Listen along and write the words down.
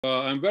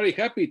I'm very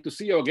happy to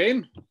see you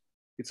again.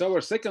 It's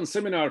our second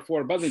seminar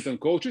for badminton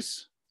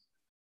coaches.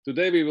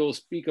 Today we will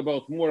speak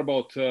more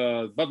about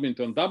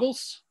badminton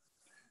doubles.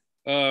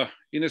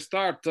 In a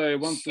start, I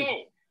want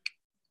to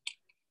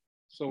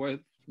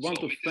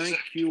thank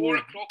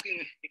you.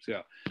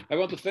 I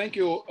want to thank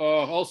you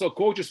also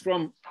coaches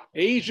from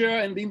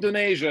Asia and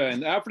Indonesia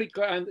and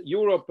Africa and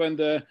Europe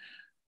and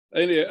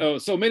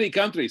so many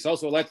countries,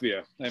 also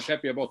Latvia. I'm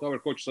happy about our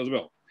coaches as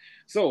well.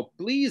 So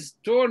please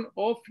turn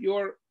off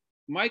your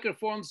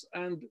microphones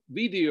and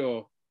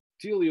video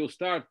till you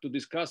start to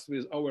discuss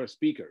with our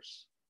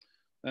speakers.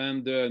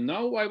 And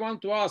now I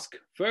want to ask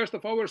first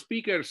of our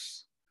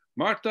speakers,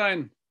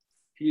 Martin.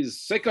 He's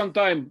second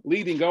time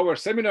leading our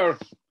seminar.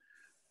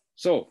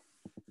 So,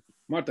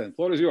 Martin,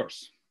 floor is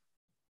yours.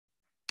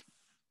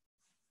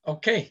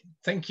 Okay,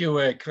 thank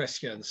you,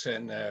 Christians,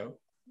 and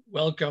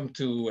welcome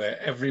to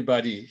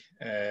everybody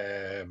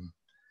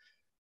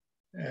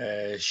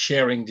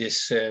sharing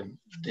this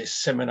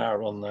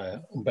seminar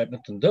on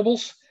badminton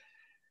doubles.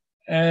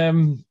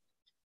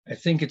 I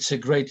think it's a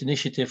great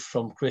initiative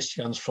from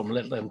Christians from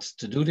Letland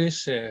to do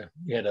this.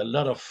 We had a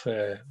lot of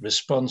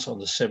response on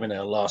the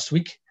seminar last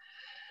week.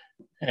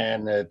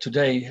 And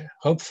today,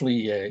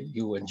 hopefully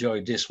you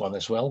enjoyed this one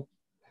as well.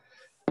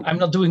 I'm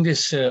not doing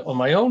this on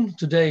my own.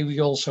 Today,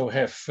 we also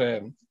have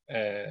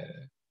a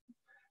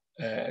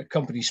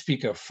company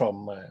speaker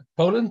from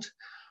Poland,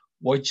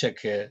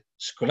 Wojciech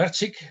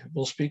Skolarczyk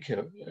will speak.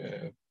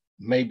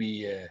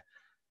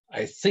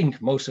 I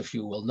think most of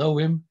you will know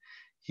him.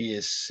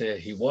 He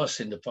was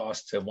in the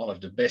past one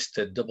of the best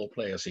double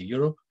players in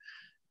Europe.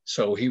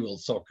 So he will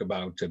talk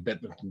about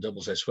badminton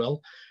doubles as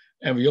well.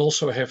 And we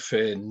also have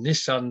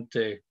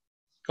Nishant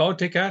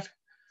Kautekar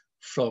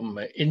from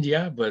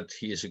India, but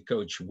he is a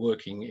coach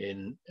working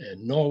in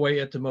Norway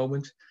at the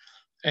moment.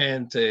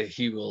 And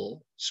he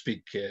will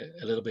speak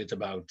a little bit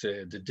about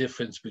the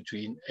difference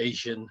between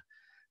Asian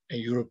and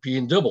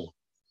European double.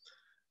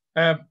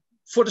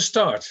 For the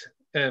start,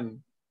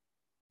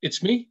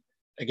 it's me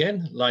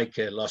again, like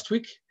last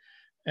week,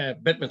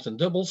 badminton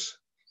doubles.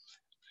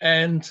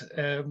 And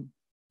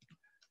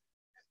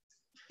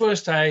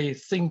first, I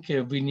think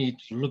we need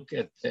to look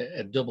at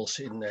doubles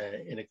in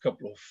a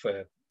couple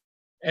of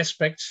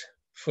aspects.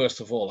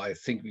 First of all, I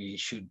think we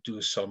should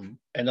do some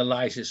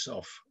analysis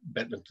of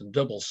badminton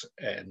doubles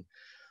and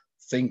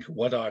think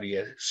what are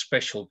the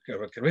special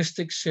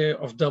characteristics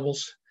of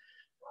doubles.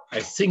 I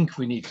think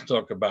we need to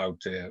talk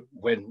about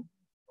when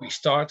we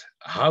start,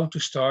 how to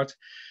start,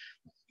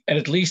 and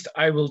at least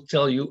I will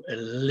tell you a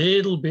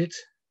little bit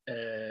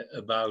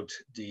about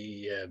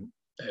the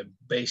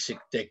basic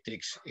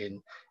tactics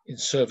in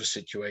service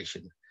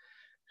situation.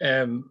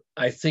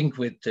 I think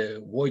with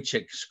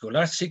Wojciech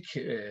Skolarczyk,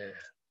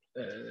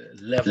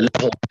 level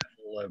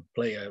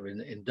player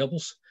in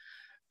doubles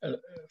a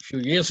few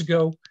years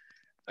ago,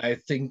 I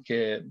think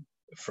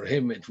for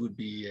him it would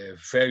be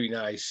very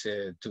nice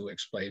to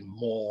explain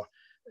more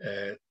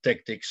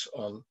tactics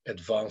on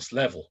advanced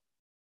level.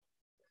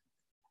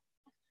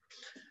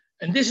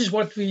 And this is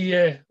what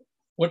we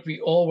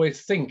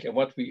always think and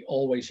what we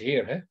always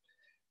hear.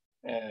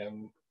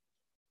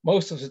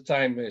 Most of the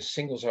time,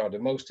 singles are the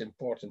most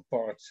important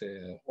part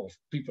of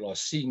people are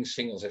seeing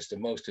singles as the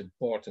most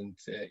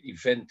important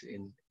event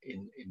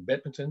in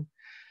badminton.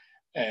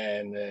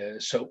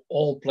 And so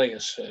all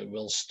players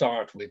will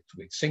start with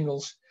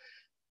singles.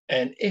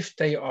 And if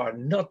they are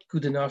not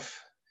good enough,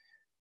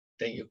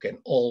 then you can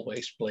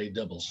always play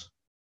doubles.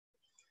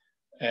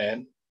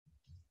 And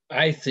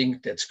I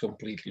think that's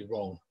completely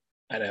wrong.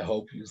 And I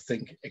hope you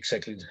think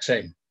exactly the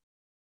same.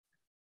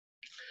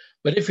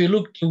 But if we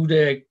look to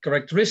the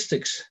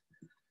characteristics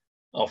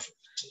of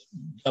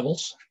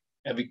doubles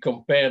and we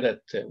compare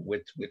that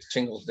with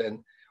singles,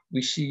 then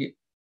we see,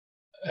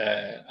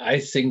 I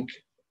think,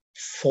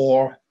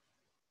 four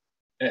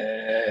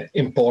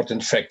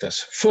important factors.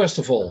 First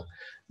of all,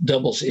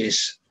 doubles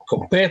is,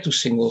 compared to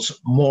singles,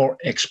 more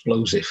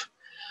explosive.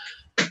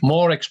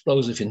 More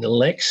explosive in the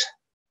legs,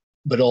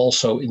 but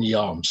also in the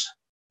arms.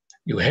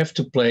 You have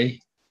to play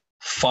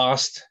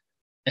fast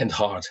and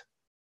hard.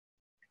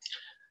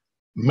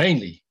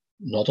 Mainly,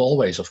 not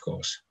always, of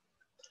course.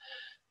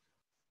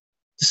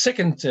 The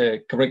second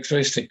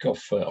characteristic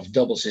of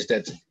doubles is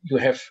that you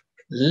have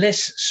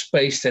less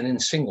space than in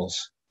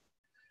singles.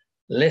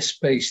 Less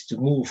space to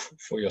move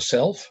for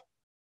yourself,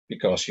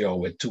 because you're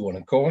with two on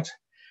a court,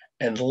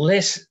 and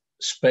less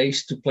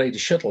space to play the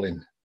shuttle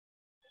in.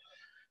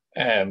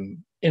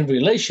 In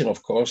relation,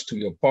 of course, to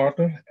your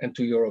partner and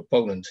to your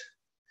opponent.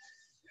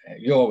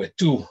 You're with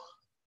two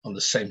on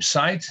the same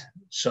side,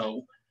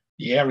 so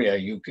the area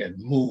you can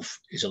move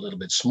is a little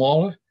bit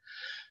smaller,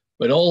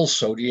 but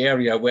also the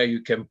area where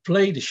you can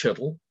play the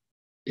shuttle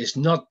is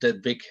not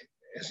that big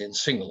as in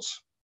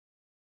singles.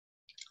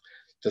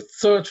 The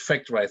third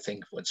factor, I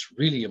think, what's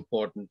really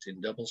important in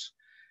doubles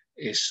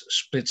is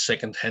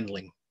split-second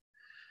handling.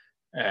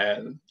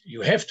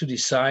 You have to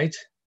decide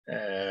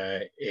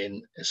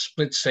in a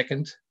split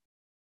second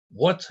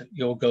what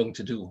you're going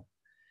to do,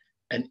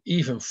 and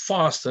even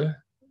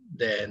faster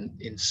than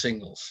in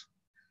singles.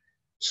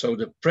 So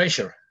the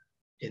pressure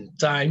in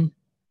time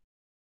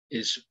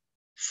is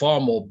far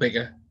more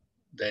bigger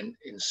than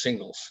in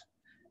singles.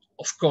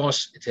 Of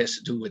course, it has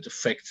to do with the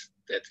fact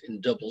that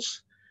in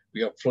doubles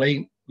we are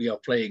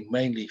playing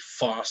mainly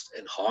fast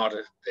and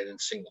harder than in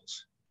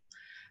singles.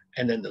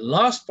 And then the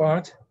last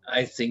part,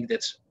 I think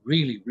that's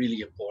really,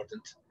 really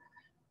important.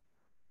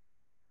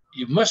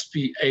 You must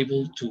be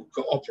able to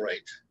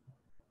cooperate.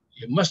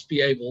 You must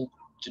be able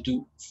to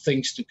do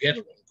things together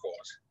on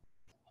court.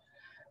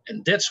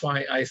 And that's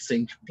why I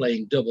think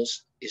playing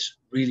doubles is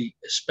really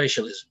a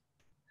specialism.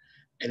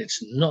 And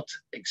it's not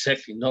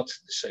exactly not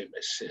the same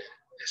as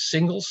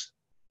singles.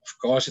 Of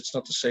course, it's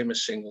not the same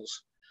as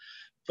singles,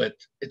 but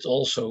it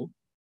also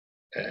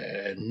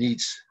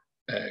needs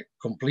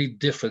complete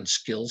different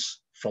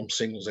skills from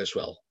singles as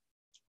well.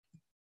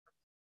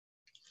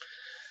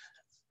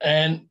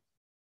 And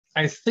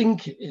I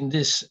think in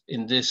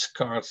this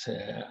card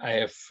I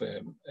have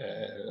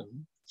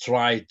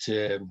tried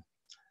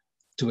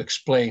to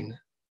explain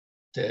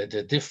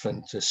the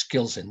different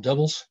skills in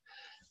doubles.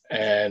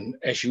 And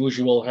as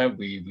usual,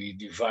 we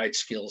divide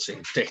skills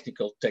in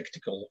technical,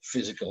 tactical,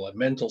 physical, and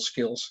mental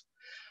skills.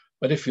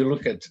 But if you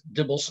look at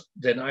doubles,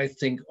 then I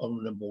think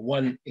on number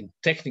one in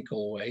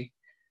technical way,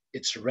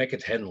 it's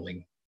racket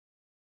handling.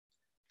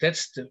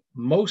 That's the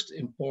most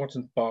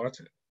important part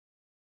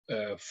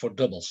for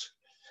doubles.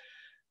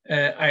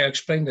 I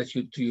explain that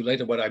to you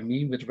later what I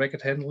mean with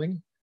racket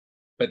handling.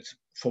 But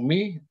for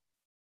me,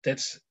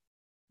 that's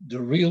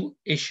the real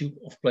issue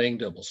of playing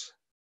doubles.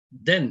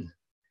 Then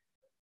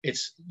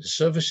it's the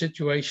service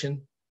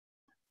situation.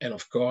 And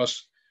of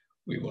course,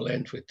 we will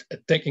end with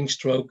attacking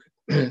stroke,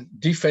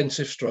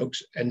 defensive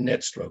strokes, and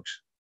net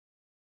strokes.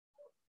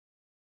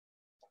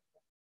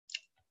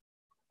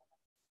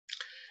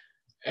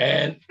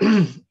 And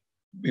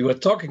we were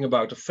talking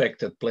about the fact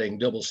that playing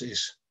doubles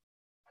is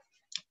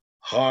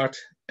hard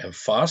and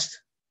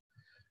fast.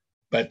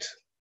 But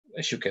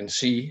as you can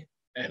see,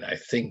 and I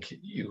think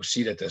you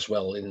see that as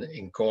well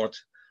in court,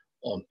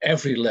 on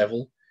every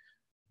level,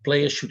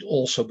 players should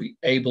also be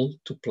able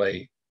to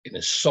play in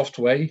a soft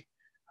way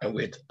and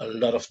with a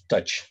lot of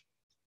touch.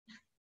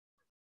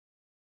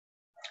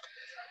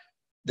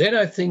 Then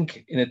I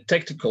think in a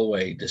tactical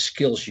way, the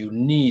skills you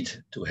need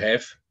to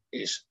have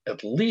is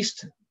at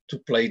least to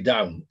play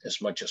down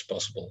as much as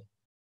possible.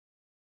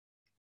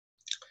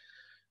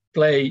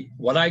 Play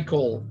what I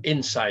call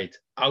inside,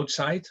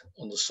 outside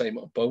on the same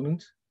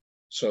opponent.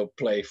 So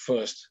play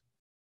first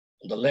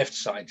on the left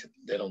side,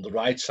 then on the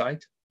right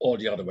side, or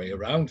the other way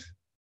around.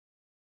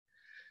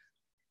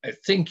 I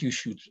think you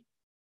should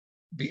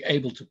be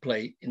able to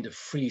play in the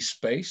free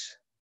space.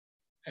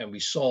 And we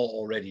saw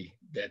already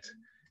that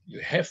you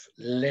have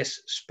less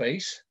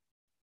space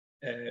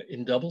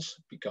in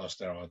doubles because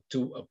there are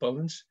two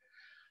opponents.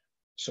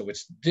 So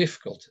it's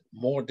difficult,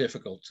 more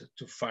difficult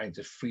to find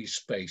the free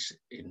space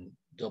in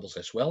doubles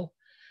as well.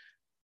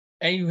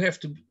 And you have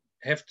to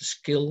have the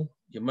skill,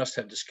 you must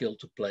have the skill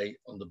to play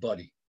on the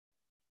body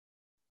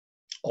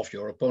of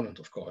your opponent,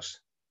 of course.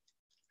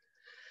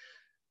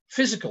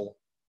 Physical,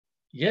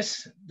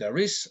 yes, there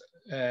is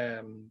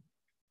a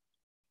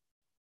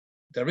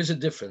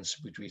difference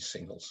between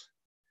singles.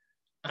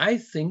 I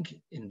think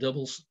in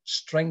doubles,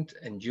 strength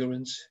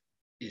endurance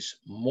is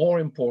more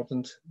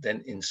important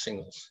than in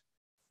singles,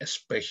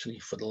 especially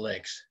for the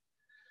legs.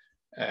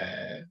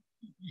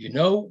 You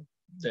know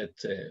that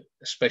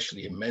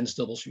especially in men's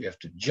doubles, you have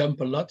to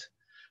jump a lot,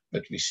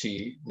 but we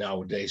see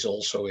nowadays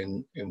also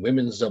in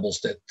women's doubles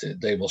that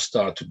they will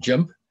start to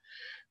jump.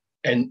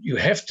 And you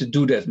have to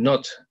do that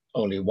not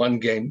only one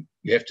game,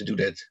 you have to do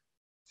that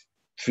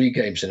 3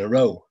 games in a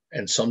row.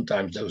 And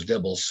sometimes those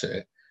doubles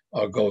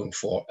are going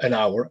for an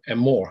hour and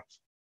more.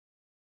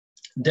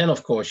 Then,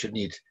 of course, you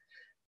need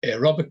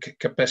aerobic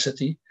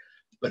capacity,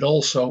 but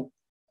also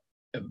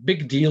a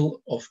big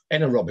deal of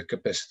anaerobic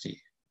capacity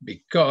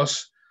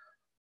because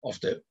of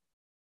the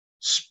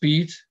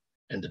speed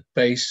and the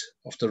pace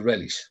of the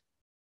rallies.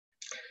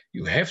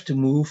 You have to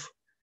move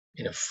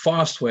in a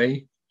fast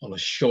way on a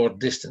short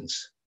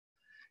distance.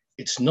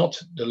 It's not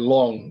the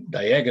long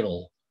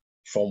diagonal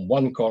from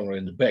one corner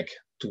in the back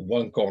to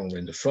one corner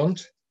in the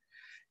front.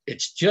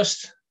 It's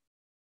just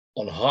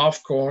on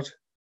half court,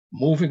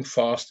 moving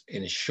fast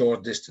in a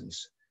short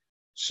distance.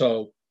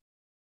 So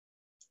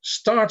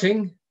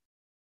starting,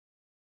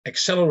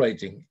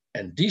 accelerating,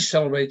 and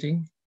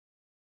decelerating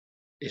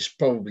is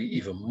probably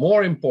even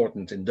more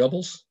important in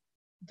doubles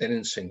than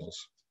in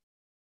singles.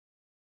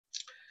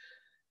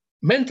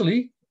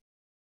 Mentally,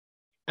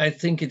 I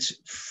think it's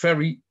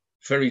very,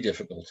 very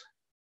difficult.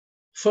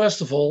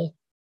 First of all,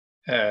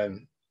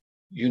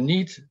 you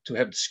need to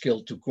have the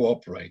skill to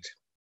cooperate.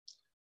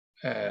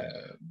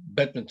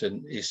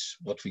 Badminton is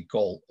what we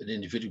call an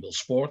individual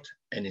sport,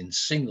 and in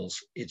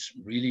singles, it's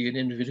really an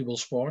individual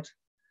sport.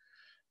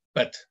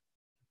 But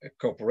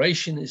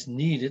cooperation is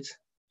needed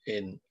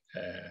in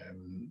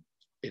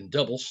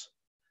doubles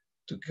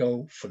to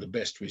go for the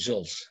best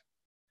results.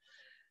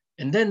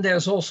 And then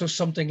there's also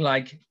something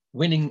like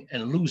winning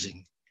and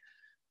losing.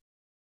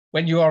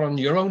 When you are on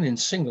your own in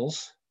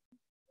singles,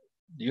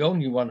 the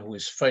only one who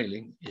is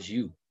failing is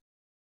you.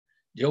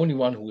 The only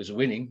one who is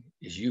winning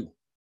is you.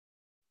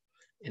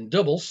 In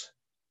doubles,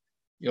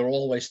 you're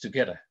always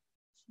together.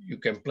 You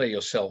can play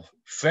yourself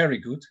very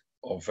good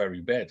or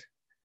very bad.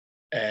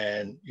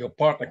 And your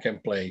partner can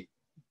play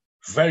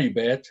very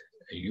bad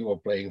and you are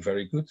playing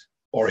very good.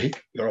 Or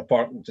your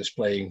opponent is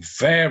playing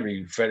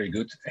very, very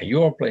good and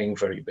you are playing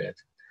very bad.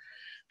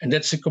 And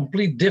that's a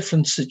complete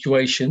different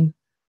situation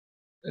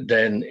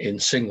than in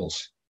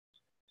singles.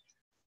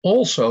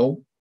 Also,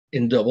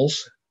 in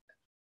doubles,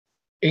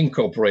 in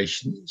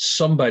cooperation,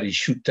 somebody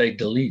should take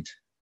the lead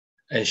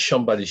and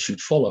somebody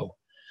should follow.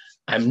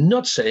 I'm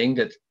not saying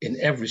that in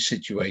every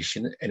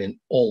situation and in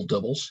all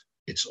doubles,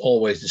 it's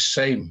always the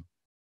same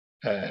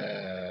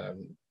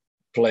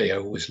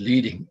player who is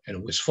leading and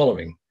who is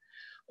following.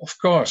 Of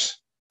course,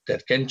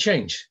 that can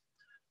change.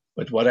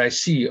 But what I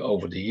see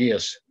over the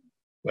years,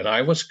 when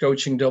I was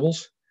coaching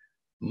doubles,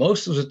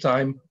 most of the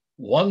time,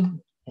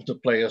 one of the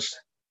players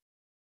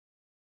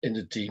in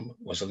the team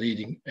was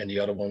leading and the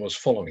other one was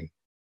following.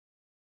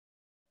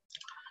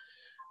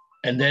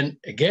 And then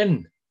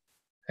again,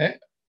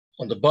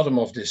 on the bottom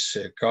of this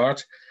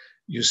card,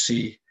 you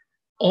see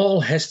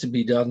all has to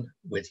be done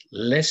with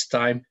less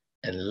time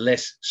and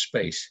less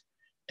space.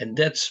 And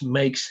that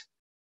makes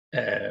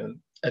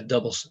a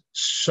doubles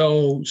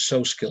so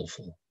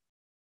skillful.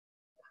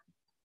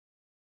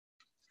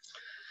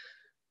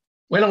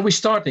 When are we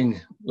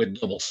starting with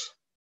doubles?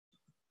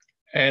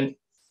 And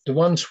the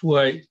ones who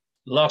I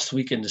last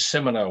week in the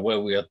seminar where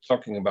we are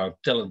talking about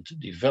talent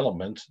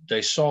development,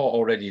 they saw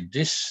already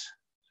this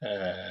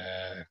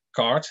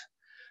card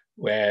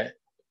where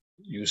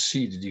you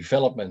see the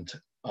development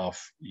of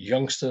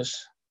youngsters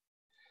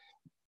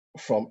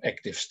from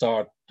active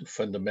start to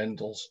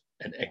fundamentals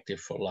and active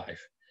for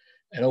life.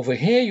 And over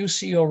here you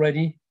see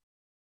already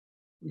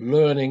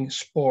learning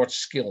sports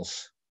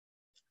skills.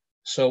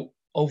 So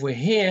over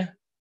here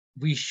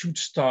we should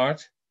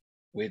start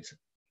with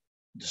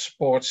the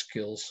sports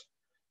skills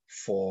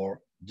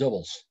for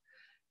doubles.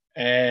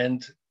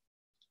 And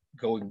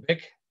going back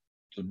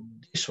to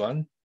this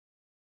one,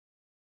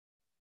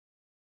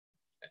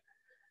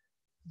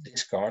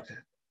 this card,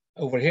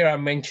 over here I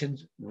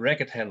mentioned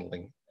racket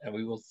handling, and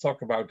we will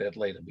talk about that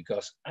later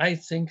because I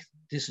think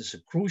this is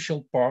a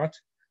crucial part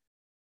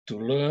to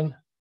learn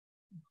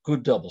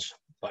good doubles.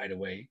 By the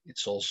way,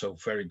 it's also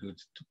very good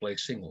to play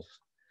singles.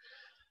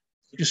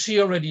 You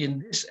see already in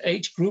this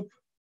age group,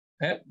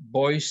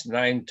 boys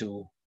 9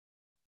 to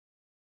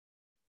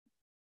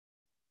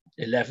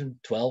 11,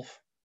 12,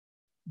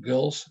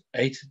 girls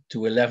 8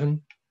 to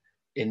 11.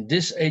 In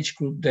this age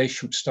group, they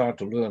should start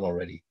to learn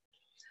already.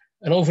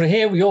 And over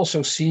here, we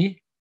also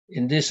see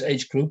in this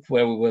age group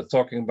where we were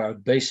talking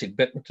about basic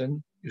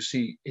badminton, you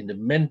see in the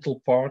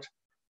mental part,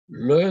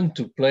 learn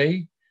to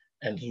play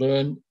and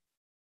learn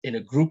in a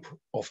group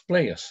of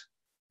players.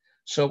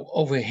 So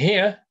over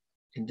here,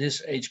 in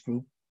this age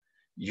group,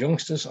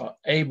 youngsters are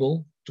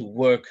able to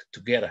work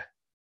together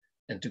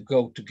and to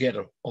go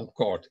together on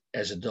court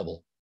as a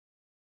double.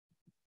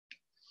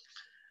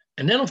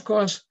 And then, of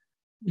course,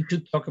 we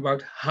should talk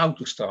about how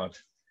to start.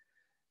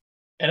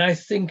 And I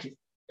think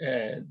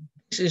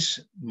this is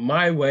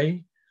my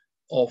way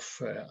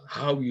of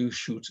how you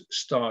should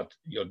start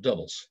your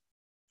doubles.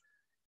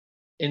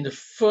 In the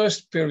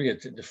first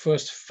period, in the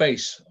first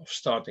phase of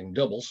starting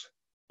doubles,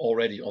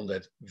 already on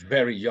that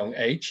very young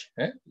age,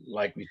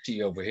 like we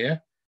see over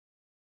here,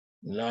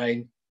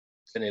 9,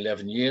 10,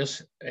 11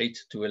 years, 8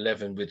 to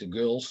 11 with the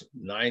girls,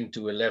 9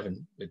 to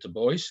 11 with the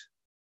boys.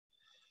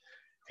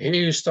 Here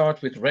you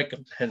start with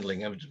racket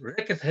handling. And with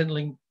racket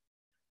handling,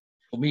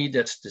 for me,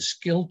 that's the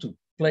skill to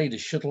play the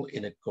shuttle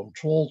in a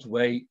controlled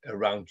way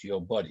around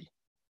your body.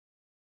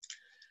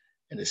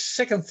 And the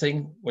second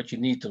thing, what you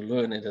need to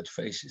learn in that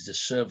phase is the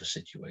service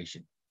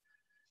situation.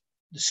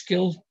 The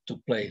skill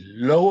to play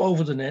low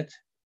over the net,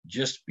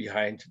 just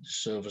behind the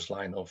service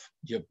line of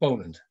the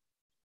opponent.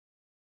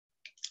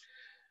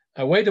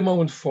 I wait a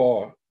moment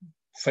for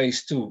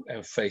phase 2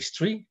 and phase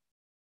 3,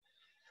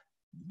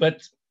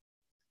 but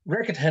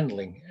racket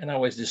handling, and I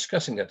was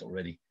discussing that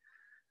already.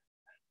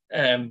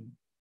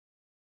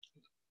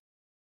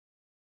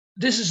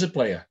 This is a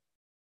player,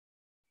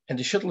 and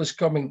the shuttle is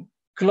coming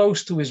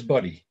close to his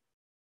body.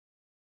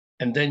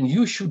 And then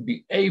you should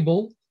be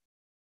able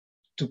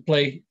to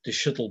play the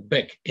shuttle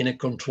back in a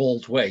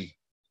controlled way.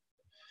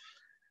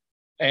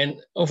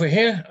 And over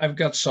here, I've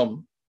got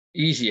some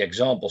easy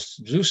examples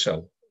to do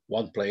so.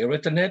 One player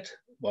at the net,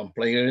 one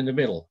player in the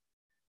middle.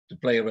 The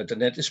player at the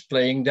net is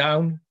playing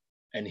down,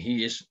 and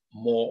he is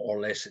more or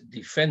less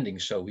defending.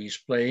 So he's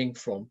playing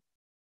from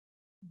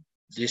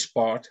this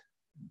part.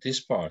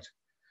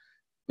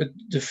 But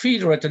the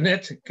feeder at the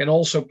net can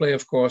also play,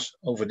 of course,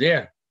 over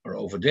there, or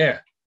over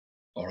there,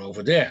 or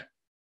over there.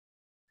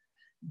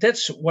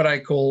 That's what I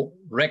call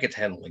racket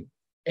handling,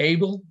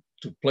 able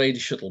to play the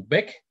shuttle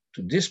back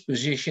to this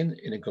position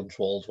in a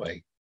controlled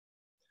way.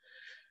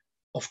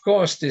 Of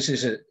course, this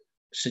is a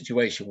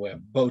situation where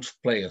both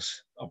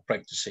players are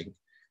practicing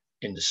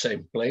in the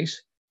same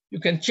place. You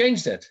can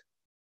change that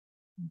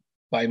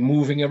by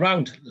moving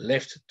around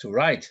left to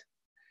right.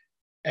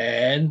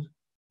 And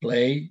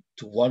play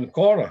to one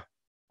corner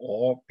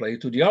or play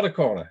to the other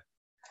corner.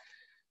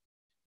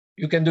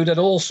 You can do that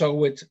also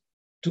with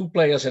two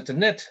players at the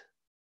net.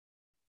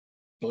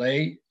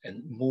 Play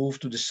and move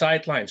to the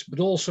sidelines, but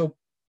also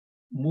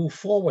move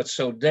forward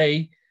so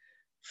they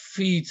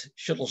feed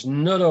shuttles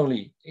not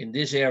only in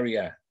this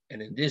area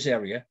and in this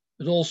area,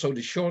 but also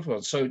the short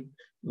ones. So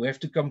you have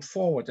to come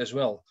forward as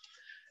well.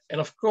 And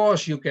of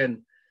course, you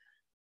can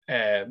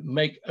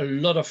make a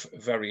lot of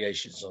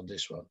variations on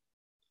this one.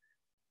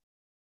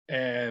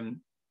 And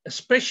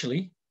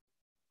especially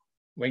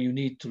when you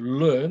need to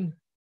learn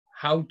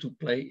how to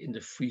play in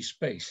the free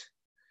space.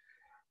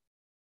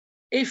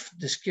 If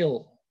the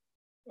skill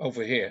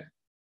over here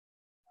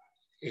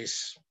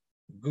is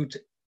good,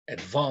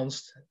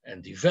 advanced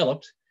and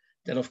developed,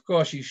 then of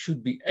course you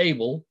should be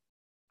able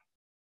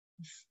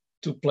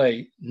to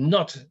play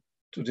not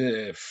to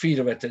the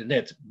feeder at the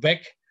net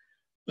back,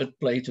 but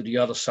play to the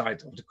other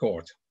side of the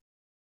court.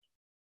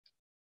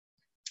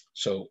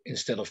 So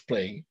instead of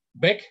playing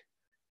back,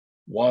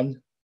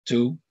 1,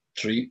 2,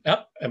 3,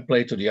 up and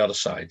play to the other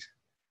side.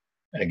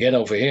 And again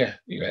over here,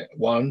 you get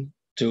 1,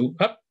 2,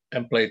 up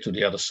and play to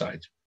the other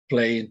side.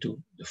 Play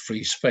into the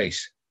free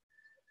space.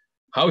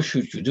 How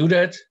should you do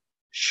that?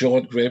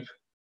 Short grip,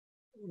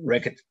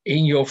 racket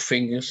in your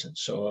fingers,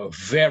 so a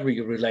very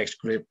relaxed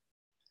grip.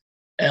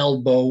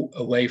 Elbow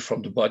away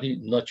from the body,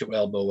 not your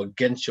elbow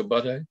against your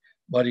body.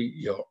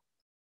 Your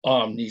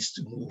arm needs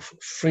to move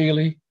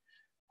freely.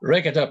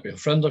 Racket up in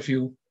front of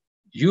you.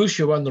 Use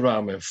your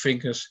underarm and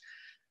fingers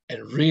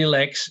and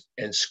relax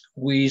and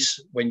squeeze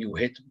when you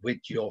hit with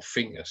your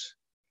fingers.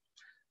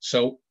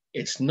 So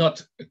it's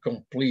not a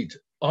complete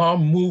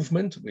arm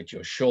movement with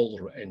your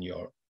shoulder and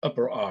your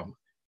upper arm.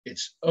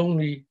 It's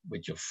only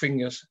with your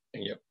fingers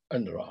and your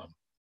underarm.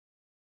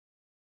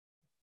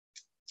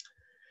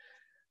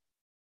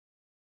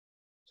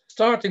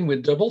 Starting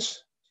with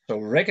doubles, so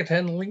racket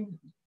handling,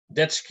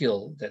 that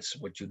skill, that's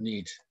what you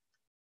need.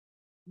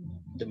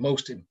 The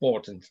most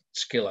important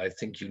skill I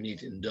think you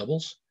need in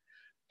doubles.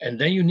 And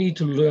then you need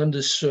to learn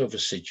the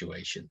service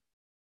situation.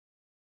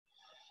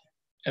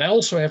 And I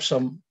also have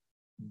some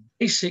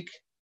basic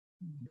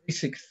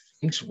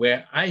things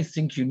where I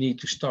think you need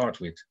to start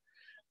with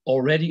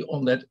already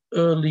on that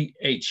early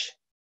age,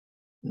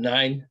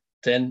 9,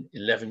 10,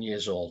 11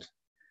 years old.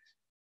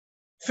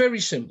 Very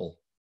simple.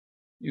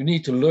 You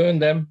need to learn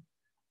them.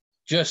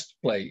 Just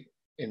play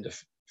in the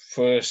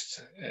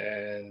first,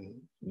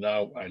 and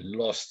now I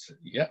lost,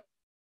 yeah.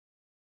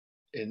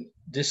 In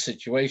this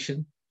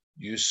situation,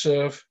 you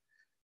serve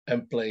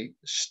and play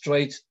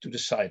straight to the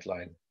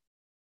sideline.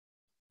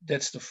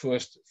 That's the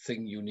first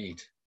thing you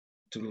need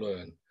to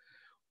learn.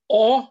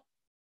 Or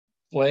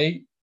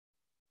play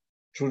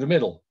through the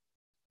middle.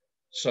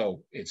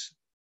 So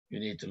you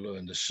need to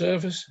learn the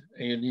service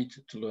and you need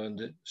to learn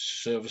the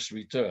service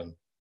return.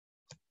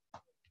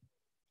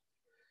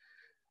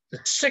 The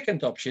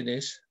second option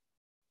is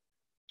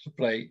to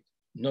play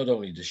not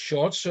only the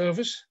short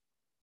service,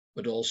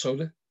 but also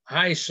the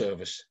high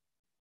service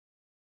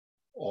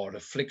or the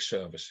flick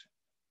service.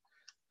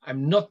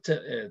 I'm not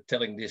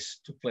telling this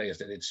to players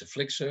that it's a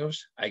flick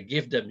service. I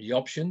give them the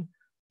option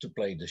to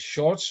play the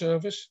short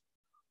service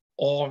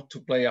or to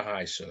play a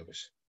high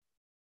service.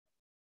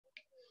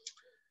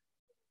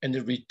 And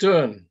the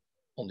return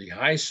on the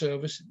high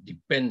service,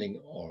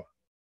 depending on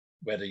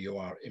whether you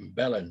are in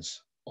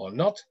balance or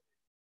not,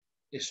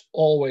 is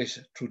always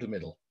through the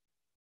middle.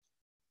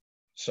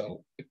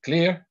 So a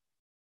clear,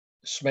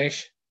 a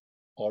smash,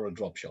 or a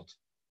drop shot.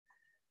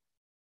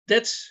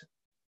 That's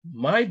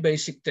my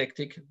basic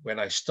tactic when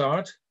I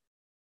start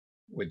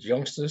with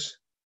youngsters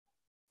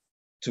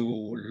to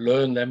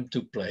learn them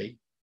to play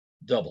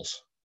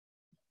doubles.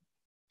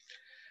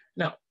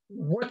 Now,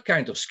 what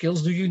kind of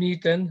skills do you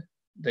need then?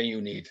 Then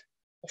you need,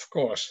 of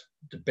course,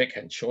 the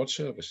backhand short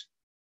service.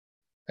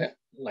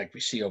 Like we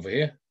see over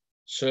here,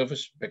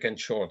 service, backhand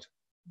short,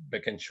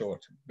 backhand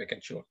short,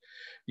 backhand short.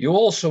 You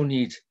also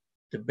need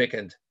the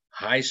backhand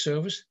high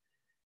service.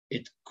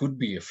 It could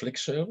be a flick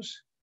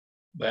service,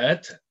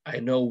 but I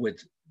know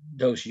with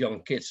those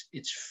young kids,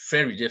 it's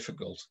very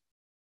difficult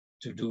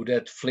to do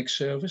that flick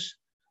service.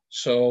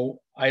 So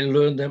I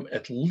learned them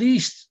at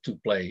least to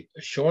play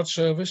a short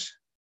service,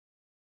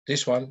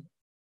 this one,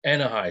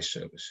 and a high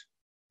service.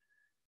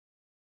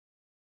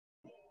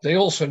 They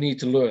also need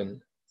to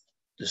learn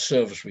the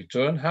service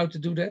return, how to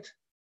do that.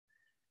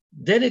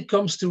 Then it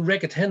comes to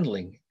racket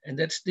handling, and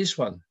that's this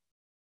one.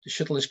 The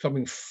shuttle is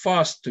coming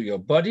fast to your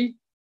body,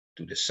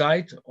 to the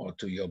side or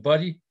to your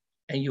body,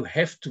 and you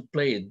have to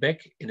play it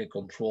back in a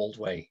controlled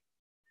way.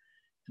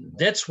 And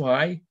that's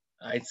why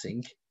I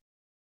think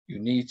you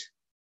need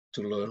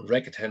to learn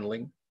racket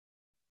handling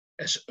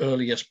as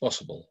early as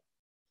possible.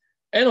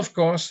 And of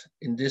course,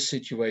 in this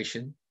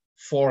situation,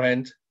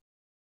 forehand,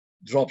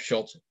 drop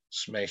shot,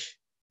 smash,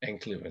 and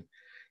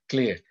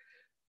clear.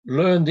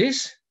 Learn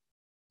this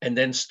and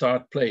then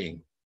start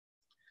playing.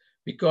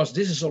 Because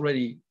this is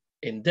already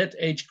in that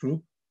age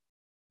group,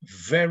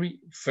 very,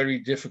 very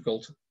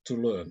difficult to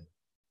learn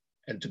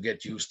and to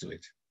get used to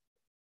it.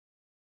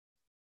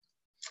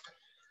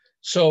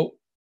 So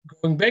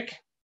Going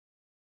back,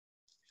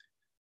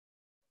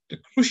 the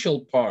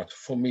crucial part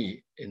for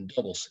me in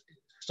doubles,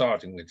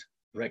 starting with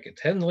racket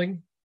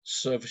handling,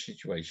 service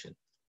situation.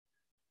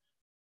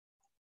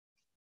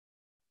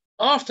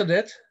 After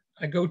that,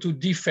 I go to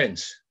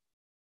defense.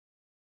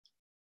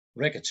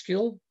 Racket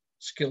skill,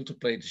 skill to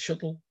play the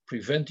shuttle,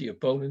 prevent the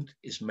opponent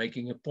is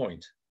making a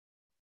point.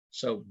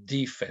 So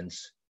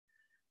defense.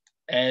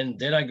 And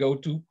then I go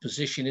to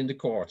position in the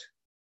court.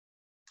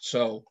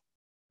 So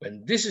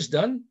when this is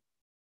done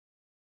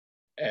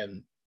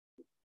and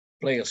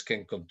players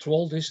can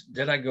control this,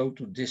 then I go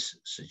to this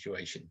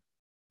situation,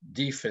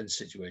 defense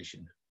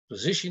situation,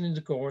 position in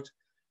the court,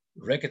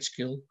 racket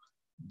skill,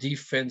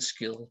 defense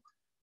skill,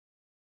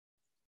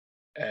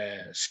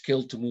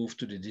 skill to move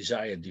to the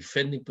desired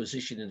defending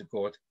position in the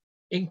court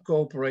in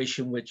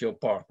cooperation with your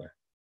partner.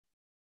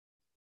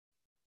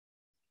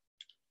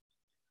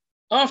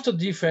 After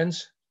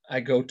defense, I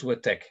go to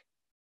attack.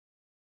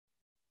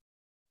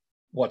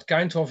 What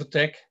kind of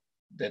attack?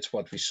 That's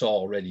what we saw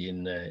already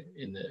in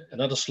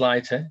another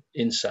slide.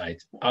 Inside,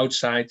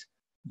 outside,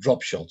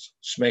 drop shots,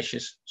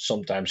 smashes,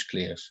 sometimes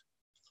clears.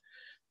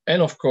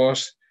 And of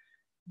course,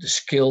 the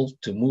skill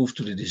to move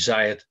to the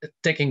desired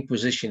attacking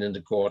position in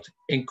the court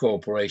in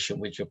cooperation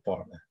with your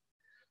partner.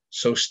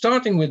 So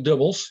starting with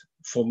doubles,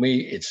 for me,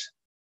 it's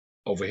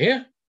over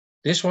here,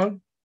 this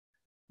one.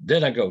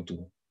 Then I go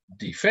to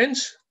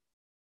defense.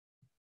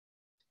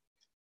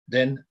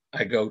 Then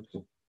I go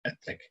to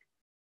attack.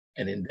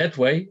 And in that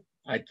way,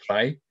 I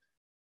try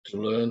to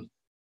learn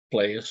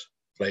players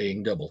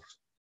playing doubles.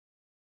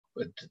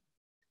 But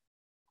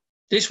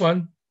this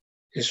one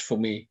is for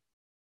me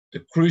the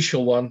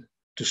crucial one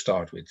to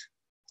start with.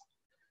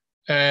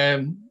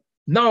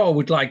 Now I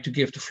would like to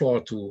give the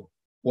floor to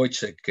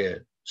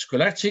Wojciech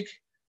Skolarczyk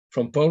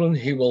from Poland.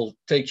 He will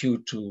take you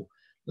to,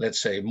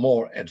 let's say,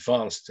 more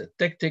advanced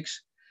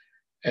tactics.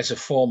 As a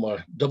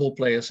former double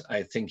player,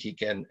 I think he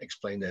can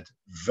explain that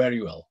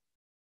very well.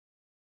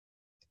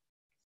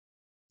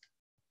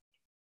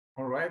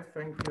 All right,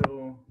 thank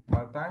you,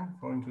 Martin,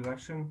 for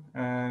introduction,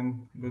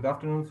 and good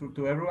afternoon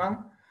to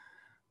everyone.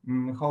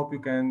 Hope you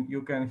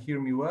can hear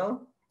me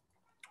well.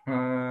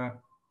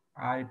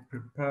 I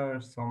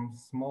prepare some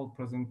small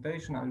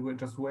presentation. I will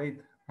just wait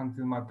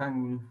until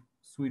Martin will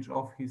switch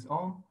off his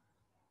own.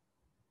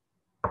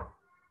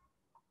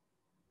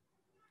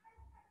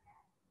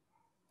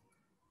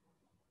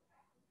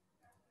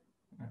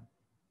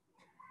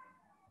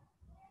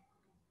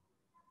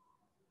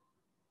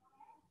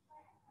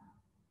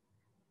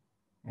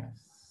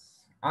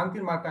 Yes.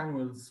 Until Martin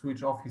will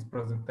switch off his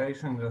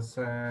presentation, just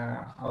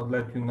I'll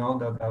let you know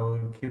that I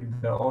will keep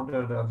the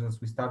order that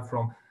just we start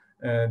from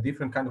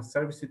different kind of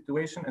service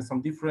situation and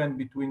some different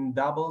between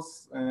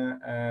doubles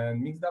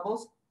and mixed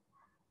doubles.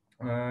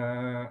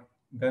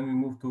 Then we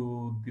move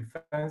to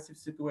defensive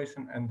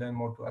situation and then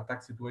more to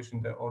attack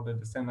situation. The order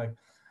the same like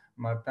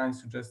Martin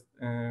suggests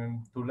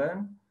to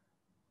learn.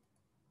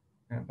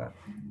 Yeah, but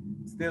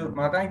still,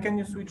 Martin, can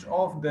you switch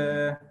off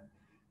the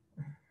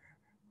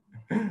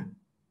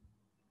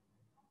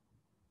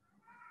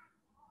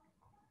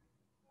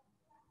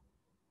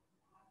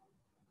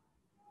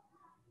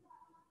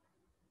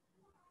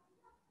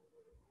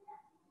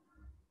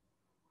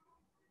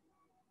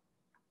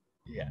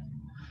Yeah.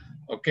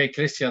 Okay,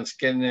 Christians,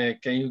 can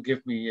you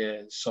give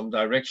me some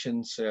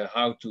directions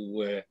how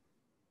to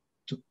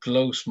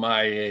close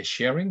my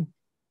sharing?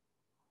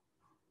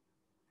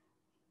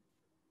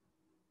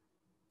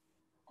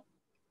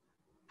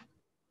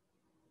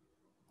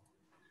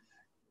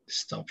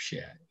 Stop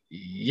share.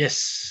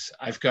 Yes,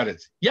 I've got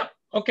it. Yeah.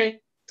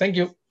 Okay. Thank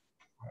you.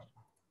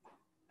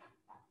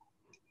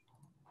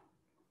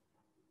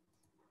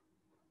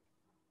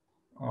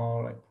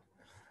 All right.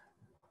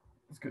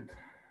 It's good.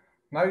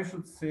 Now you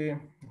should see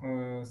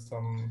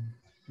some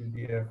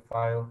PDF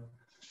file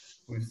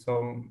with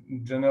some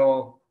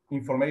general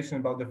information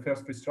about the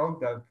first free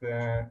stroke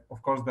that,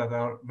 of course, that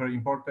are very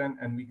important,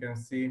 and we can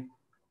see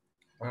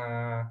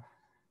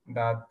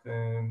that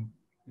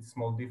it's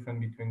small difference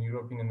between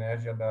European and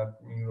Asia. That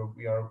in Europe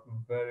we are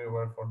very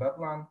aware for that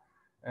one.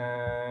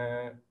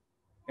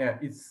 Yeah,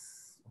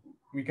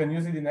 we can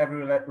use it in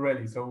every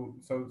rally. So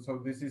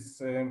this is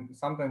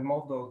sometimes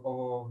most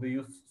of the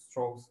use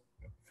strokes,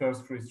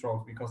 first free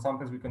strokes, because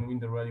sometimes we can win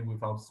the rally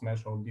without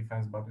smash or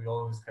defense, but we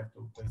always have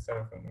to play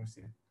serve and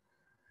receive.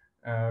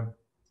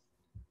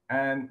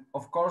 And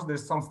of course,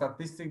 there's some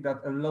statistic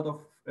that a lot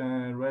of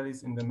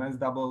rallies in the men's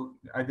double.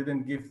 I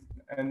didn't give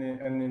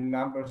any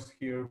numbers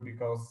here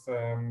because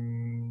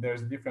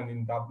there's different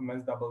in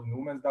men's double and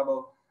women's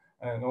double,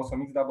 and also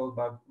mixed double.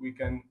 But we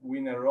can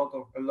win a lot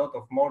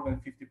of more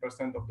than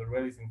 50% of the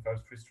rallies in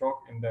first free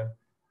stroke in the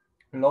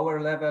lower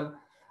level,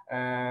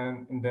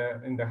 and in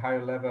the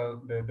higher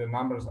level the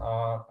numbers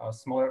are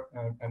smaller,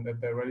 and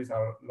the rallies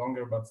are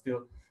longer. But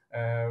still,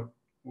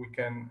 we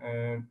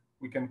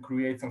can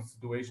create some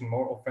situation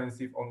more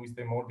offensive, or we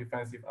stay more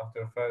defensive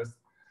after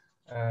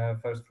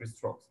first free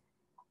strokes.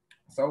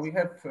 So we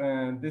have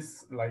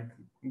this like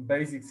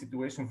basic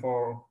situation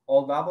for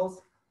all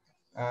doubles.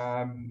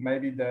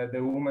 Maybe the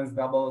women's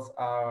doubles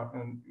are,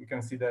 you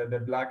can see the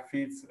black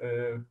feet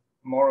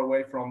more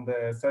away from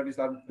the service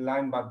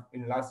line, but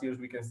in last years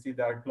we can see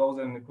they are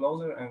closer and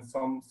closer, and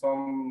some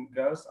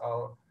girls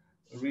are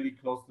really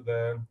close to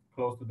the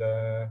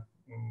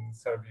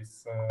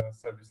service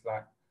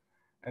line.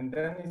 And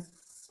then is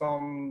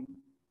some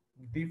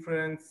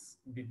difference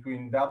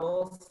between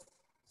doubles.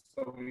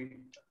 So we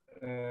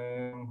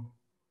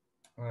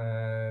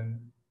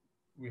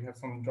have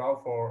some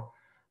draw for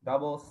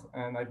doubles,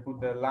 and I put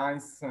the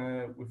lines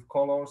with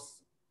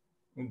colors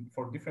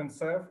for different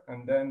serve,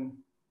 and then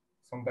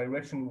some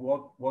direction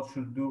what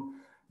should do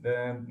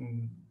the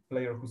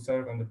player who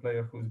serve and the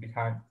player who is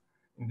behind.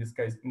 In this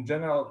case, in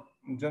general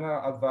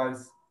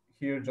advice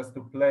here, just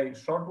to play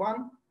short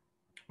one.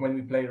 When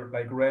we play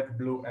like red,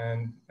 blue,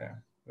 and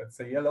let's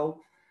say yellow,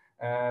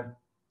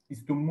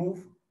 is to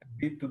move a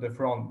bit to the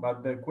front.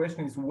 But the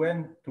question is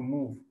when to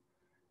move.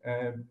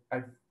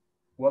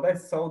 What I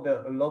saw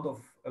that a lot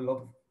of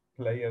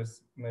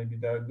players, maybe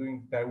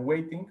they're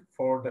waiting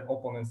for the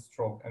opponent's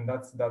stroke, and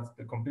that's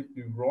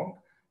completely wrong,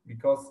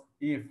 because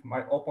if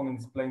my opponent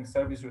is playing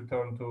service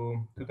return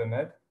to the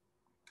net,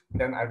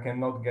 then I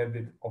cannot get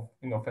it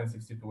in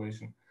offensive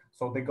situation.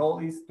 So the goal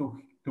is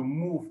to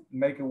move,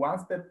 make a one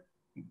step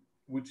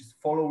which is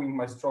following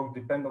my stroke,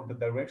 depend of the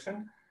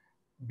direction,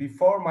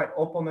 before my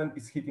opponent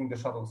is hitting the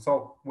shuttle.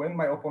 So when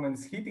my opponent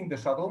is hitting the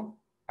shuttle,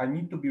 I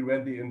need to be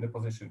ready in the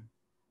position.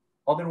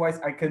 Otherwise,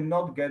 I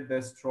cannot get the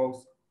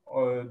strokes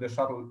or the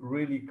shuttle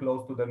really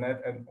close to the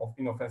net and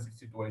in offensive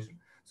situation.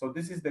 So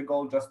this is the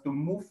goal, just to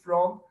move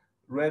from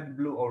red,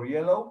 blue, or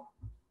yellow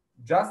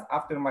just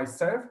after my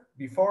serve,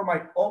 before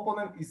my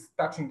opponent is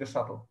touching the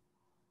shuttle.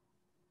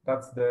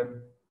 That's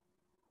the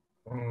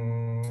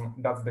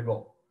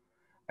goal.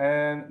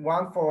 And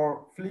one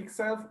for flick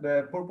serve,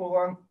 the purple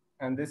one,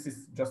 and this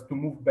is just to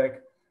move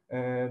back.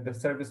 The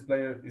service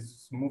player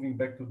is moving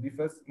back to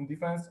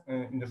defense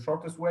in the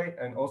shortest way,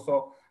 and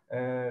also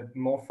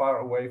more far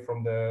away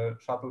from the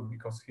shuttle,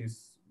 because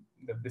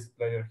this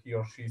player, he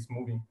or she, is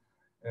moving.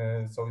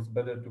 So it's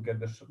better to get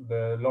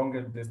the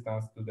longer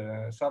distance to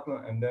the shuttle,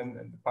 and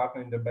then the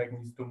partner in the back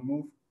needs to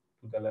move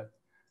to the left.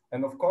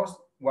 And of course,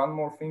 one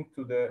more thing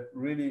to the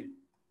really,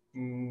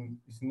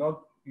 it's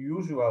not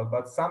usual,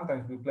 but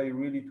sometimes we play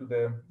really to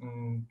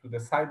the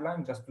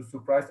sideline just to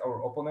surprise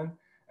our opponent.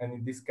 And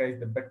in this case,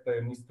 the back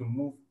player needs to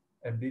move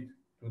a bit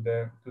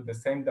to the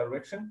same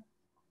direction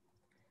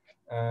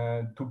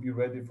to be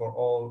ready for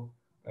all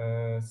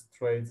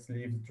straight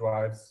sleeves,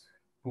 drives,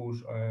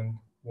 push, and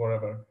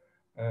whatever.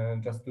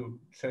 Just to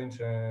change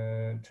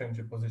a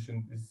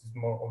position. This is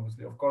more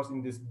obviously, of course,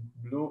 in this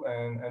blue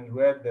and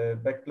red, the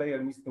back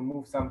player needs to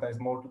move sometimes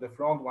more to the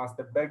front, one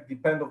step back,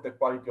 depend of the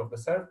quality of the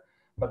serve.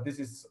 But this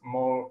is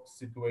more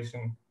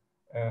situation,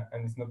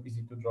 and it's not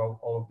easy to draw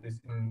all of this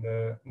in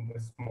the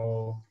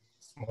small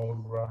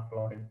graph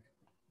like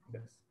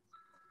this.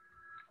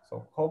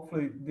 So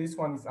hopefully this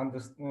one is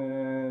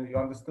you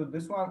understood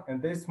this one,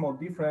 and there's small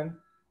difference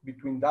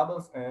between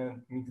doubles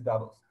and mixed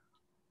doubles.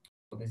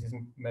 So this is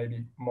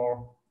maybe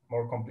more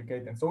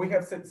complicated. So we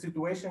have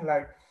situation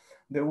like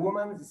the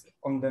woman is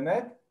on the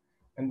net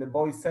and the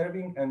boy is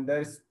serving, and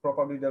there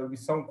will be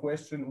some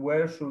question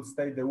where should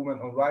stay the woman,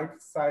 on right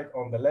side,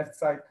 on the left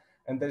side,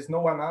 and there's no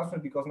one answer,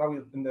 because now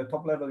in the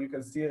top level you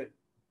can see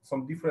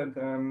some different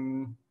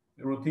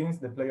routines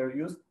the player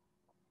used.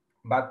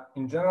 But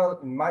in general,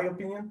 in my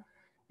opinion,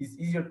 it's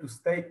easier to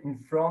stay in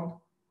front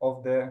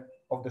of the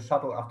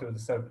shuttle after the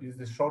serve. It's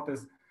the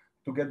shortest,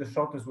 to get the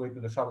shortest way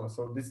to the shuttle.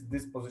 So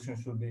this position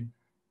should be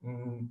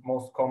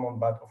most common,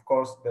 but of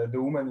course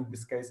the woman in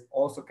this case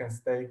also can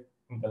stay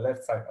on the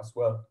left side as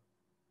well.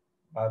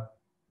 But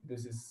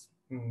this is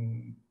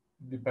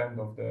depend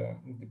of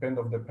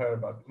the pair.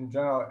 But in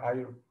general,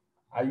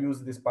 I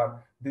use this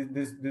part,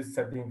 this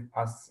setting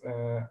as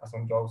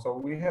on draw. So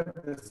we have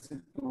the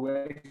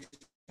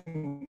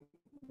situation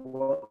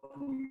what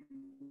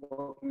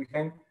we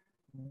can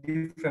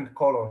different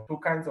color, two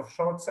kinds of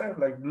short serve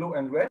like blue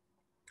and red.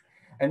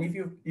 And if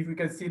you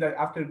can see that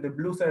after the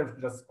blue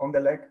serve, just on the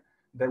leg,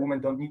 the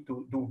woman don't need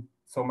to do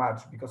so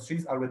much, because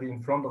she's already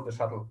in front of the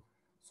shuttle,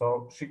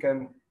 so she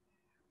can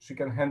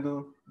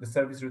handle the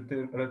service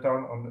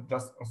return on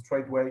just a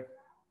straight way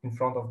in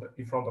front of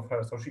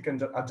her. So she can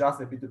just adjust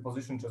a bit the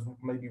position, just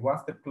maybe one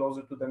step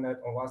closer to the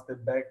net or one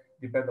step back,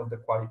 depend on the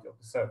quality of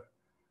the serve.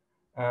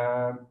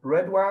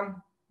 Red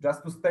one,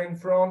 just to stay in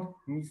front,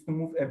 needs to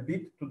move a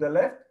bit to the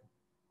left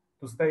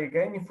to stay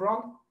again in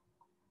front.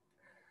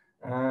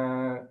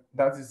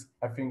 That is,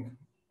 I think,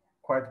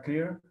 quite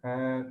clear.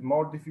 And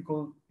more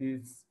difficult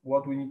is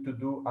what we need to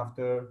do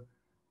after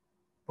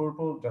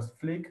purple, just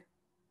flick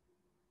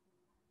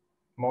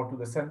more to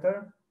the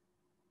center.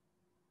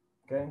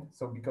 Okay,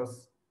 so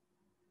because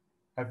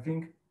I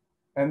think,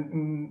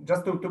 and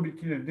just to be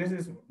clear,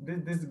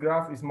 this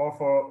graph is more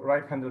for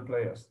right-handed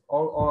players.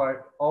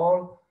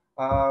 All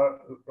are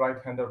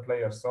right-hander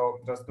players. So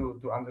just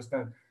to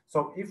understand.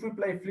 So if we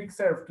play flick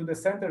serve to the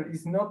center,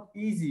 it's not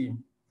easy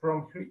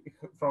from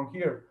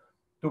here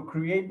to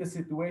create the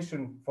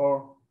situation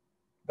for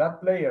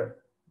that player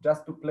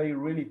just to play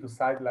really to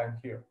sideline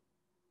here.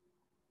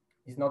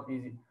 It's not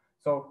easy.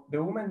 So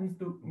the woman needs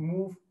to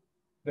move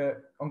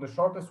on the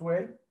shortest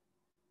way,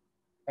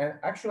 and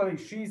actually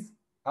she's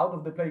out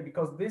of the play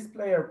because this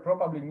player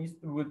probably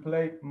will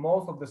play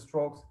most of the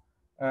strokes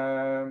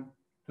to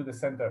the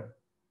center.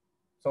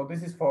 So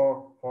this is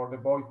for the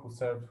boy who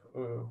served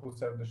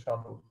the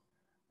shuttle.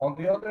 On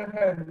the other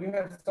hand, we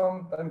have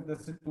sometimes the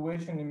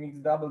situation in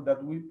mixed double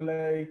that we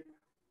play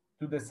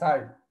to the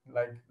side,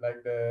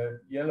 like the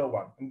yellow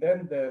one, and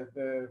then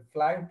the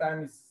flying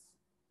time is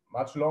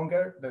much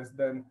longer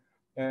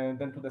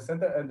than to the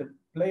center, and the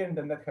player in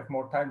the net have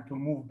more time to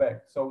move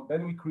back. So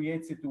then we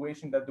create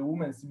situation that the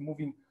woman is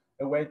moving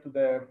away to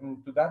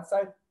that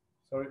side,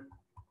 sorry,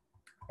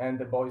 and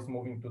the boy is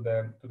moving to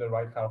the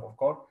right half of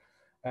court,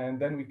 and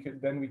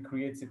then we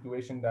create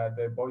situation that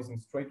the boy is in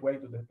straight way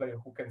to the player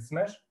who can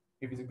smash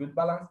if it's a good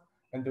balance,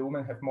 and the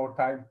women have more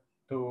time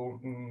to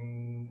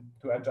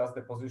adjust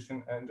the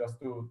position and just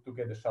to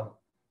get the shuttle.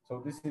 So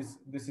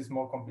this is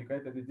more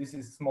complicated. This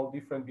is small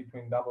difference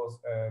between doubles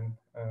and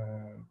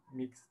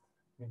mixed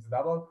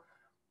double.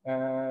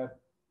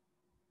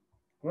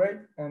 Great,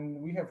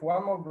 and we have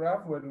one more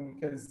graph where we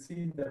can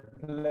see the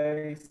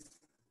place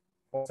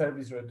for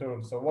service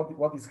return. So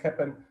what is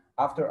happened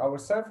after our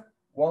serve?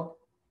 What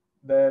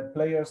the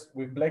players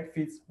with black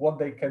feet, what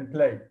they can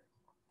play.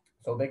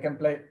 So they can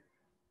play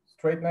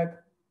straight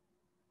net,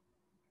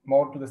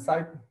 more to the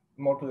side,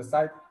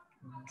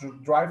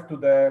 drive to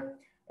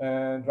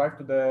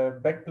the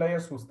back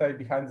players who stay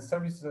behind the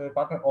service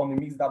partner. Only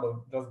mixed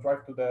double, just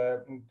drive to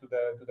the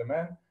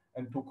man,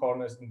 and two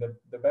corners in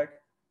the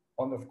back.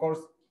 And of course,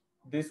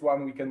 this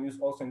one we can use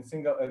also in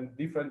single, and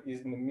different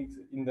is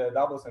in the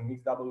doubles and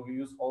mixed double. We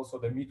use also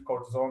the mid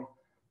court zone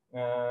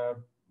to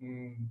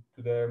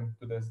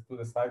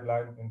the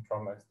sideline and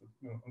front lines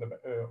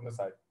on the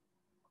side.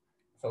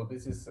 So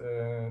this is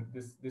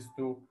these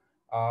two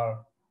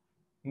are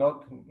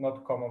not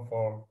common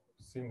for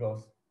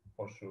singles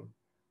for sure.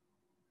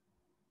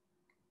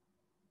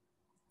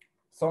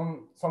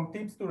 Some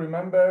tips to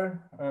remember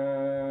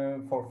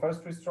for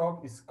first free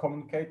stroke is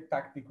communicate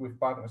tactic with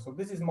partner. So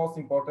this is most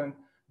important,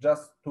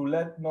 just to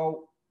let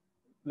know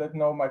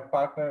my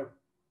partner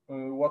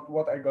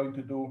what I'm going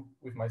to do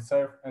with my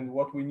serve and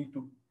what we need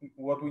to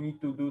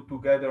do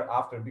together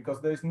after,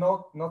 because there's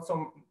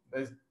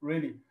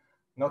really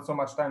not so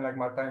much time, like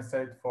Martin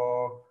said,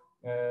 for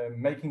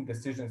making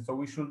decisions. So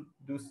we should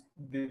do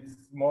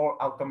this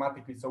more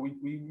automatically. So we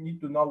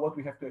need to know what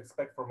we have to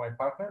expect from my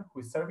partner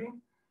who is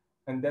serving,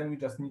 and then we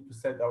just need to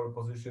set our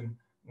position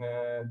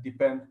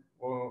depend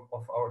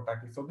of our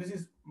tactics. So this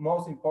is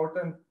most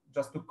important,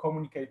 just to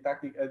communicate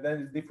tactic, and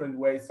then it's different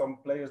ways. Some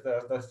players that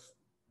are just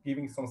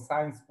giving some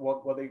signs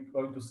what they're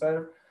going to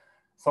serve.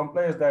 Some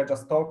players that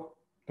just talk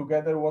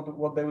together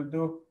what they will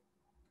do,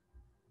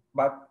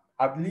 but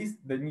at least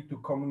they need to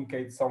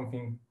communicate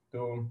something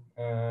to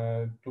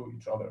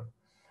each other.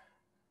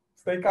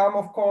 Stay calm,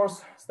 of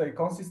course, stay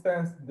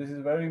consistent. This is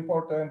very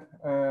important.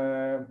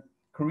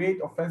 Create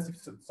offensive,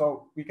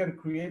 so we can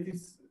create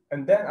this,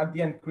 and then at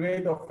the end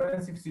create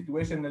offensive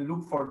situation and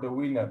look for the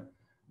winner.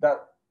 That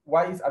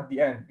why is at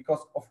the end? Because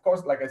of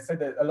course, like I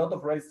said, a lot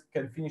of races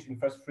can finish in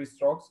first three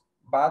strokes,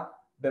 but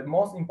the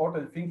most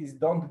important thing is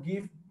don't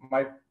give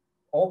my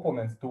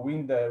opponents to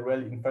win the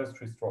rally in first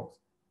three strokes.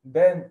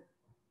 Then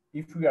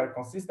if we are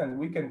consistent,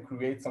 we can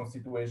create some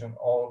situation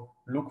or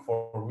look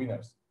for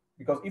winners.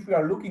 Because if we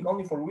are looking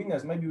only for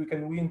winners, maybe we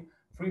can win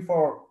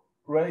 3-4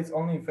 rallies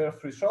only in first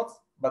three shots,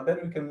 but then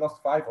we can lose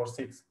 5 or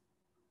 6.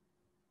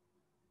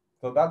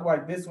 So that's why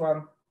this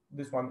one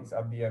is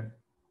at the end.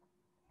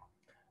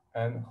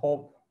 And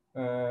hope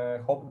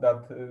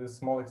that the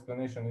small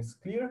explanation is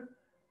clear.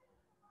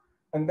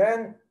 And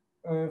then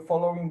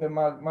following the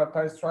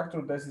Martin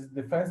structure, this is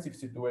defensive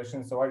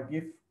situation. So I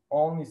give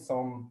only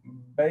some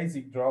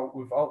basic draw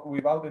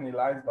without any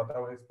lines, but I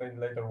will explain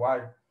later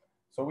why.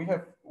 So we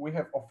have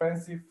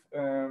offensive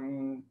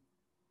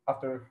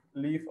after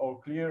leave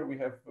or clear. We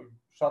have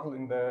shuttle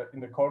in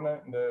the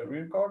corner in the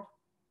rear court,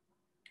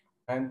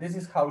 and this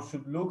is how it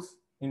should looks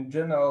in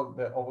general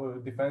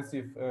the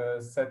defensive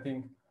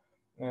setting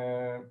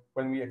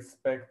when we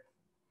expect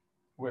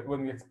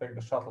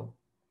the shuttle.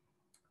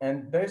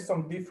 And there's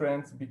some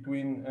difference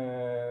between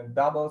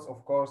doubles,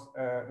 of course,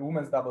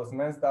 women's doubles,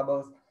 men's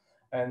doubles,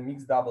 and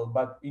mixed double.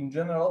 But in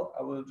general,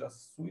 I will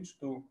just switch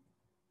to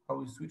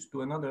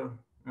another.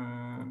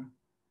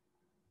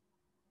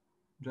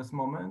 Just a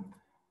moment.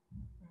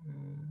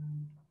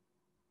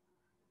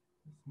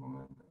 This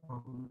moment, I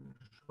will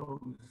show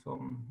you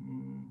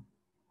some.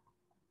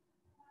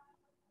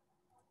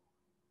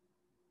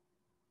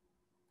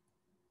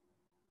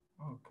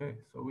 Okay,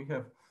 so we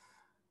have.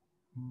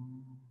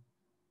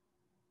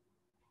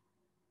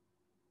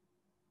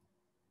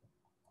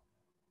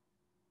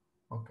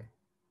 Okay.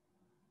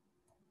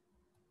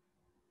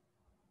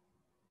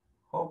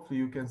 Hopefully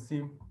you can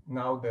see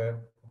now the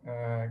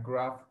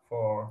graph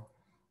for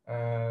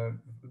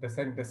the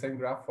same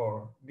graph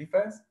for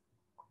defense,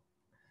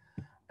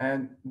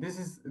 and this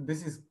is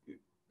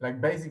like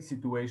basic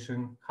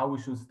situation how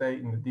we should stay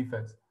in the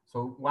defense.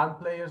 So one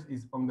player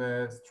is on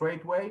the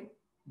straight way,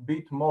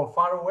 bit more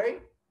far away,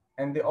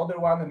 and the other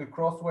one in the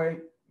crossway,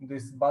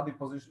 this body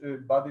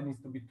position, body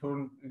needs to be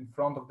turned in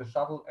front of the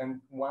shuttle,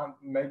 and one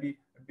maybe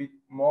a bit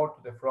more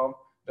to the front,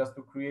 just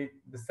to create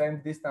the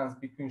same distance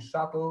between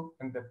shuttle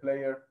and the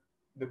player.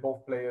 The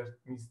both players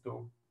needs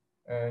to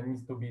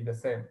be the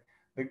same.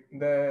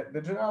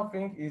 The general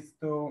thing is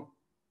to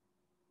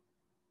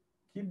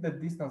keep the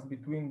distance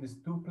between these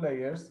two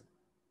players.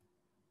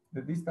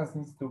 The distance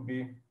needs to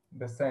be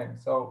the same.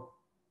 So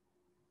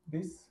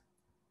this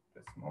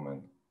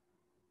moment.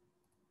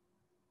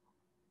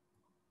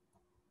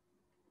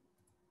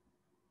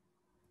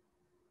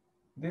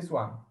 This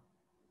one,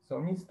 so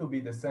needs to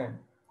be the same.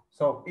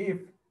 So if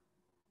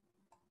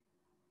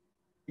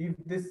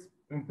this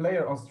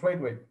player on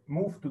straightway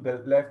move to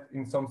the left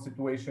in some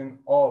situation,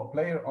 or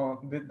player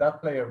on that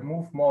player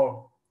move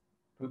more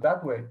to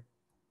that way,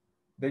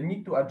 they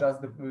need to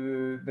adjust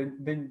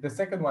the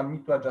second one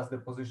need to adjust the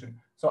position.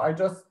 So I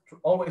just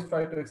always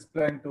try to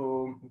explain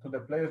to the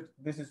players,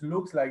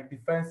 looks like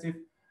defensive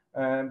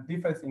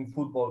defense in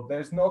football.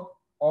 There's not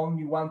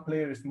only one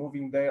player is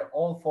moving there,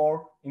 all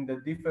four in the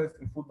defense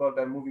in football,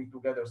 they're moving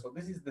together. So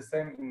this is the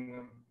same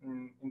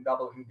in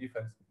double, in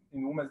defense,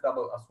 in women's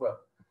double as well.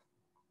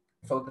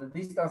 So the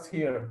distance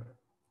here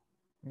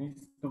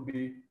needs to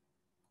be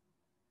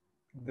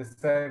the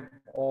same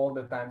all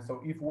the time.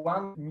 So if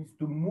one needs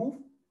to move,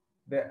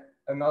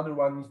 another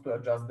one needs to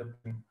adjust the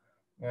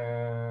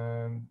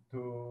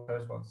to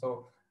first one.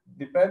 So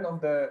depend of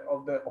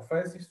the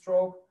offensive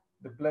stroke,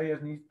 the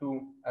players need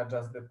to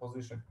adjust the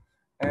position.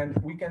 And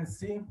we can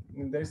see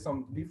there's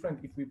some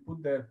different, if we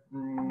put the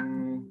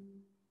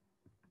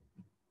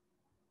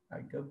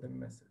I got the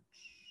message.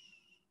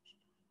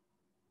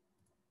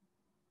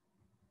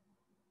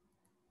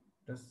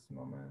 Just a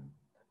moment.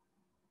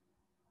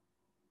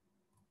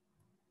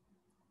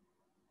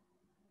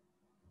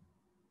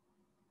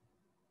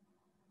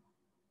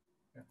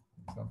 Yeah,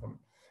 it's not for me.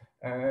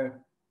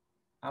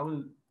 I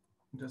will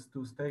just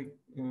to stay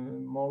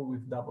more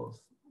with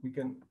doubles.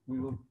 We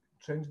will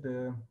change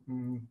the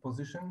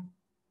position,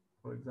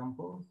 for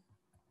example,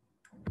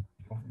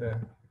 of the.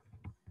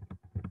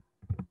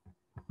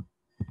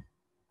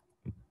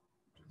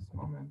 Just a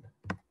moment.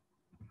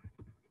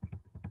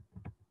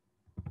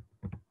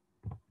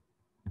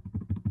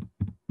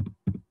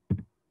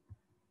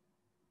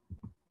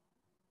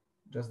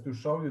 Just to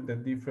show you the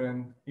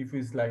different, if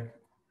it's like,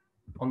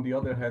 on the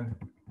other hand,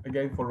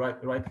 again for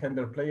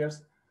right-hander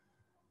players.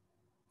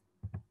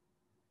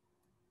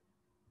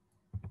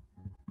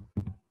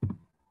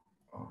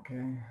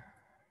 Okay,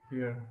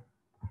 here,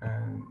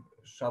 and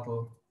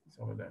shuttle is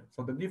over there.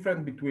 So the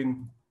difference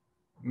between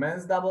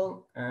men's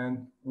double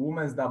and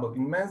women's double.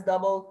 In men's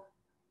double,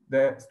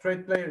 the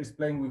straight player is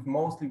playing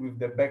mostly with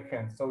the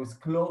backhand, so it's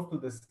close to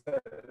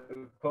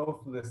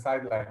the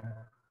sideline.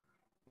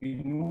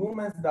 In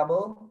women's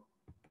double,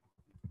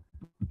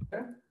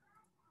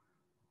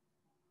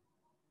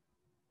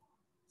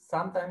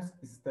 sometimes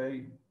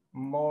stay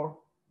more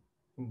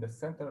in the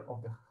center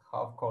of the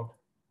half court.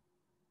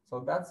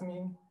 So that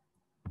means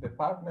the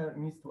partner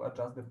needs to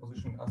adjust the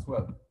position as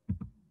well.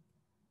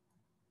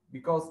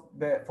 Because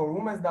for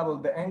women's double,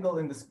 the angle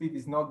and the speed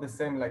is not the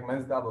same like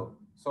men's double.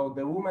 So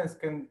the women's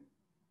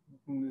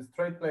the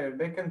straight player,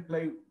 they can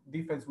play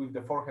defense with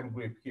the forehand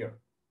grip here.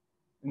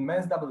 In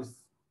men's double,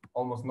 is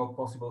almost not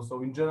possible.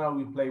 So in general,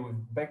 we play with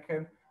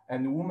backhand,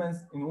 and in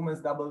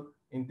women's double,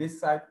 in this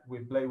side, we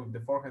play with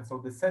the forehand. So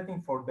the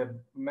setting for the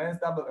men's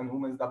double and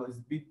women's double is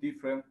a bit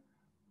different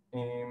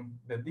in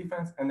the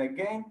defense. And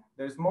again,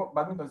 there's more,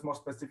 badminton is more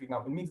specific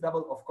now. In mixed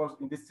double, of course,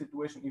 in this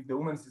situation, if the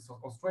woman is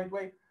on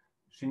straightway,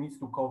 she needs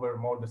to cover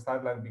more the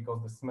sideline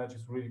because the smash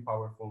is really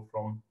powerful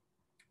from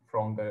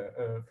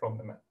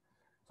the man.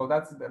 So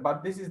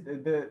but this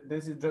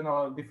is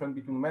general difference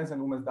between men's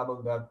and women's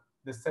double, that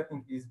the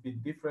setting is a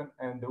bit different,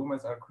 and the women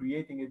are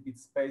creating a bit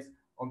space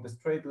on the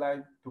straight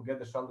line to get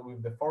the shuttle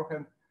with the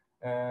forehand.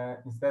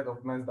 Instead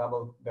of men's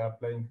double, they are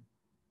playing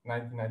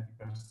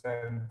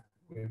 90%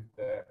 with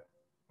the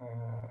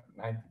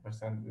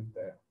 90%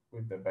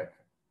 with the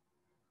backhand.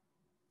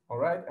 All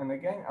right, and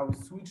again, I will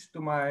switch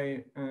to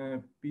my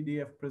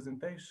PDF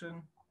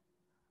presentation.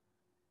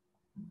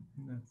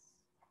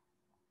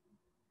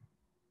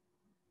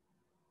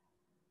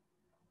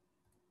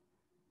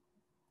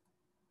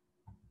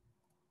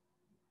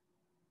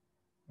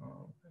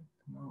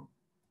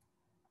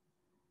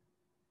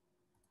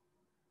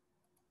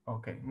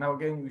 Okay, now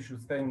again, we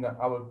should stay in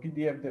our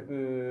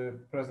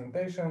PDF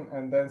presentation,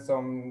 and then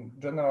some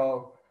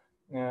general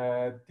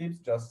tips,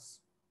 just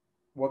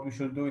what we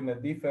should do in the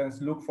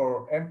defense. Look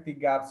for empty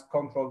gaps,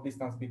 control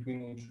distance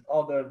between each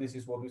other. This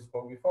is what we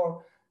spoke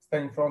before.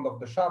 Stay in front of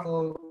the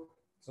shuttle.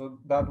 So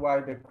that's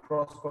why the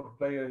cross-court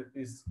player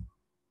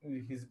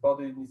his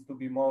body needs to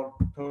be more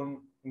turned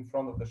in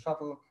front of the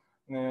shuttle.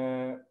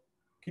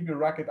 Keep your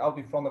racket out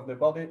in front of the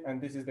body, and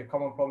this is the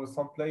common problem.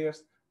 Some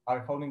players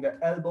are holding the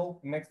elbow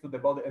next to the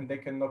body and they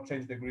cannot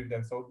change the grip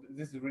then. So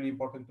this is really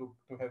important to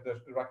have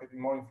the racket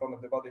more in front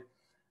of the body.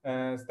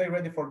 stay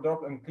ready for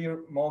drop and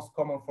clear, most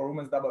common for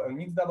women's double and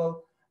mixed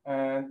double,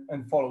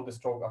 and follow the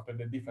stroke after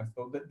the defense.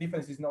 So the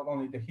defense is not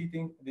only the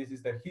hitting, this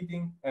is the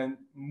hitting and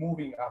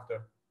moving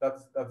after.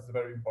 That's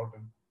very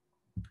important,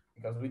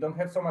 because we don't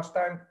have so much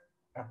time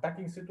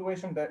attacking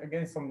situation that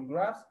against some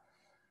graphs.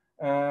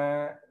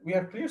 We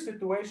have clear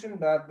situation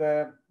that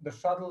the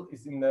shuttle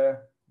is in the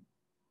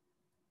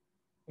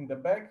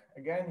back,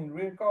 again in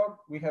rear court.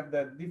 We have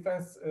the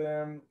defense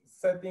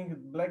setting,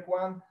 black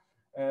one,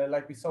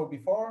 like we saw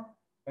before,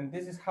 and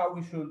this is how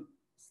we should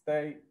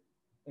stay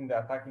in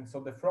the attacking. So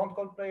the front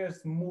court player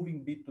is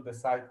moving bit to the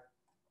side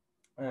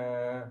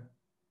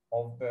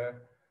of the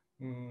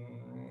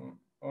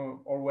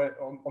or where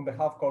on the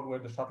half court where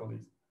the shuttle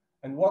is.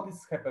 And what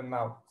is happened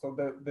now? So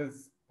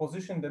this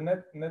position, the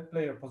net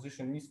player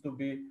position needs to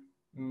be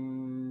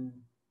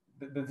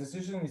the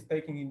decision is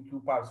taken in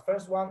two parts.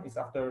 First one is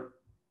after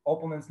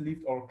opponent's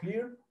lift or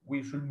clear,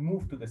 we should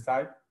move to the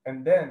side,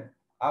 and then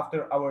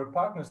after our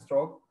partner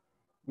stroke,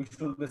 we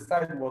should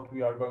decide what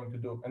we are going to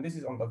do. And this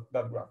is on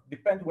that graph.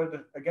 Depend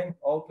whether, again,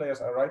 all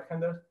players are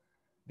right-handers.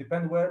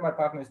 Depend where my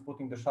partner is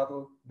putting the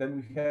shuttle,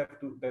 then we have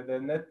to, the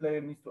net player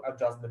needs to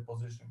adjust the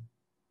position.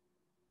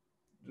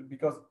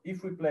 Because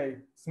if we play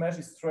smash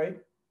is straight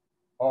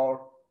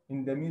or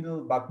in the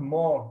middle, but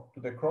more to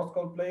the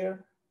cross-court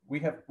player, we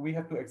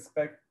have to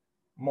expect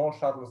more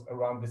shuttles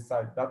around this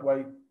side. That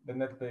way, the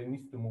net player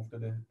needs to move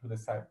to the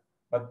side.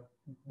 But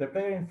the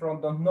player in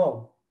front don't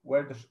know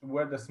where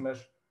the smash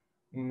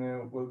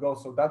will go.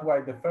 So that's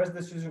why the first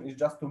decision is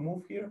just to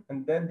move here,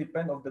 and then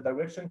depend of the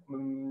direction,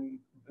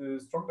 the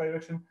stroke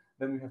direction,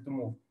 then we have to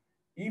move.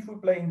 If we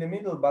play in the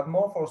middle, but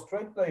more for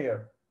straight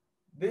player,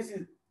 this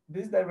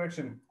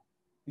direction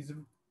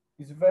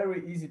is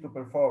very easy to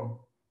perform.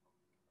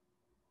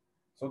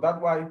 So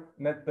that's why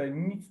net player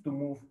needs to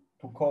move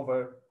to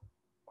cover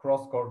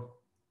cross-court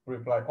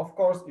reply. Of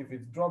course, if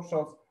it's drop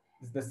shots,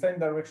 it's the same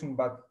direction,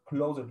 but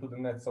closer to the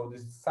net. So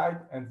this is side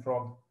and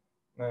front,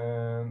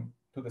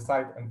 to the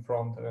side and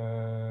front,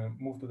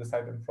 move to the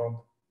side and front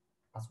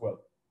as well.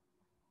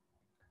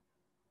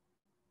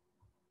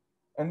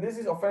 And this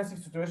is offensive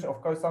situation.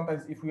 Of course,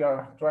 sometimes if we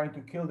are trying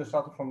to kill the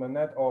shuttle from the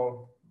net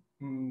or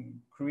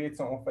create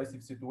some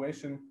offensive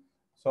situation,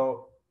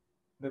 so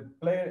the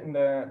player in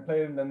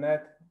the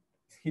net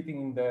is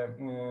hitting in the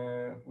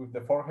with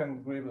the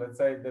forehand grip. Let's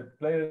say the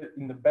player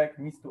in the back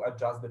needs to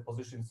adjust the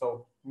position,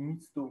 so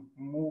needs to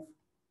move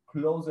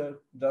closer,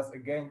 just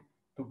again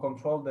to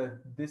control the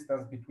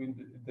distance between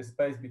the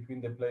space between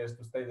the players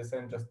to stay the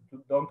same, just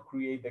to don't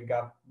create a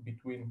gap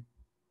between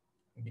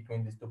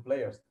these two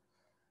players.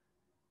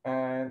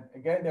 And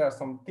again, there are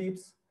some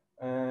tips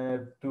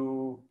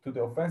to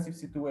the offensive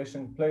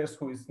situation. Players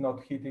who is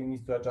not hitting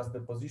needs to adjust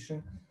the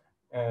position.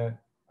 I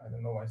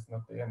don't know why it's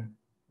not the end.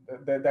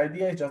 The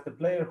idea is just the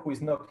player who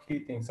is not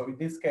hitting. So in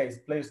this case,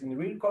 players in the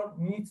rear court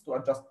needs to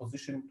adjust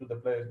position to the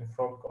players in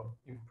front court.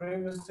 In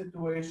previous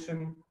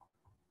situation,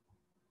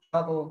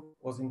 shuttle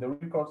was in the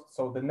rear court,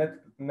 so the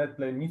net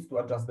player needs to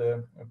adjust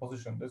the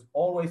position. There's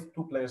always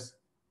two players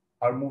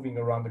are moving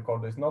around the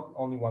court. There's not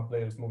only one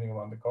player is moving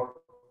around the court.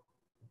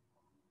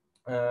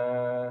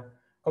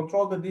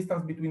 Control the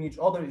distance between each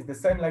other is the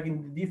same like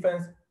in the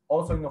defense.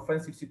 Also in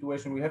offensive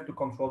situation, we have to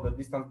control the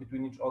distance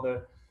between each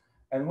other.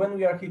 And when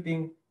we are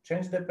hitting,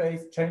 change the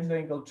pace, change the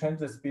angle, change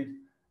the speed,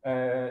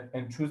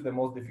 and choose the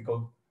most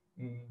difficult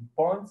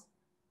points.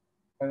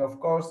 And of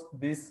course,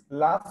 this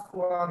last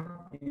one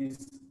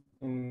is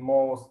in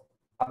most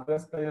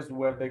advanced players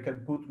where they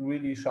can put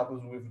really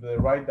shuttles with the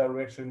right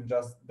direction.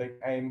 Just they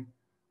aim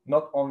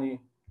not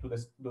only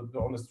to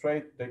on the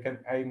straight, they can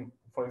aim,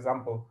 for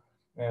example,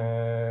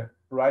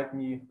 right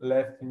knee,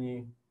 left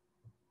knee,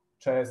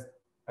 chest,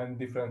 and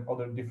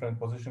other different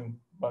positions.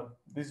 But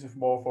this is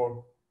more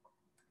for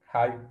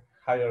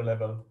higher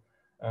level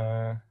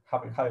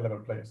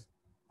players.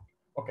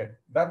 Okay,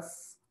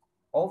 that's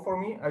all for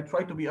me. I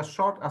try to be as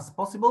short as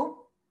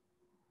possible.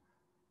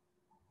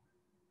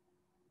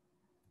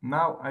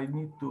 Now I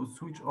need to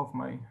switch off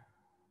my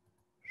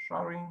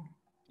sharing.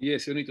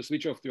 Yes, you need to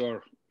switch off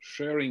your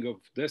sharing of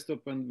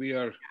desktop, and we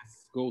are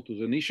go to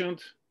the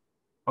Nishant.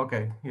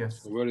 Okay,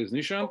 yes. So where is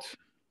Nishant?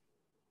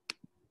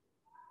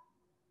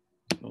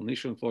 So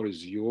Nishant, floor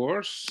is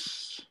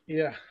yours.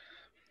 Yeah.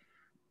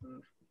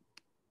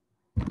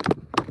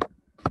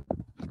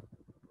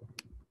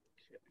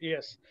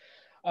 Yes.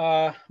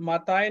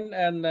 Martijn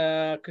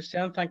and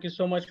Christian, thank you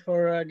so much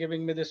for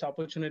giving me this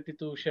opportunity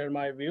to share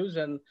my views.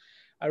 And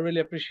I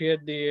really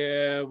appreciate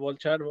the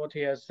Volchar, what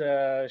he has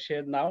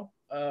shared now.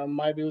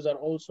 My views are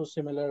also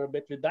similar a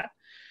bit with that.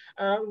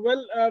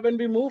 When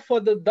we move for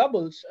the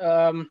doubles,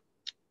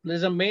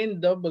 there's a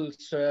main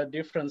doubles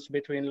difference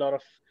between a lot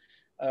of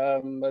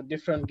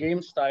different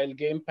game style,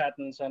 game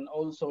patterns, and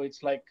also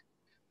it's like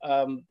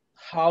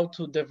how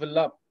to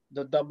develop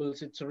the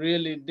doubles. It's a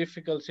really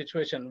difficult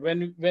situation.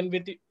 When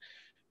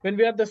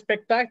we are the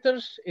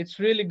spectators, it's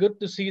really good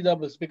to see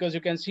doubles because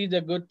you can see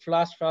the good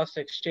fast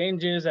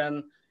exchanges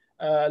and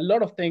a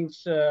lot of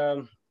things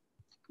are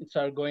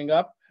going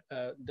up.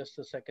 Just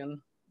a second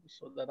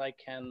so that I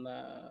can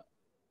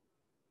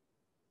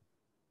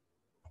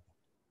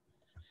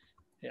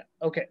Yeah.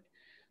 Okay.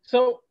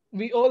 So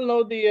we all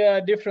know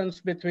the difference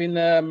between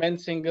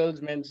men's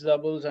singles, men's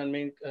doubles,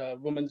 and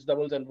women's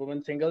doubles and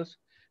women's singles.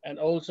 And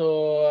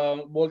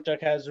also,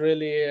 Bolchak has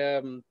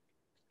really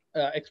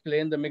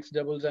explained the mixed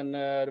doubles and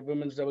the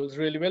women's doubles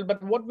really well.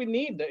 But what we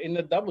need in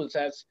the doubles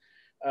as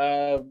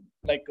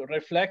like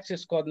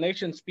reflexes,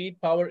 coordination, speed,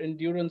 power,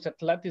 endurance,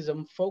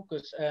 athleticism,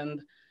 focus,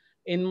 and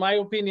in my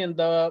opinion,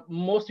 the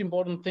most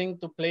important thing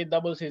to play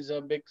doubles is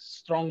a big,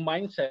 strong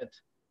mindset.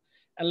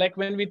 And like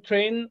when we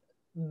train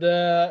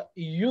the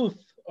youth,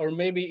 or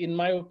maybe in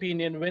my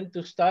opinion, when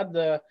to start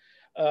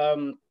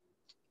um,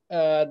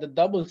 the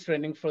doubles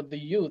training for the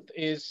youth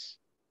is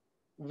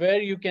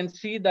where you can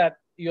see that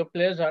your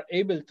players are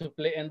able to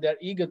play and they're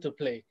eager to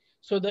play.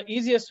 So the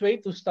easiest way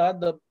to start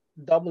the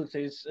doubles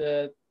is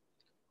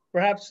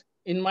perhaps,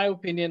 in my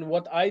opinion,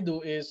 what I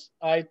do is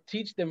I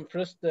teach them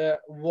first the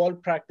wall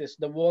practice,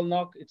 the wall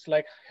knock. It's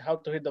like how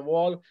to hit the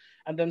wall,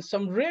 and then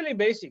some really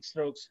basic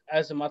strokes,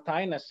 as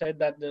Martijn has said,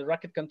 that the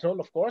racket control,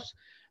 of course,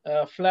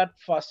 flat,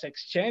 fast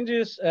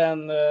exchanges,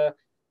 and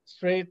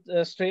straight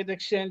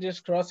exchanges,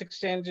 cross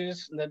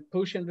exchanges, and then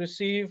push and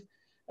receive,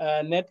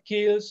 net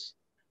keels,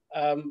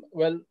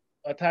 well,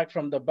 attack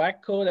from the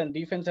backcourt and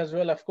defense as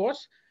well, of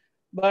course.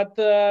 But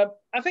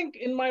I think,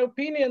 in my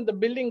opinion, the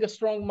building a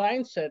strong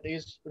mindset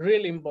is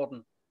really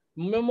important.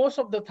 Most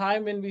of the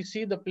time when we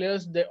see the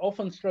players, they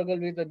often struggle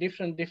with a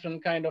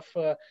different kind of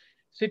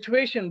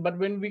situation. But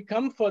when we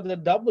come for the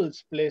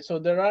doubles play, so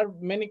there are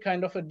many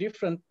kind of a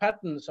different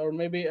patterns, or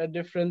maybe a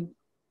different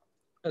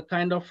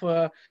kind of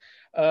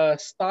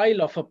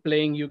style of a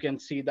playing. You can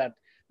see that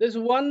there's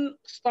one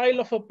style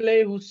of a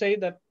play who say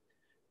that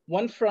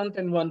one front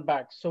and one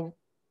back. So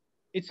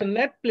it's a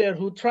net player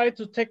who try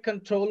to take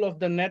control of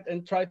the net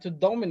and try to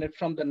dominate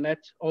from the net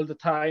all the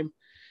time.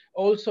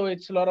 Also,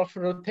 it's a lot of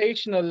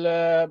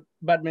rotational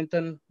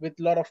badminton with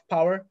a lot of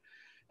power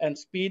and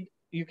speed.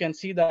 You can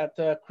see that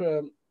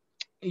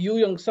Yu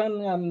Young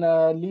Sun and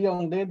Lee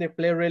Yong Dae, they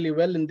play really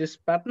well in this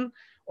pattern.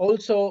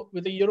 Also,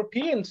 with the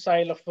European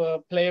style of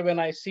play, when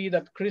I see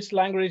that Chris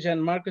Langridge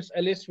and Marcus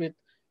Ellis with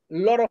a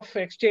lot of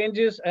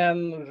exchanges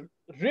and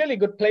really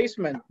good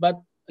placement,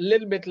 but a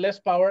little bit less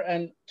power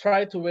and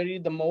try to vary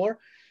the more.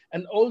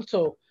 And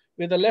also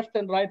with the left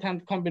and right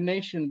hand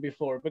combination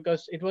before,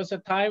 because it was a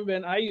time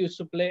when I used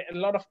to play a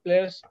lot of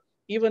players,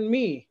 even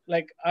me,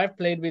 like I've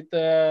played with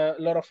a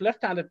lot of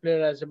left-handed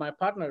players as my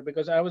partner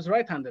because I was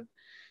right-handed.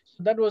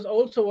 So that was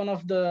also one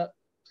of the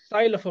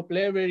style of a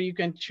player where you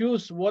can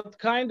choose what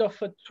kind of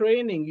a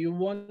training you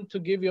want to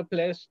give your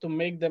players to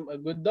make them a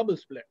good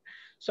doubles player.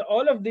 So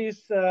all of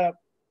these, the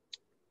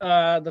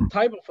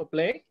type of a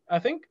play, I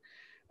think,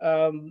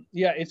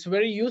 yeah, it's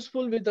very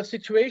useful with the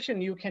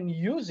situation. You can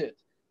use it.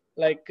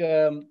 Like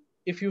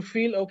if you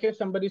feel, okay,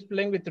 somebody's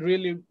playing with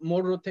really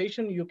more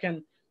rotation, you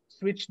can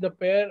switch the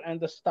pair and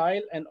the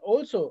style. And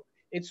also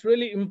it's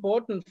really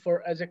important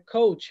for, as a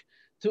coach,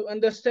 to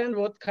understand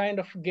what kind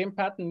of game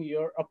pattern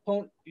your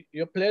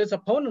player's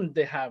opponent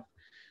they have.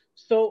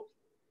 So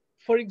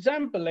for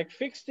example, like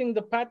fixing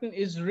the pattern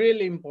is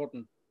really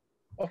important.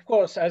 Of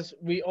course, as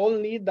we all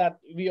need that,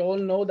 we all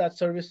know that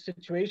service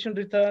situation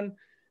return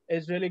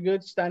is really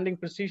good, standing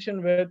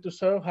position, where to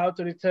serve, how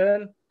to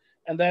return.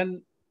 And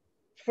then,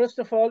 first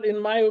of all,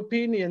 in my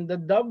opinion, the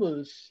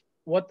doubles,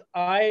 what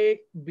I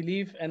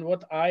believe and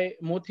what I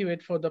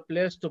motivate for the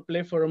players to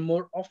play for a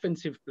more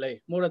offensive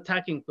play, more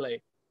attacking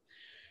play.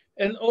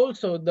 And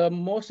also the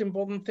most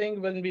important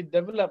thing when we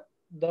develop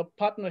the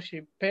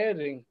partnership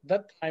pairing,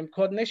 that time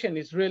coordination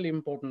is really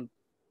important.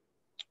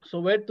 So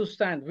where to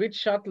stand, which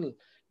shuttle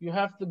you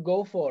have to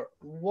go for,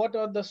 what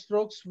are the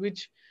strokes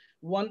which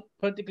one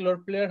particular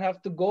player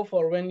have to go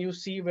for when you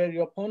see where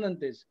your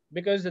opponent is.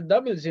 Because the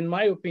doubles, in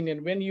my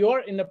opinion, when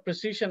you're in a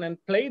position and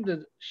play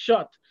the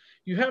shot,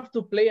 you have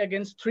to play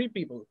against three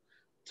people,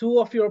 two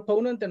of your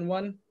opponent and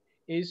one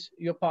is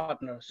your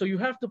partner. So you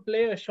have to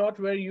play a shot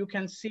where you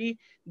can see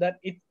that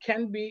it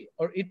can be,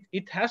 or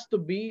it has to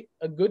be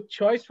a good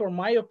choice for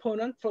my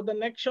opponent for the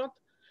next shot.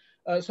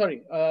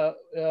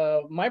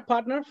 My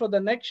partner for the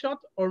next shot,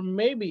 or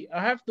maybe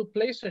I have to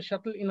place a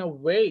shuttle in a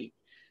way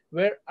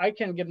where I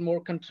can get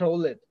more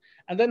control it.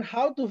 And then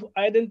how to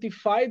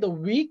identify the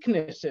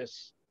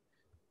weaknesses.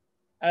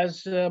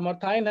 As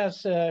Martijn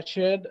has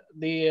shared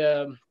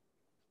the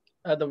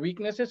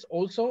weaknesses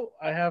also,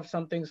 I have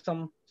some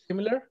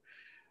similar.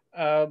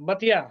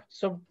 But yeah,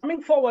 so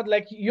coming forward,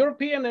 like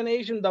European and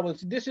Asian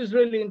doubles, this is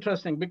really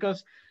interesting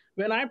because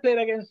when I played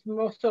against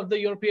most of the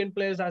European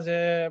players as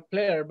a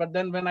player, but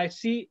then when I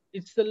see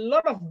it's a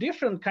lot of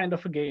different kind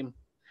of a game.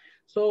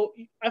 So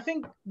I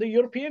think the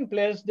European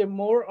players, they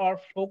more are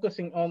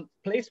focusing on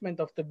placement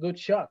of the good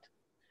shot.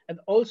 And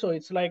also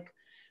it's like,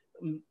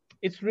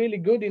 it's really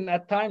good in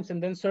at times,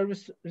 and then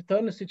service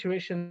return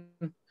situation,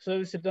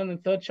 service return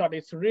and third shot,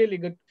 it's really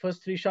good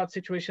first three shot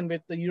situation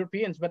with the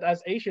Europeans. But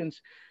as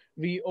Asians,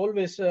 we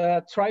always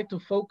try to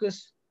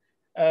focus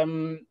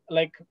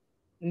like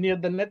near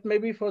the net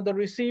maybe for the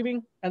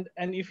receiving. And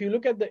if you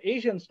look at the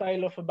Asian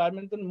style of a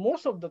badminton,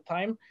 most of the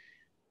time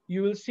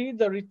you will see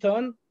the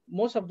return,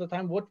 most of the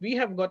time, what we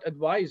have got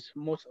advised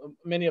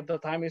many of the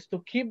time is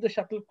to keep the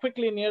shuttle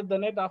quickly near the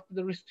net after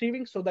the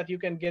receiving so that you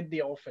can get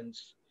the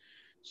offense.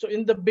 So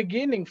in the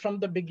beginning, from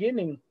the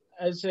beginning,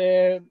 as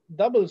a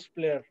doubles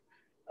player,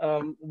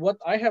 what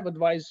I have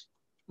advised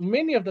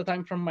many of the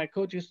time from my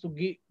coach is to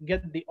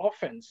get the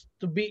offense,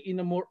 to be in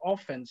a more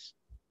offense.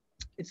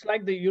 It's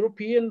like the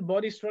European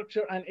body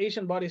structure and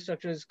Asian body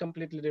structure is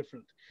completely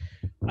different.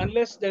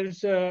 Unless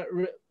there's a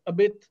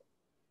bit,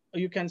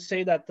 you can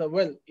say that,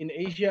 well, in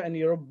Asia and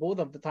Europe, both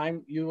of the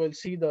time, you will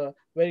see the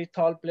very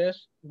tall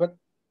players, but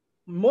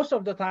most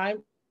of the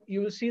time,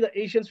 you will see the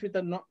Asians with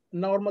a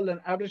normal and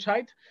average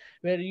height,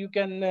 where you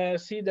can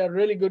see they're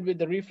really good with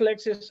the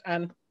reflexes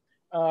and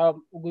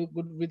good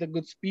with a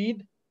good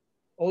speed,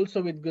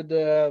 also with good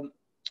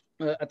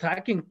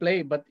attacking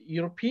play. But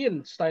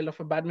European style of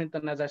a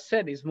badminton, as I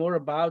said, is more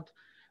about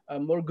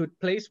more good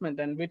placement,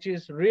 and which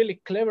is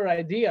really clever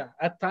idea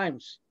at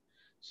times.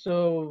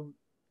 So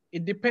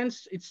it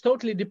depends. It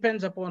totally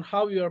depends upon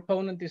how your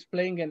opponent is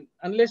playing, and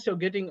unless you're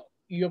getting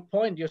your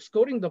point, you're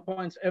scoring the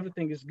points,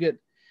 everything is good.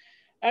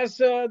 As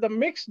the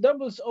mixed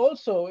doubles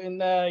also in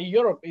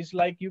Europe is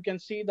like, you can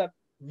see that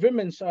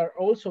women's are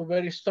also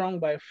very strong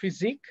by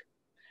physique,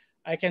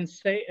 I can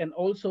say, and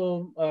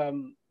also,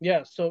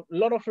 yeah, so a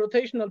lot of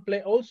rotational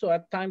play also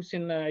at times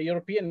in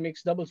European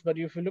mixed doubles. But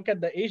if you look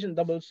at the Asian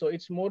doubles, so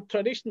it's more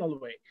traditional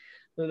way.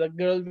 So the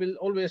girl will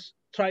always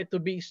try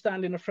to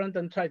stand in the front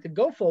and try to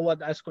go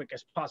forward as quick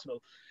as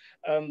possible.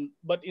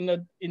 But in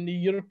the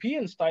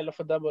European style of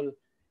a double,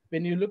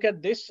 when you look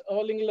at this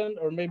All England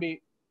or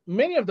maybe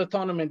many of the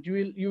tournament,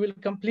 you will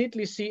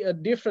completely see a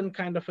different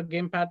kind of a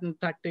game pattern,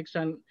 tactics,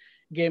 and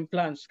game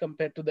plans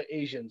compared to the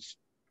Asians.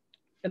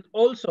 And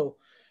also,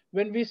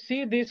 when we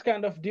see these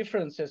kind of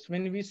differences,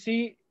 when we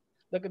see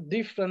like a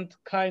different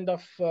kind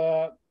of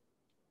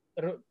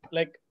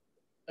like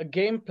a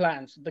game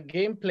plans, the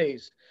game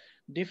plays,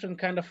 different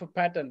kind of a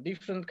pattern,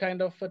 different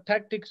kind of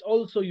tactics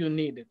also you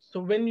need it.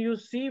 So when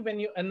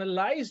you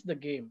analyze the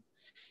game,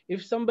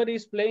 if somebody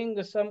is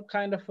playing some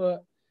kind of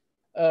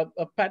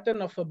a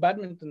pattern of a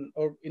badminton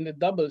or in the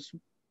doubles,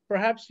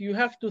 perhaps you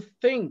have to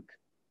think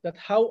that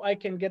how I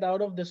can get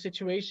out of the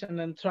situation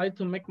and try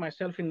to make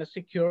myself in a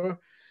secure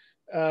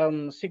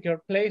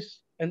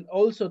place, and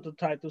also to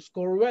try to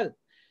score well.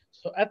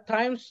 So at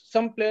times,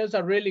 some players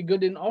are really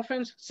good in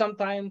offense.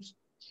 Sometimes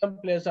some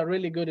players are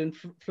really good in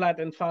flat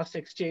and fast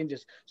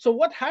exchanges. So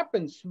what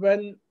happens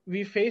when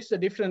we face a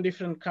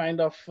different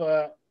kind of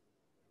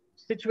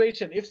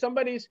situation? If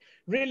somebody is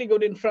really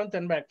good in front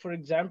and back, for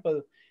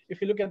example, if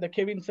you look at the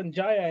Kevin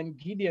Sanjaya and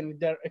Gideon,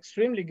 they're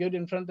extremely good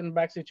in front and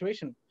back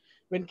situation.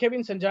 When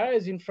Kevin Sanjaya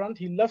is in front,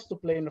 he loves to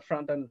play in the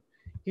front, and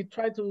he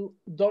tried to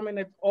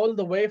dominate all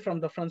the way from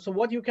the front. So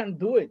what you can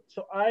do it.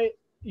 So I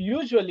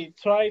usually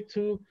try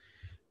to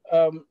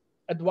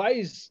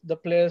advise the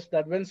players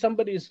that when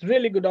somebody is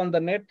really good on the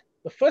net,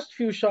 the first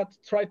few shots,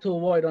 try to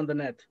avoid on the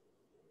net.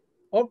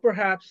 Or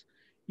perhaps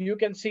you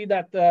can see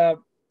that,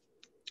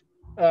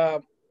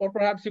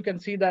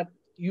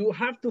 you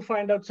have to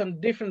find out some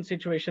different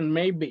situation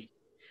maybe.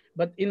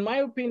 But in my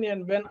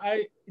opinion,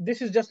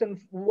 this is just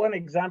one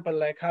example,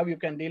 like how you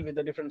can deal with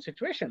a different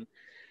situation.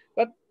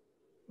 But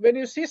when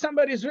you see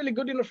somebody is really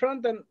good in the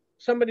front and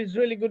somebody is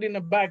really good in the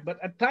back, but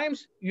at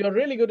times you're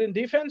really good in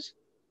defense,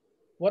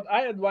 what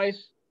I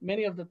advise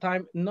many of the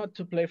time not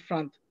to play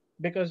front,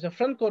 because the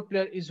front court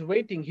player is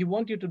waiting. He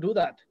wants you to do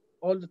that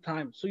all the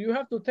time. So you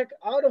have to take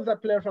out of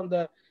that player from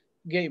the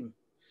game.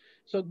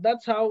 So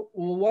that's how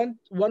one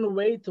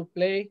way to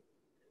play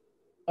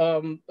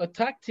a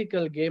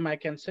tactical game, I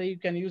can say. You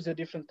can use the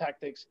different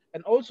tactics.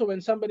 And also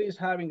when somebody is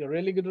having a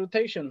really good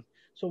rotation,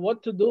 so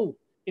what to do?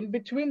 In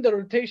between the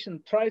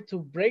rotation, try to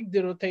break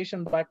the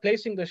rotation by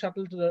placing the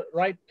shuttle to the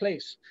right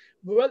place.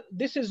 Well,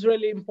 this is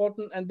really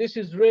important, and this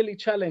is really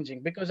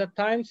challenging, because at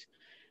times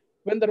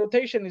when the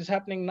rotation is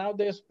happening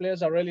nowadays,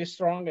 players are really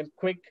strong and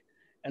quick,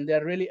 and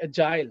they're really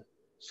agile.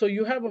 So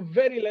you have a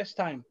very less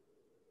time.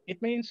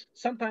 It means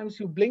sometimes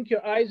you blink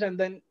your eyes and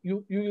then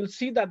you will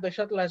see that the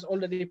shuttle has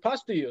already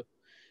passed to you.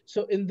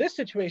 So in this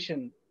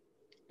situation,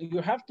 you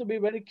have to be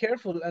very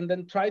careful and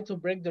then try to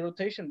break the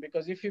rotation,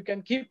 because if you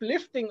can keep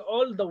lifting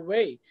all the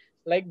way,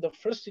 like the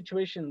first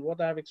situation,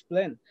 what I have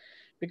explained,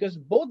 because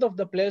both of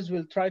the players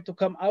will try to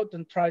come out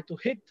and try to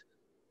hit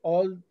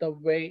all the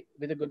way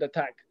with a good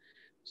attack.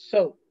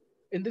 So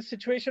in this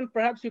situation,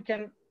 perhaps you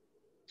can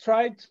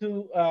try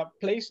to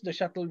place the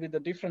shuttle with the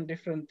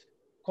different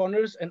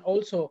corners. And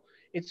also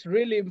it's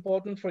really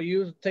important for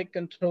you to take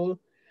control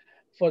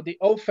for the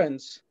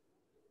offense.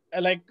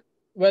 Like,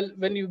 well,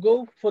 when you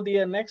go for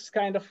the next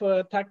kind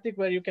of tactic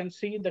where you can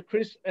see the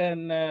Chris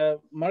and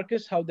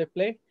Marcus, how they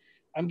play,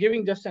 I'm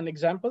giving just an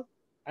example.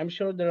 I'm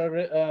sure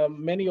there are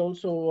many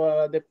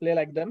also they play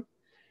like them.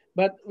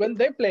 But when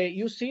they play,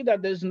 you see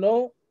that there's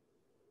no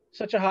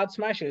such a hard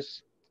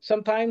smashes.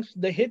 Sometimes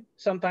they hit,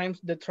 sometimes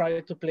they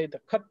try to play the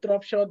cut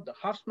drop shot, the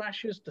half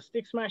smashes, the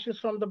stick smashes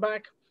from the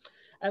back.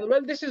 And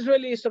well, this is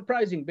really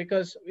surprising,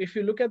 because if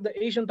you look at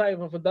the Asian type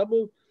of a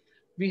double,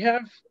 we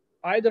have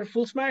either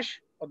full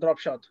smash or drop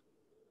shot.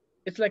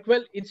 it's like,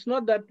 well, it's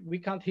not that we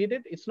can't hit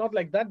it. It's not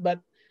like that. But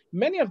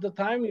many of the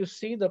time you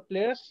see the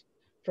players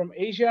from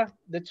Asia,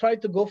 they try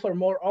to go for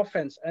more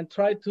offense and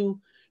try to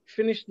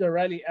finish the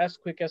rally as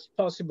quick as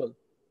possible,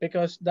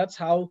 because that's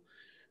how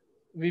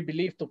we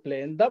believe to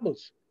play in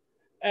doubles.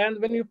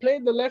 And when you play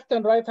the left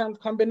and right hand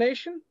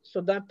combination,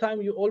 so that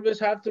time you always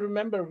have to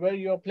remember where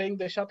you're playing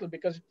the shuttle,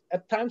 because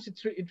at times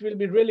it will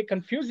be really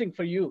confusing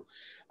for you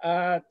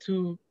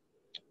to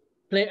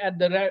play at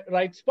the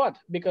right spot,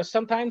 because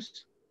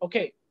sometimes,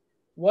 okay,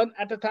 one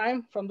at a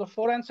time from the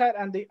forehand side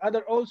and the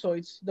other also,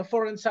 it's the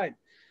forehand side.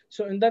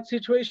 So in that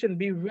situation,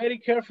 be very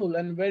careful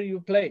and where you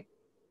play.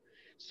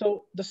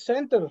 So the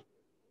center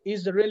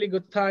is a really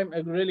good time,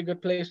 a really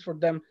good place for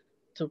them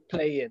to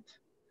play it.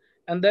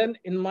 And then,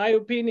 in my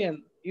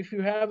opinion, if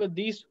you have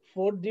these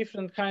four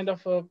different kind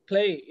of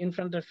play in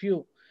front of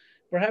you,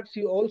 perhaps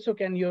you also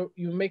can you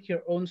make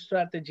your own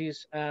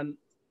strategies and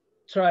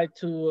try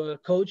to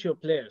coach your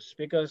players.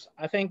 Because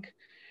I think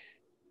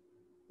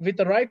with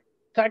the right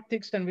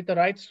tactics and with the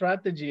right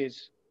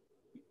strategies,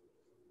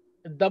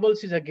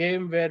 doubles is a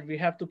game where we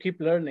have to keep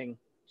learning.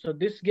 So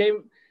this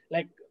game,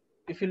 like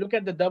if you look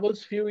at the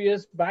doubles few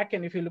years back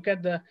and if you look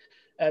at the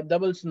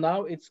doubles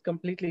now, it's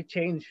completely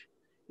changed.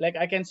 Like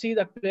I can see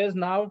that players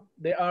now,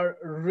 they are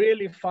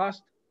really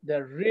fast,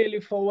 they're really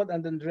forward,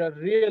 and then they're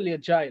really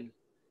agile.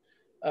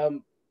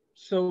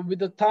 So with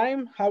the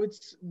time, how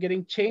it's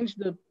getting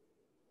changed,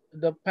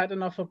 the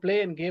pattern of a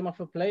play and game of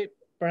a play,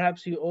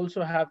 perhaps you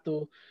also have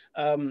to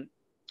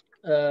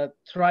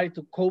try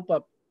to cope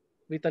up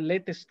with the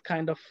latest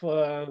kind of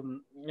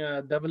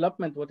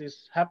development, what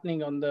is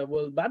happening on the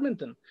world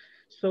badminton.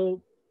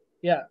 So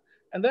yeah,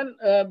 and then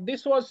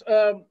this was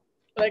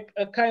like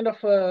a kind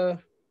of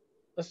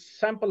a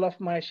sample of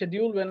my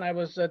schedule when I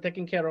was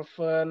taking care of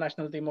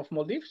national team of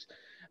Maldives.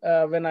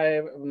 When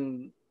I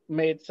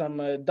made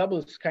some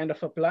doubles kind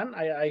of a plan,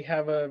 I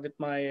have with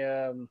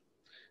my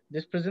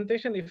this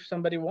presentation. If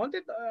somebody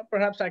wanted,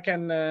 perhaps I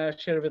can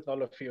share with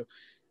all of you.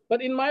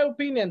 But in my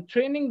opinion,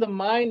 training the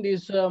mind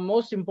is the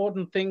most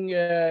important thing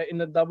in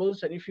the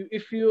doubles. And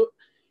if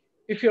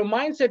your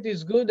mindset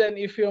is good and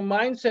if your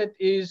mindset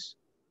is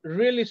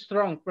really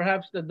strong,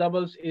 perhaps the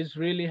doubles is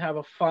really have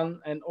a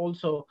fun, and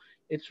also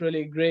it's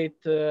really great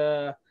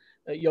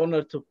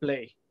honor to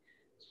play.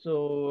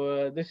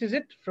 So this is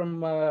it from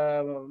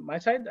my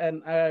side,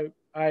 and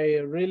I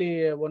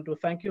really want to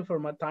thank you for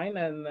Martijn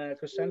and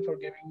Christian for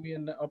giving me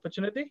an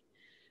opportunity.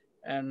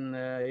 And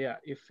yeah,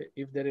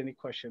 if there are any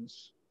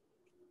questions.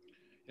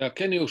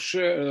 Can you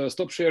share,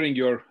 stop sharing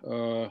your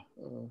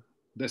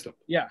desktop?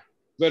 Yeah.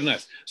 Very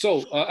nice.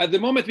 So at the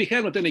moment, we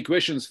have not any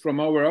questions from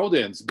our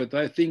audience, but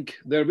I think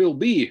there will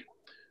be.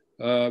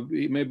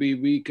 Maybe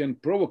we can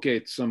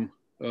provocate some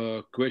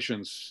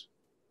questions.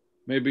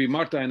 Maybe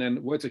Martijn and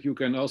Wojciech, you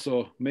can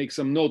also make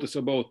some notice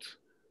about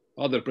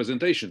other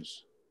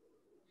presentations.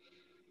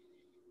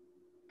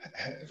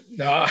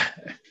 No,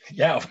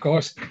 yeah, of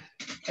course.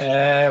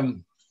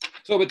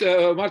 So, but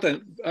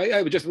Martijn,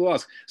 I would just will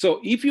ask.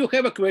 So, if you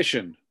have a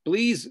question,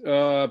 please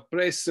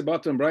press the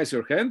button, raise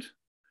your hand,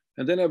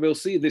 and then I will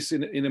see this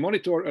in a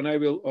monitor, and I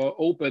will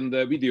open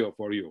the video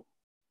for you.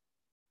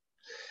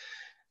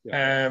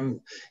 Yeah,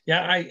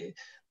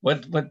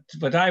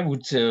 what I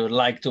would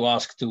like to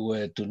ask to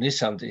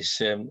Nishant is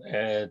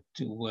to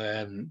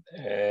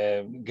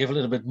give a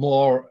little bit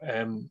more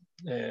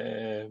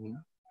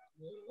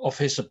of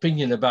his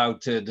opinion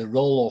about the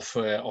role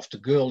of the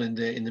girl in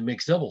the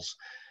mixed doubles.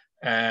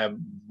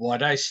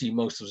 What I see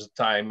most of the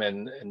time,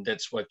 and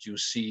that's what you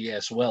see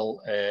as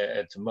well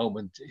at the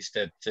moment, is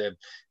that in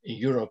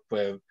Europe,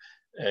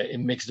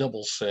 in mixed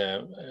doubles,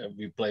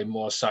 we play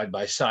more side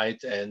by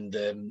side, and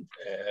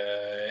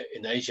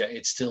in Asia,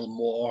 it's still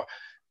more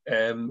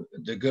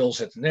the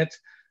girls at the net.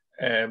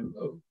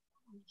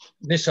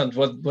 Nishant,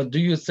 what do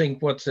you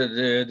think? What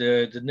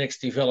the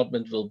next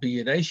development will be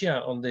in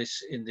Asia on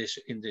this in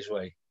this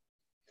way?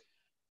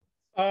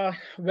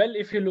 Well,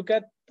 if you look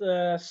at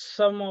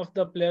some of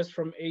the players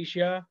from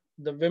Asia,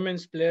 the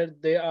women's player,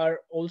 they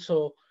are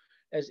also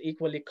as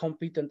equally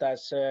competent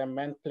as a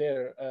men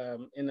player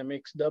in the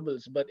mixed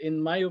doubles. But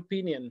in my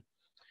opinion,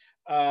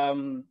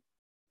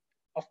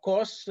 of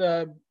course,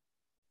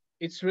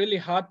 it's really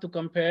hard to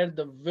compare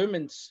the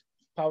women's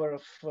power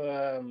of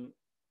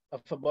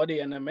a body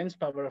and a men's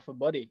power of a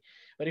body.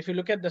 But if you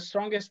look at the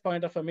strongest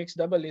point of a mixed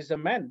double is the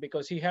man,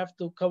 because he have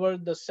to cover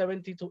the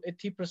 70 to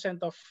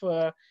 80% of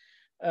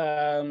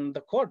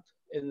the court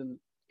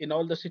in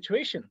all the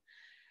situation.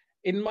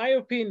 In my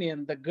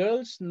opinion, the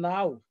girls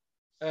now,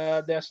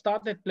 they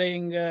started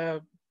playing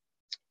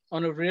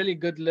on a really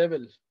good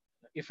level.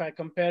 If I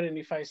compare and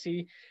if I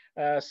see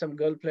some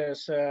girl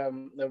players,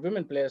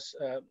 women players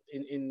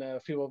in a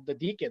few of the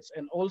decades.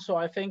 And also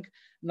I think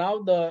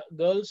now the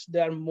girls,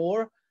 they are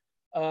more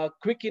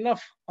quick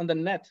enough on the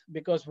net,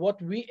 because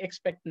what we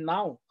expect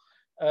now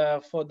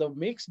for the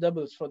mixed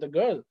doubles for the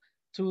girl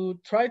to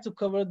try to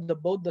cover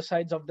both the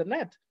sides of the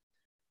net.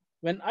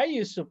 When I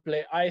used to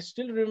play, I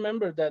still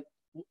remember that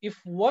if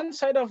one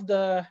side of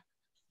the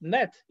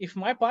net, if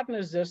my partner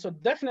is there, so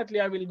definitely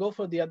I will go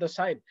for the other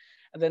side.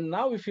 And then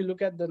now, if you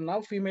look at the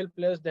now female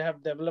players, they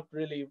have developed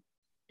really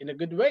in a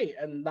good way.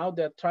 And now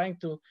they're trying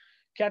to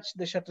catch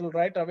the shuttle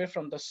right away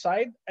from the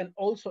side and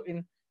also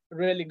in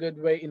really good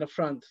way in the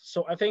front.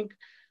 So I think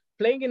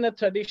playing in a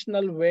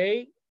traditional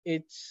way,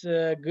 it's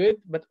good,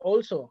 but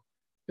also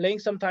playing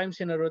sometimes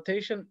in a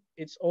rotation,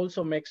 it's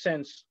also makes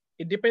sense.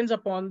 It depends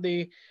upon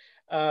the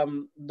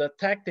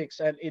tactics,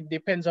 and it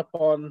depends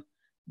upon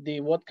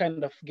the what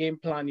kind of game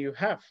plan you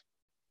have.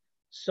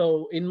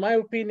 So in my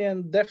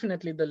opinion,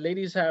 definitely the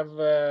ladies have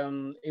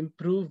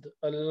improved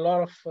a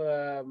lot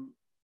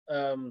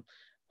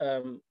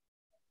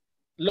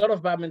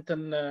of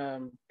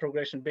badminton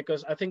progression,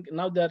 because I think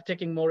now they're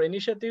taking more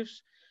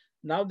initiatives.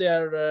 Now they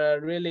are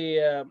really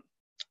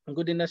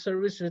good in a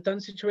service return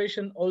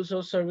situation,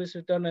 also service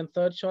return and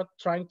third shot,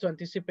 trying to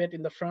anticipate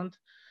in the front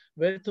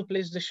where to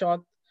place the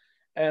shot,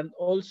 and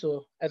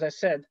also, as I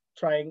said,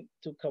 trying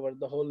to cover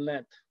the whole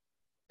net.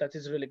 That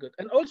is really good.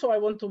 And also I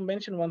want to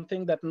mention one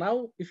thing, that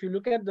now if you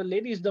look at the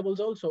ladies doubles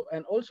also,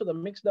 and also the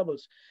mixed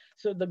doubles,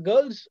 so the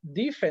girls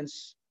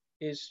defense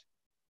is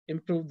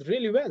improved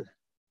really well.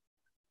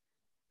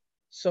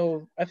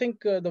 So I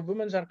think the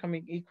women's are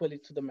coming equally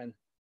to the men.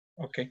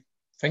 Okay,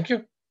 thank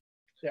you.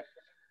 Yeah.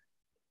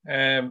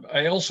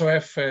 I also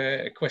have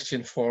a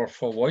question for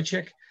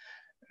Wojciech.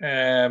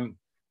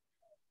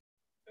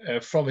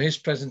 From his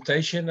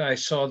presentation, I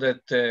saw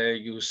that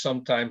you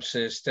sometimes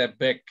step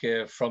back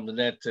from the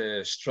net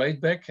straight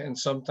back, and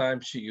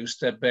sometimes you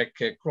step back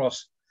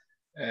cross.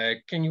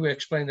 Can you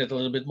explain that a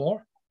little bit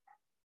more?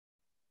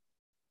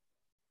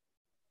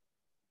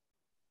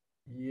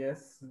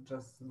 Yes,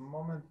 just a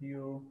moment.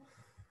 You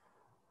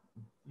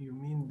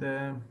mean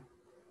the?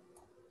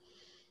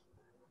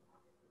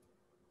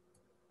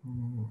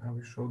 I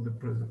will show the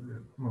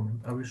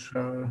moment. I will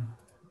share.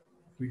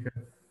 We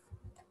have.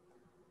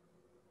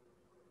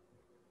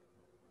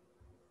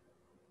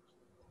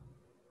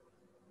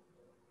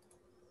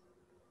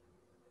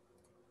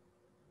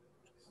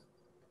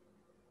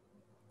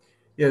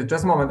 Yes,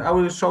 just a moment. I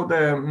will show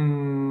the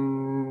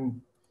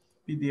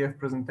PDF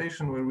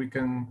presentation where we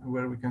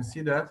can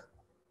see that.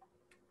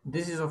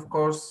 This is of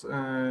course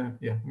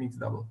yeah, mixed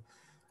double,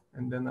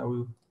 and then I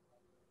will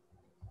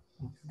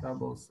mixed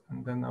doubles,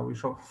 and then I will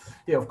show.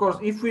 Yeah, of course.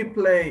 If we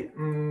play,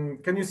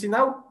 can you see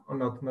now or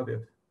not? Not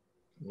yet.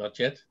 Not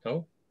yet.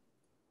 No.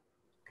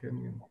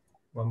 Can you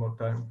one more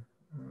time?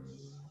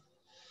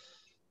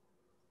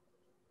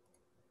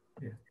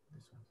 Yeah,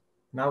 this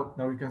one.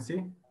 Now we can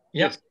see.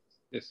 Yeah.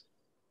 Yes.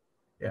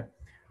 Yeah.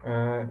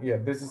 Yeah,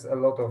 this is a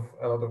lot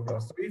of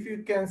grass. So if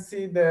you can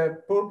see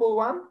the purple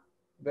one,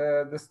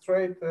 the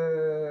straight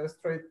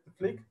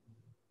flick,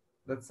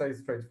 let's say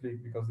straight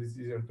flick because it's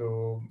easier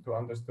to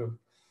understood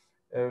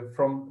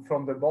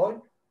from the boy.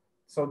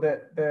 So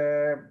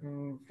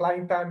the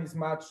flying time is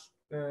much.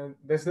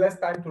 There's less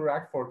time to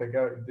react for the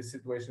girl in this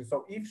situation.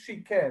 So if she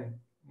can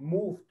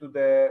move to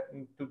the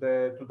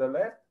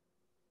left,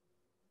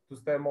 to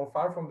stay more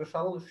far from the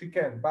shuttle, she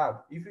can.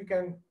 But if you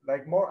can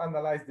like more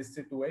analyze this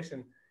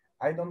situation,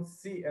 I don't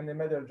see any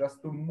matter just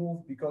to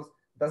move, because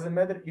doesn't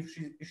matter if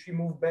she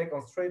move back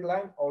on straight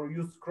line or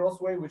use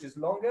crossway, which is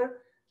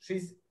longer,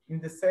 she's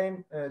in the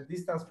same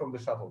distance from the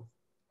shuttle,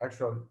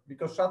 actually,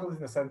 because shuttle is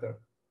in the center.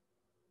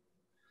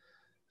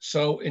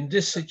 So in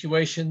this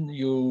situation,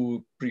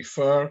 you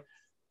prefer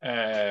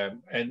the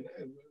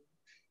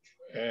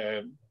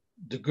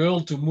girl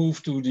to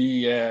move to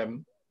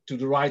the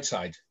right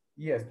side.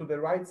 Yes, to the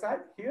right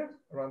side here,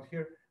 around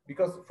here,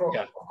 because of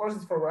course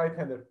it's for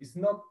right-hander. It's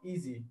not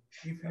easy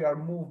if you are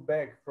moved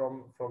back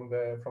from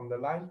the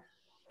line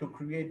to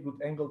create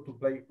good angle to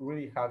play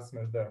really hard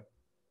smash there.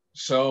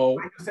 So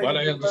what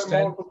I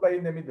understand, more to play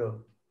in the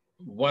middle.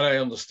 What I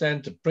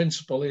understand, the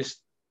principle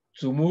is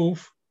to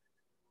move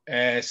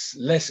as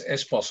less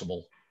as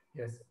possible.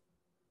 Yes.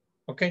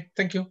 Okay,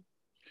 thank you.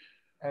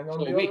 And on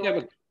the other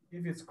way,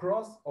 if it's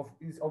cross,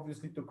 is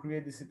obviously to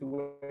create the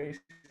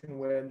situation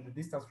when the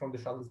distance from the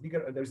shuttle is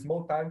bigger and there is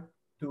more time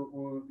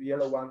to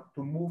yellow one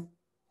to move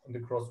on the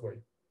crossway.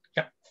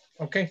 Yeah.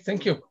 Okay.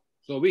 Thank you.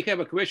 So we have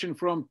a question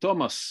from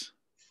Thomas.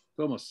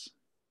 Thomas,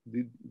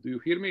 do you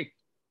hear me?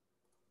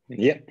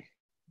 Yeah,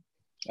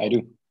 I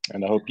do,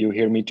 and I hope you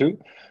hear me too.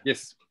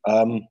 Yes.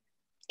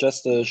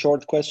 Just a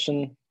short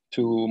question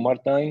to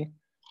Martin.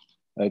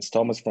 It's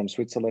Thomas from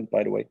Switzerland,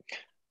 by the way.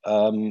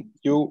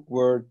 You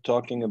were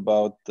talking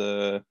about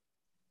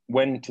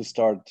when to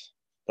start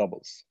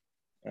doubles,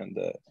 and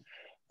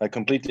I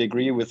completely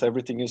agree with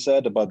everything you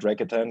said about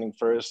racket handling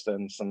first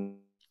and some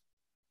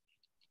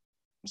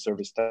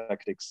service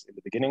tactics in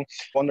the beginning.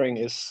 Wondering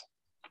is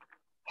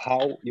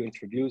how you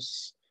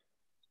introduce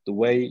the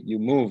way you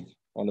move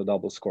on the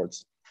doubles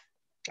courts.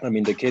 I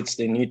mean, the kids,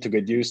 they need to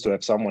get used to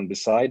have someone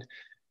beside.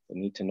 They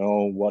need to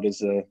know what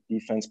is a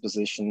defense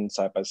position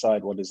side by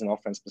side, what is an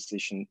offense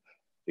position,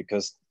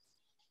 because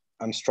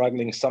I'm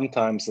struggling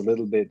sometimes a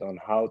little bit on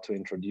how to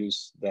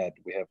introduce that.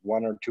 We have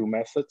one or two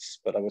methods,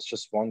 but I was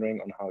just wondering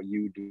on how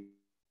you do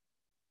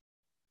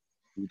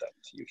that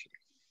usually.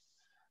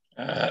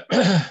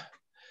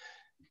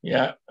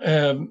 Yeah.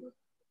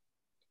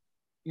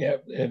 Yeah,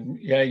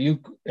 yeah.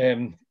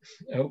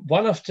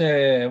 One of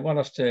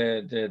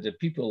the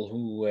people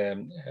who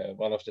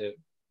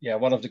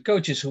one of the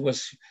coaches who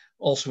was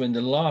also in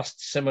the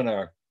last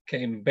seminar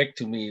came back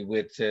to me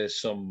with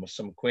some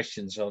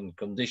questions on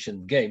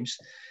conditioned games,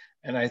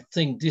 and I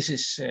think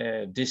this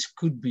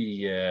could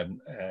be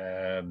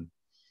an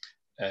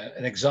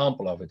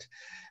example of it.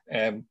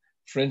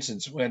 For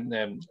instance, when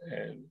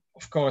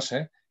of course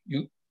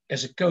you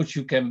as a coach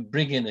you can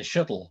bring in a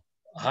shuttle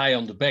high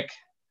on the back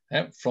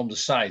from the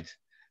side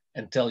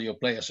and tell your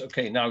players,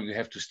 okay, now you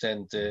have to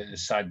stand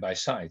side by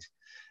side.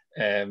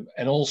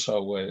 And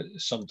also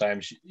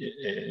sometimes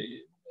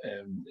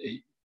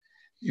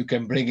you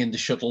can bring in the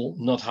shuttle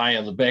not high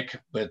on the back,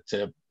 but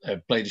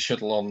play the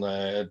shuttle on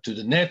to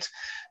the net,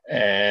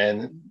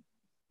 and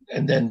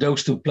then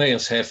those two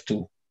players have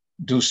to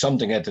do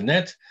something at the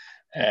net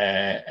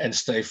and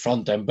stay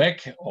front and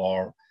back,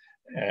 or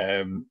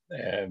and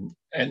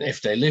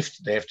if they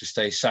lift, they have to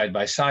stay side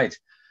by side.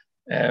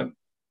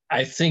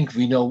 I think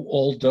we know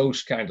all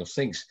those kind of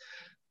things,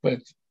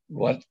 but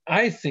what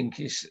I think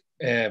is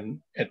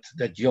at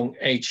that young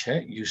age,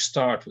 you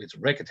start with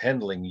racket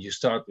handling, you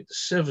start with the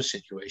service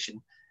situation,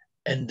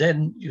 and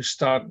then you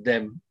start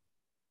them,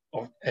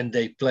 and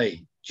they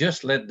play.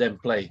 Just let them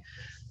play,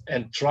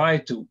 and try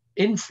to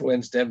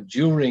influence them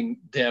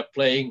during their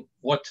playing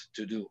what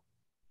to do.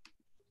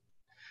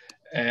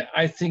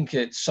 I think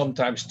it's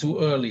sometimes too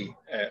early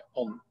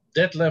on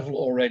that level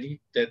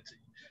already that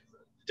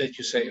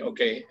you say,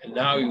 okay, and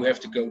now you have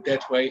to go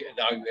that way, and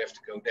now you have to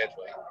go that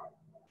way.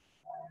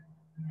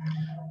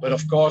 But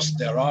of course,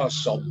 there are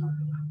some,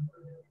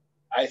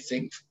 I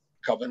think,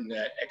 common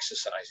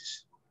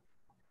exercises.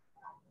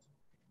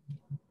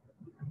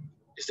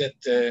 Is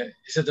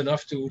that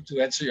enough to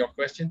answer your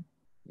question?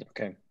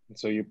 Okay,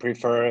 so you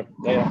prefer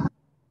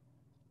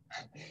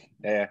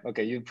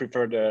okay, you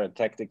prefer the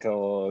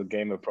tactical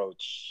game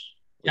approach,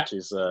 which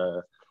is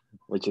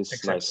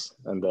exactly. Nice,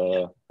 and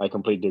I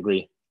completely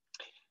agree.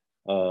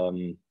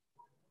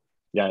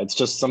 Yeah, it's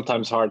just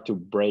sometimes hard to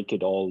break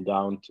it all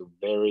down to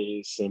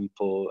very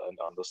simple and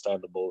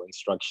understandable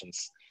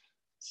instructions.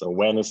 So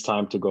when it's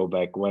time to go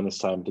back, when it's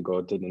time to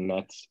go to the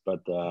net,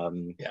 but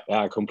yeah,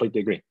 I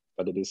completely agree.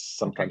 But it is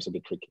sometimes a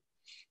bit tricky.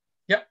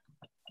 Yeah.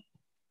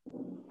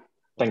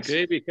 Thanks.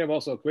 Okay, we have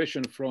also a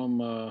question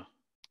from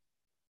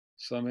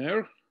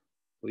Sameer,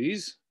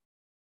 please.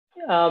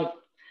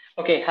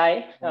 Okay,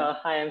 hi.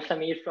 Hi, I'm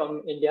Sameer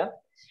from India.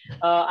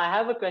 I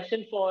have a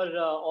question for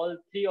all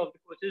three of the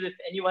coaches. If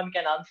anyone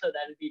can answer,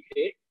 that would be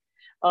great.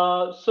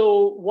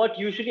 So what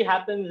usually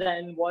happens,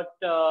 and what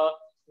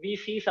we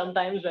see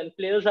sometimes when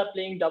players are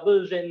playing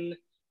doubles in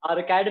our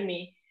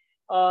academy,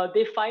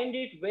 they find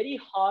it very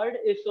hard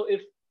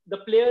if the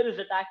player is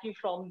attacking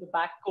from the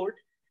backcourt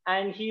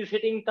and he's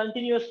hitting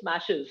continuous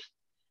smashes.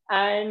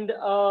 And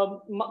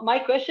my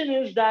question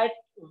is that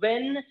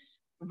when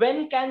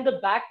can the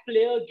back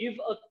player give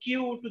a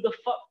cue to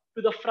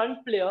the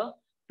front player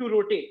to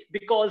rotate?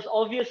 Because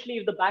obviously,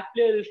 if the back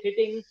player is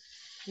hitting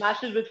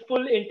smashes with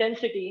full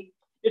intensity,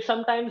 it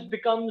sometimes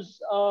becomes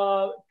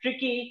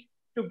tricky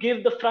to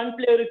give the front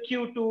player a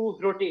cue to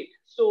rotate.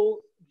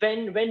 So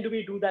when do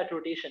we do that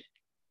rotation?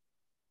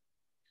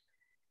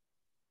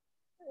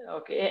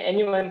 Okay,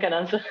 anyone can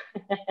answer.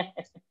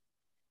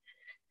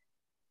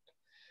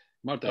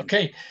 Martin.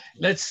 Okay,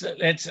 let's.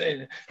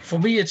 For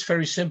me, it's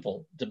very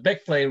simple. The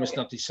back player is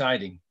not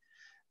deciding.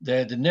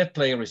 The net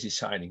player is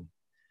deciding.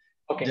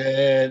 Okay.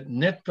 The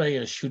net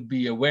player should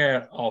be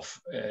aware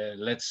of,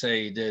 let's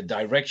say, the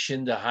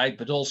direction, the height,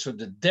 but also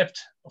the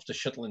depth of the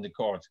shuttle in the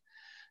court.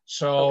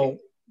 So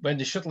when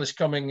the shuttle is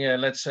coming,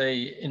 let's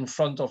say, in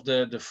front of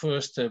the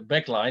first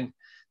back line,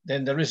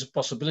 then there is a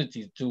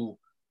possibility to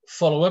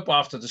follow up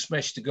after the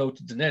smash to go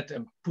to the net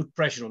and put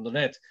pressure on the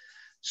net.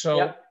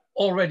 So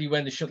already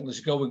when the shuttle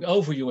is going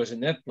over you as a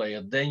net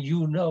player, then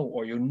you know,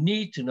 or you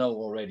need to know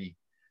already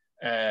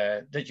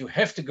that you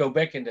have to go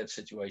back in that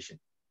situation.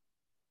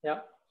 Yeah.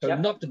 So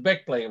not the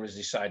back player is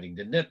deciding,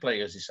 the net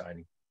player is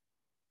deciding.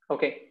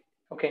 Okay,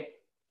 okay.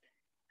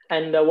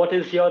 And what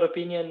is your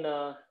opinion,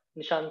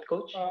 Nishant,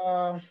 coach?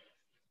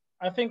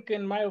 I think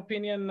in my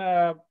opinion,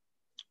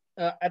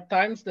 at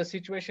times the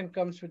situation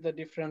comes with a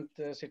different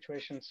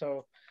situation.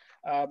 So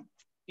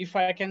if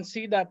I can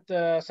see that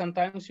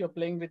sometimes you're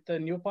playing with a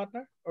new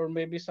partner, or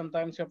maybe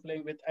sometimes you're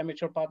playing with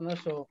amateur partner.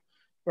 So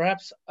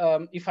perhaps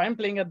if I'm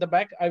playing at the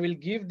back, I will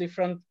give the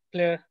front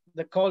player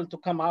the call to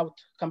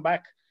come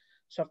back.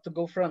 So I have to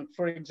go front.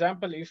 For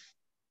example,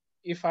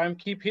 if I'm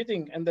keep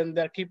hitting and then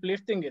they keep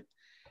lifting it,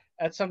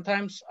 and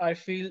sometimes I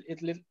feel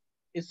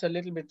it's a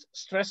little bit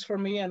stress for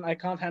me and I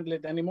can't handle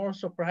it anymore.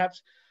 So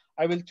perhaps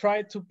I will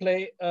try to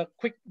play a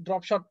quick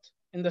drop shot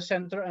in the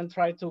center and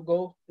try to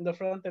go in the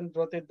front and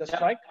rotate the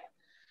strike.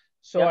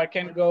 So I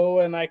can go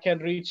and I can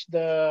reach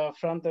the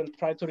front and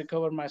try to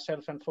recover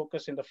myself and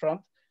focus in the front.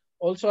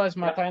 Also, as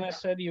Martina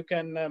said, you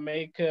can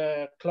make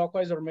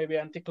clockwise or maybe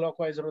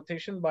anti-clockwise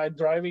rotation by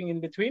driving in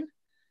between.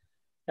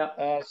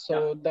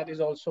 So that is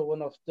also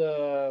one of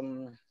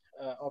the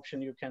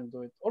option you can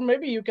do it. Or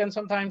maybe you can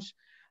sometimes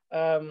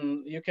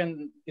you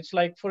can, it's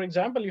like, for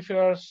example, if you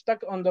are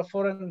stuck on the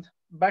forehand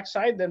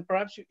backside, then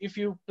perhaps if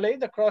you play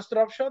the cross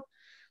drop shot,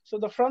 so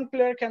the front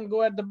player can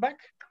go at the back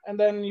and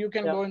then you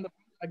can go in the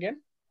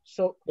again.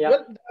 So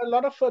well, a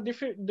lot of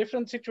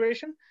different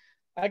situation.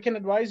 I can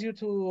advise you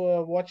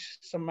to watch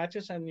some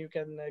matches and you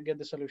can get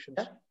the solutions.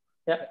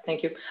 Yeah,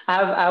 thank you.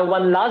 I have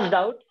one last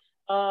doubt.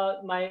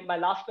 My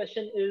last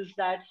question is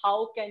that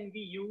how can we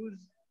use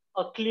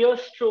a clear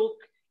stroke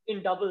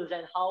in doubles,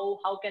 and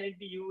how can it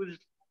be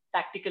used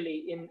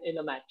tactically in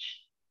a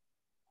match?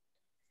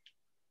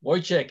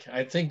 Wojciech,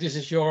 I think this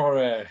is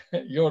your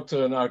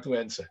turn now to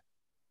answer.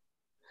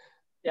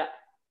 Yeah.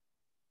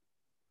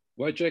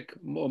 Wojciech,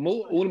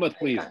 Ulmat,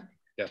 please.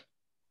 Yeah.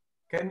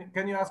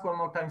 Can you ask one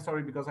more time?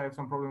 Sorry, because I have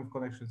some problem with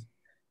connections.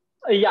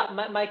 Yeah,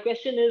 my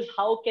question is,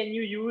 how can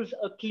you use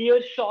a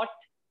clear shot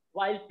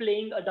while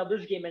playing a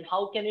doubles game, and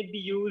how can it be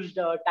used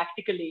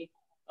tactically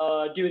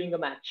during a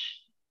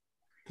match?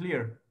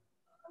 Clear.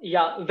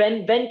 Yeah,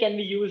 when can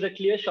we use a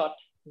clear shot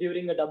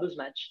during a doubles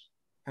match?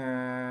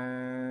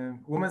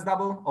 Women's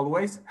double,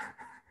 always.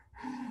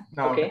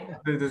 No, okay.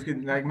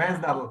 Like men's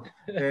double.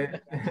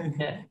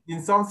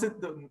 In some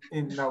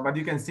no, but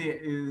you can see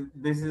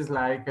this is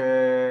like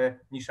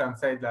Nishan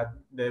said that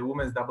the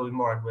women's double is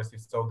more aggressive,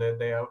 so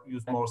they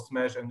use more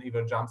smash and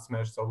even jump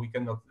smash. So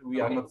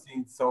we are not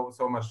seeing so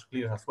much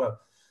clear as well.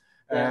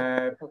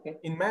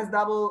 In men's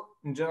double,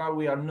 in general,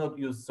 we are not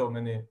used so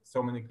many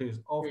clears.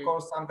 Of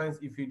course, sometimes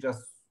if you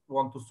just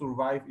want to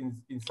survive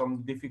in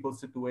some difficult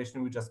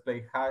situation, we just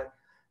play high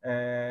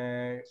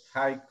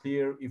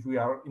clear. If we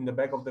are in the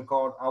back of the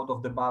court, out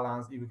of the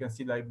balance, if you can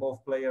see like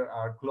both players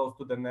are close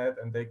to the net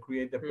and they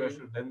create the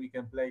pressure, then we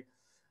can play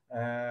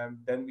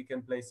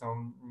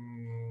some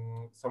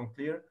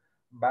clear.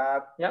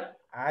 But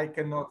I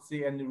cannot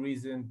see any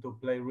reason to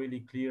play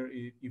really clear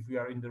if we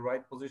are in the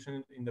right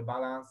position in the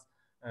balance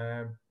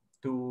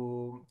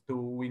to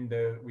win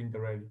the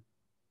rally.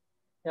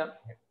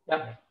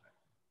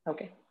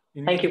 Okay.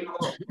 In Thank you. Of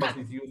course,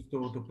 it's used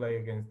to play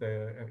against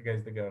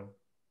the girl.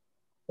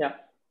 Yeah.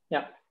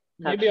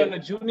 Maybe on a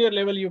junior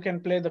level, you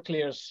can play the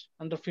clears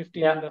under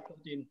 15, under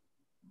 13.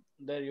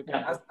 There you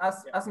can.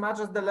 As much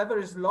as the level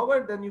is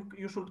lower, then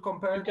you should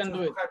compare you can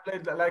do it. Play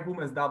like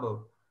women's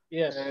double.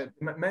 Yes.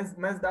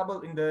 Men's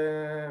double in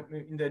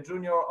the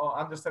junior or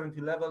under 70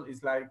 level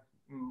is like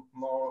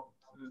more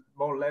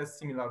or less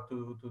similar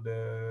to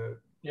the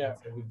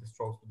with the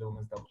strokes to the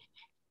women's double.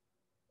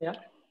 Yeah.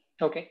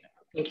 Okay.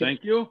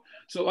 Thank you.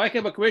 So I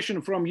have a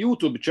question from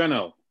YouTube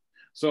channel.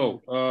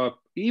 So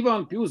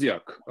Ivan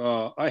Puziak,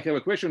 I have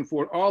a question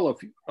for all of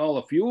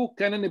you.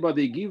 Can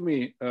anybody give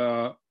me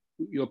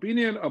your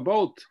opinion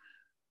about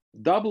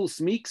doubles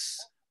mix?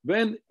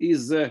 When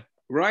is the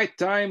right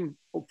time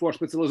for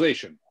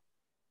specialization?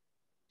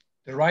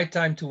 The right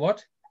time to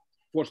what?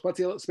 For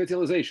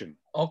specialization.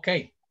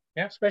 Okay.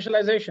 Yeah.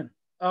 Specialization.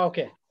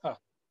 Okay.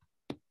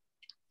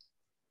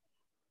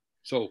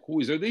 So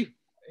who is ready?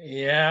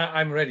 Yeah,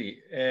 I'm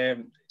ready.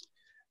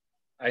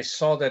 I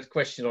saw that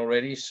question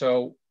already,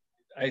 so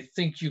I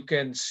think you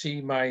can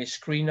see my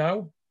screen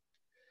now.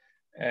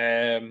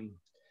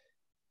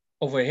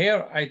 Over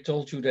here, I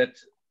told you that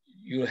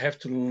you have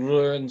to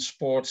learn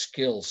sport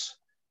skills.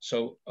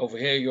 So over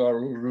here, you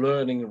are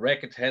learning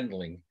racket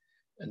handling,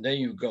 and then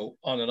you go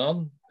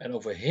on. And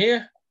over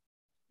here,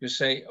 you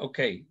say,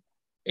 okay,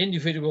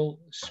 individual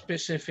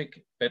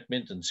specific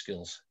badminton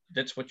skills.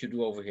 That's what you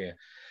do over here.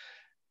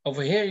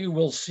 Over here, you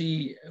will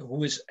see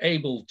who is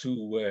able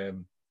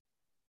to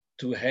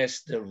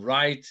has the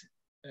right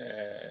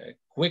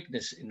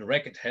quickness in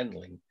racket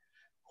handling,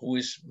 who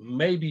is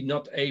maybe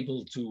not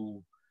able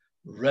to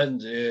run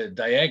the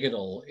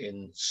diagonal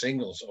in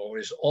singles or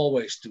is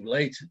always too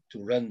late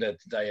to run that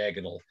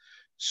diagonal.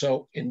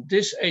 So in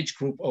this age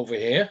group over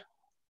here,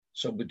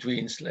 so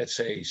between, let's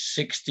say,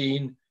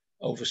 16,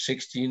 over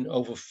 15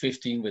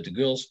 with the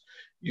girls,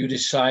 you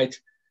decide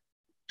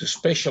to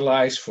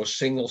specialize for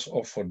singles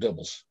or for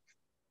doubles.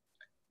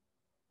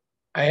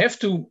 I have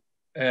to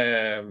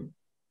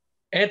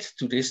add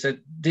to this that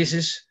this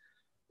is,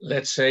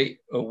 let's say,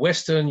 a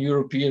Western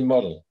European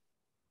model.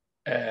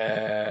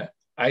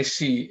 I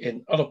see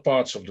in other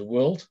parts of the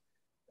world,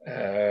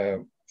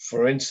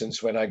 for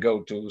instance, when I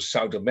go to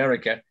South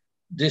America,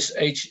 this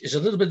age is a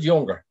little bit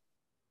younger.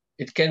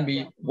 It can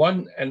be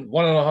 1 and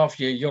 1.5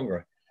 years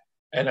younger.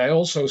 And I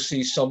also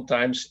see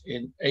sometimes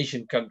in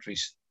Asian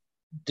countries,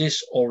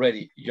 this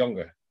already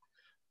younger.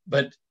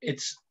 But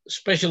its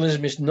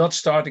specialism is not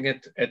starting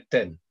at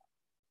 10.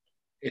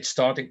 It's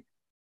starting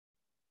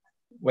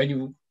when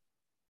you,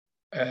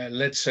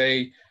 let's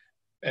say,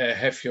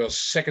 have your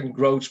second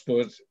growth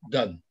spurt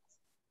done.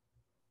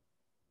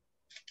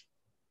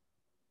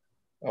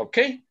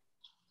 Okay.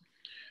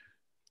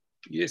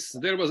 Yes,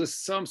 there was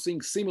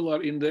something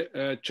similar in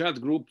the chat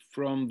group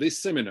from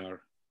this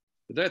seminar,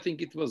 but I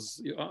think it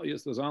was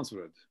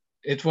answered.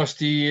 It was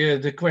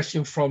the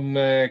question from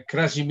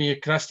Krasimir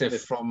Krastev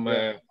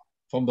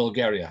from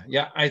Bulgaria.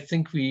 Yeah, I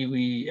think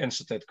we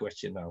answered that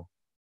question now.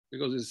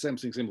 Because it's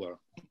something similar.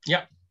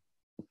 Yeah.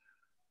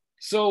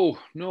 So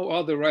no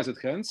other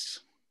raised hands.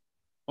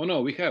 Oh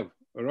no, we have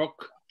a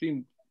Rock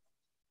team.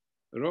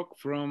 Rock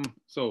from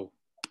so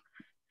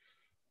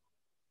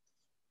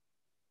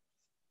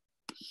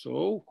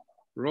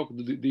Rock.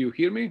 Do you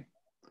hear me?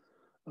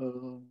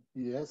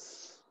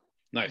 Yes.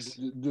 Nice.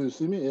 Do you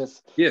see me?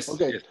 Yes. Yes.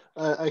 Okay. Yes.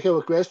 I have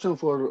a question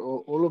for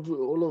all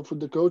of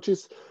the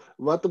coaches.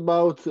 What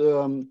about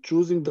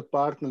choosing the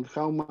partner?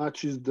 How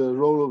much is the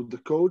role of the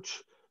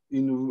coach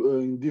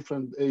in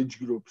different age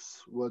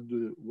groups? What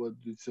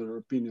is your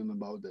opinion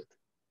about that?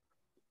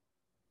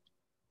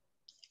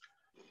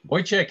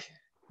 Wojciech,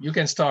 you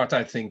can start.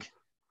 I think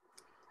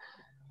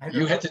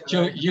you had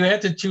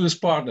to choose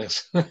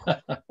partners.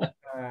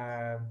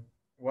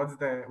 What's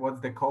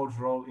the coach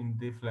role in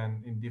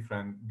different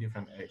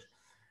age?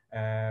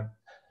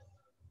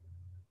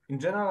 In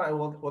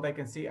general, what I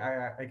can see,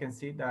 I can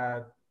see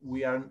that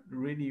we are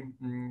really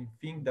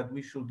think that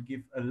we should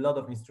give a lot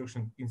of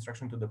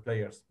instruction to the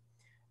players,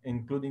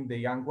 including the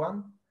young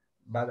one.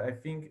 But I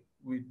think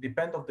we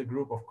depend of the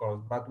group, of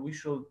course. But we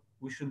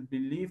should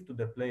believe to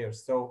the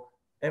players. So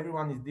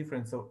everyone is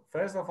different. So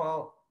first of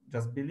all,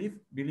 just believe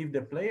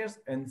the players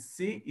and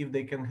see if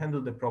they can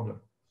handle the problem.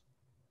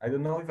 I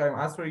don't know if I'm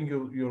answering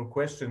your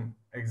question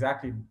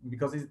exactly,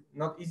 because it's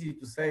not easy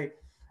to say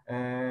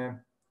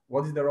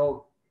what is the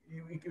role.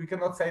 We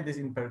cannot say this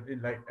in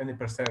like any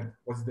percent.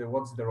 What's the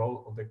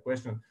role of the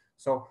question?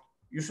 So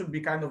you should be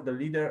kind of the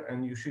leader,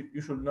 and you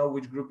should know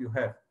which group you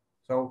have.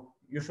 So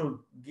you should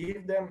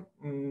give them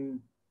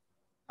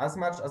as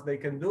much as they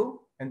can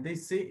do, and they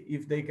see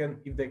if they can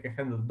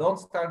handle. Don't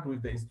start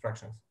with the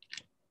instructions.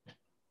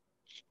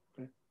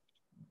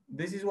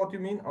 This is what you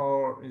mean,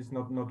 or is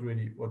not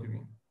really what you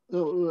mean?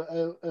 No,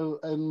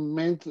 I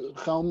meant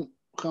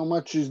how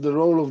much is the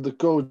role of the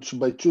coach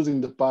by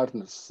choosing the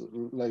partners?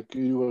 Like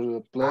you were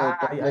a player.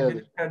 I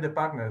didn't hear the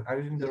partners. I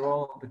was in the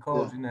role of the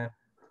coach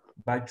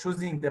by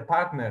choosing the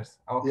partners.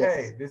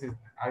 Okay, yes.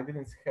 I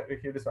didn't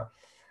hear this one.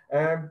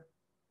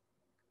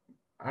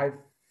 I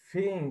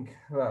think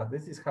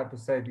this is hard to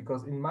say,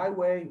 because in my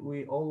way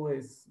we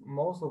always,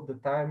 most of the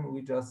time,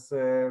 we just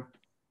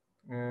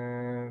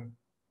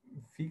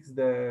fix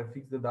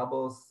the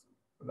doubles,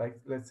 like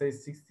let's say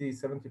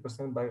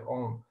 60-70% by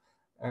own.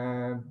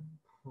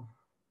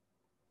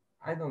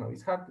 I don't know,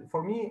 it's hard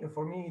for me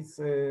it's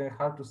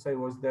hard to say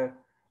what's the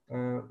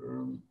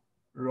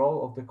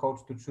role of the coach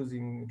to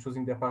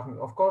choosing the partner.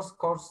 Of course,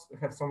 coaches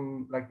have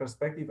some like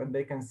perspective, and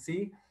they can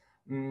see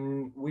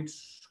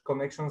which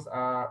connections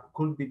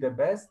could be the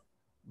best.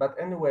 But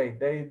anyway,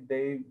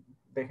 they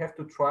have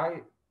to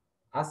try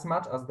as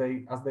much as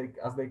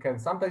they can.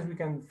 Sometimes we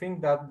can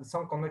think that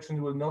some connections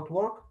will not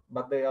work,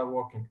 but they are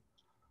working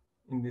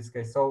in this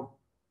case. So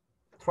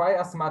try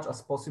as much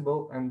as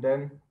possible, and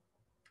then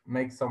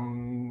make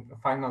some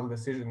final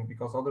decision,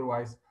 because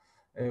otherwise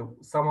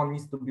someone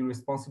needs to be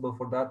responsible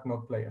for that,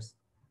 not players.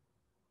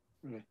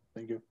 Okay,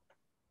 thank you.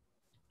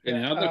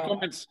 Any other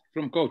comments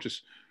from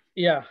coaches?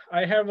 Yeah,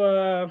 I have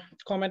a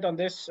comment on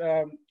this.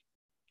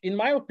 In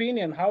my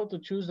opinion, how to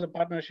choose the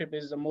partnership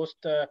is the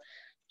most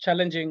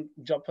challenging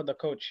job for the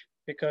coach,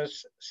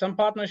 because some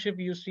partnership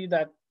you see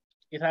that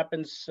it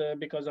happens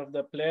because of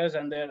the players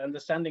and their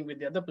understanding with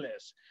the other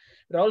players.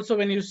 But also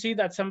when you see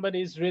that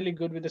somebody is really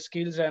good with the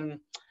skills, and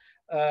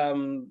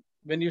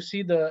when you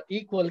see the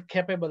equal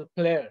capable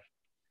player,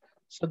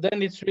 so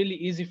then it's really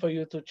easy for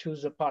you to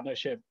choose a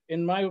partnership.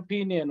 In my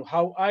opinion,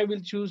 how I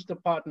will choose the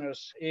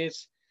partners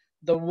is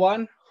the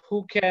one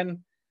who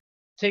can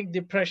take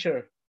the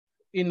pressure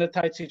in a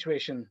tight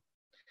situation.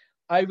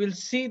 I will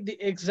see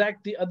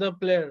the other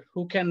player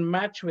who can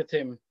match with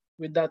him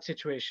with that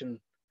situation,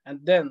 and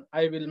then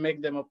I will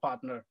make them a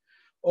partner.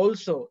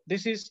 Also,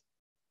 this is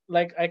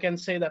like, I can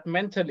say that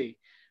mentally,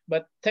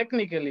 but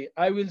technically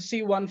I will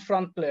see one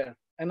front player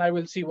and I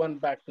will see one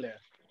back player,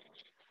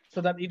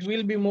 so that it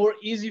will be more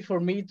easy for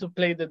me to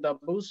play the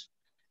doubles.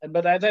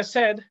 But as I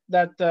said,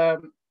 that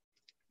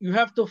you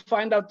have to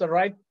find out the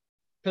right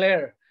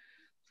player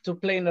to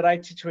play in the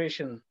right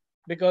situation,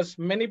 because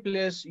many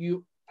players,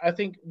 I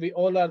think we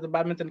all are the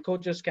badminton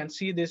coaches can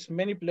see this,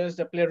 many players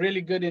that play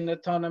really good in a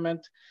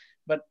tournament,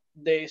 but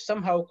they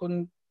somehow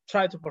couldn't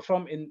try to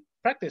perform in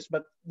practice.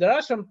 But there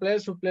are some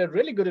players who play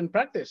really good in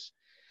practice,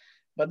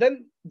 but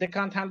then they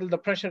can't handle the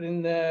pressure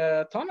in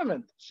the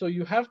tournament. So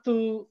you have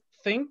to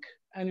think,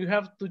 and you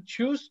have to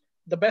choose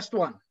the best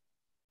one.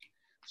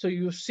 So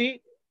you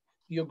see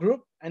your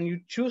group and you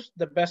choose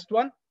the best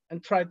one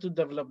and try to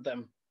develop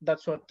them.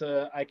 That's what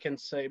I can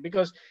say,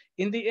 because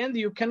in the end,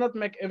 you cannot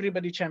make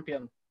everybody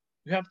champion.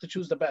 You have to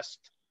choose the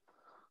best.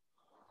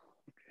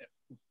 Okay.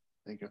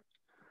 Thank you.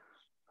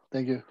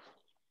 Thank you.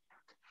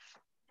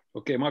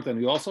 Okay, Martin,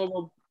 you also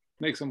will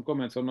make some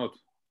comments or not?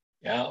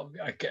 Yeah,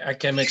 I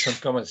can make some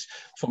comments.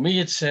 For me,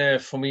 it's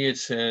the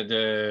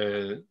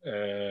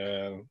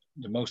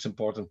most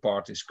important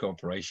part is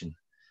cooperation.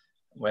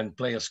 When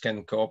players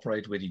can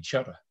cooperate with each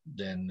other,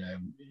 then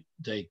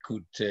they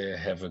could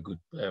have a good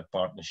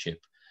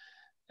partnership.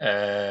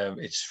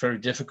 It's very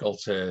difficult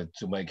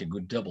to make a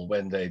good double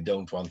when they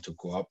don't want to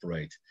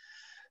cooperate.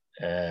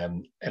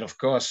 And of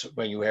course,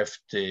 when you have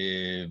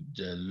the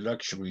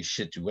luxury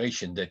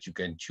situation that you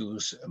can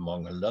choose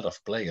among a lot of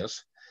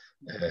players,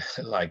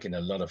 like in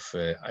a lot of,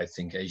 I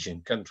think,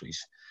 Asian countries,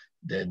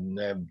 then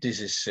this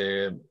is,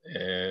 then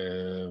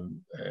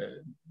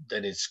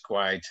it's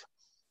quite,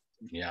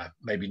 yeah,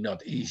 maybe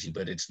not easy,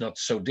 but it's not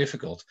so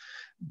difficult.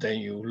 Then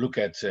you look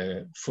at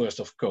first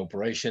of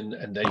cooperation,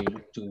 and then you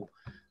look to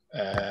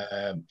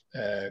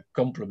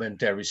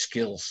complementary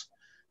skills.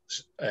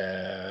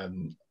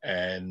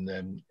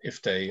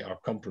 If they are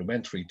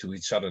complementary to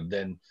each other,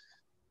 then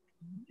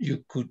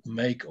you could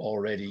make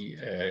already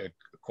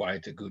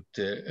quite a good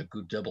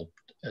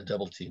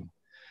double team.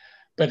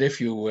 But if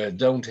you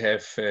don't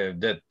have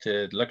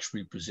that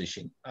luxury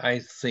position, I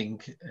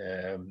think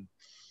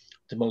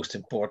the most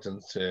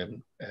important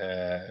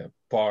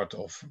part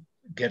of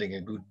getting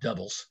a good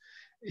doubles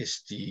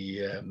is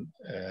the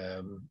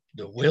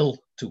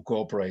will to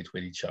cooperate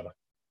with each other.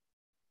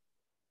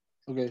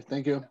 Okay,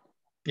 thank you.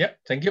 Yeah,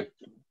 thank you.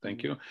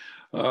 Thank you.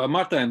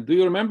 Martin, do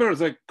you remember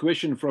the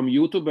question from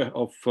YouTube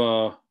of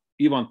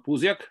Ivan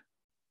Puziak?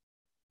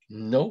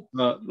 No.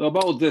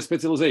 About the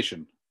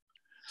specialization.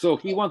 So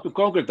he wants to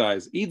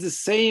concretize. It's the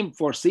same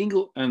for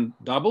single and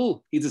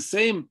double. It's the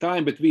same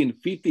time between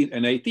 15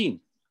 and 18.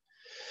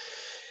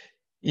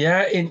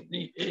 Yeah,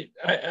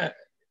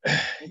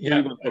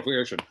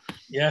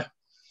 yeah.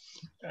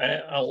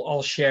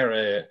 I'll share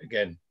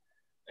again.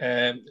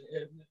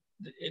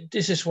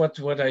 This is what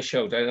I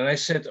showed, and I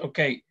said,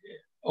 okay,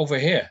 over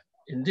here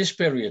in this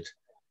period,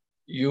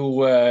 you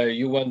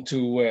want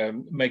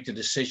to make the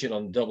decision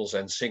on doubles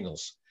and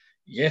singles.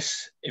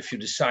 Yes, if you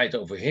decide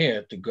over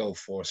here to go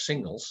for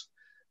singles,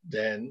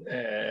 then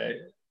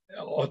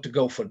or to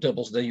go for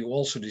doubles, then you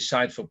also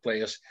decide for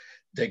players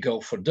they go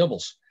for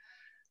doubles.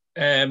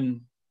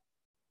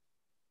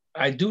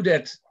 I do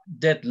that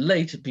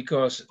late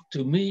because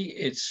to me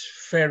it's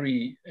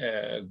very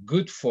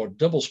good for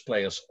doubles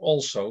players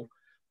also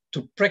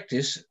to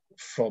practice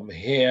from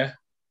here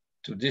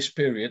to this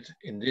period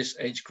in this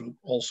age group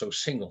also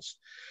singles,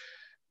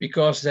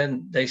 because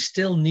then they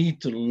still need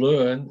to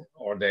learn,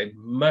 or they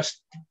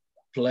must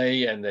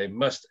play and they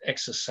must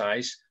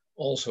exercise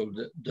also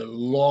the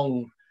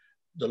long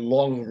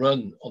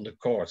run on the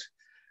court.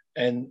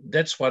 And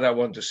that's what I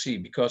want to see,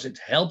 because it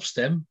helps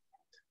them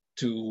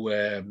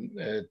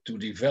to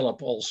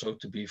develop also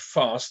to be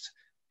fast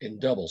in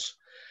doubles.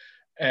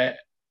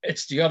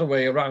 It's the other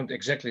way around,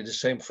 exactly the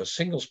same for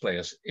singles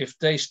players. If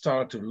they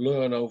start to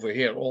learn over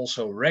here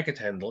also racket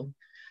handling,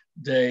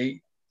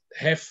 they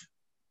have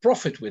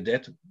profit with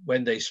that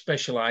when they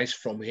specialize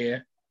from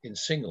here in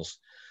singles.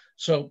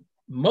 So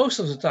most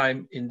of the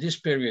time in this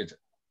period,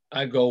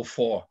 I go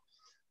for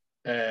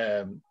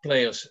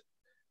players,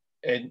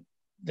 and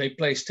they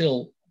play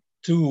still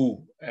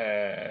two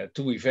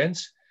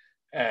events.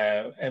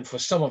 And for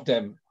some of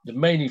them, the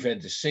main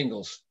event is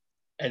singles,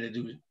 and they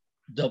do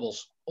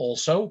doubles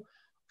also.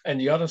 And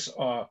the others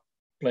are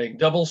playing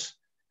doubles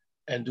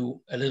and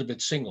do a little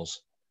bit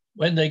singles.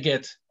 When they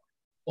get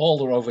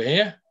older over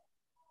here,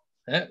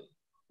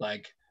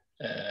 like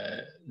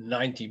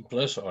 19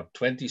 plus or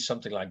 20,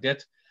 something like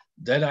that,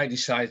 then I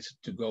decide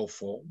to go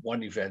for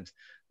one event.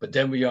 But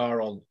then we are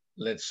on,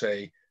 let's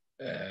say,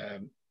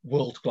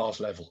 world-class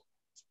level.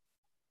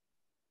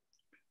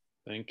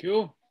 Thank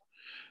you.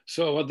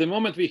 So at the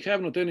moment, we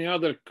have not any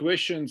other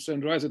questions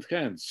and raised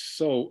hands.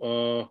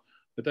 So,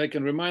 but I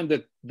can remind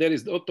that there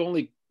is not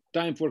only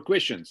time for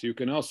questions. You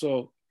can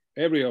also,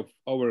 every of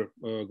our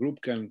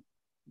group can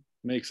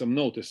make some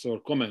notice or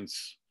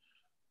comments.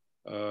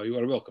 You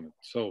are welcome.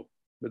 So,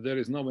 but there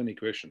is not many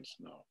questions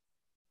now.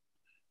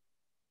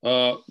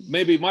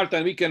 Maybe,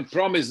 Martin, we can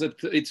promise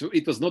that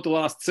it was not the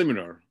last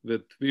seminar,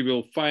 that we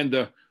will find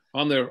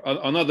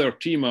another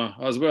team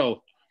as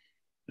well.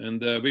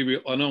 And we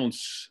will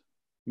announce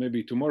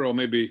maybe tomorrow,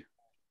 maybe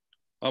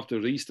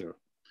after Easter.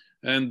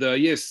 And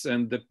yes,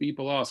 and the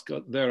people ask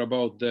there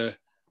about the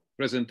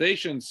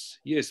presentations.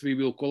 Yes, we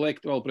will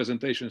collect all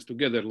presentations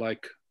together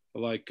like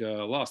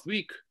last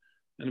week,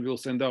 and we'll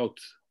send out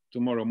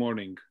tomorrow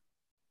morning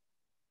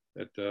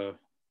that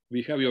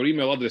we have your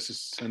email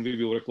addresses and we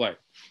will reply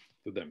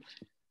to them.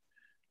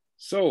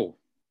 So.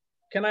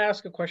 Can I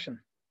ask a question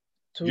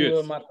to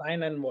yes.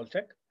 Martijn and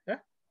Wojciech? Yeah.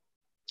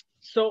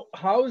 So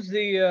how's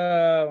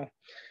your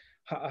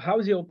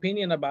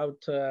opinion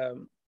about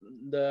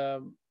the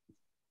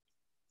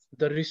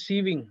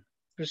receiving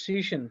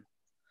precision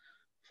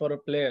for a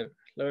player?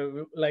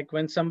 Like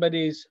when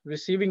somebody is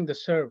receiving the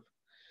serve,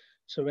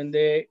 so when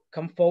they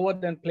come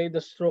forward and play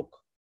the stroke,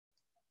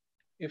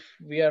 if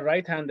we are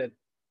right-handed,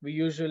 we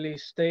usually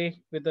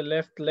stay with the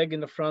left leg in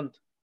the front,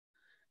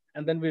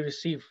 and then we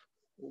receive.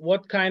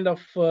 What kind of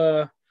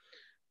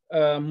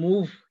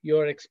move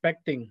you're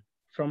expecting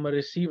from a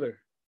receiver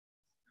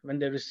when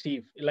they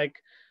receive? Like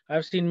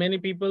I've seen many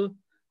people,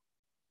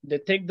 they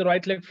take the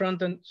right leg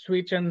front and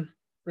switch and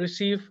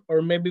receive,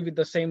 or maybe with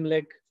the same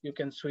leg, you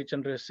can switch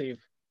and receive.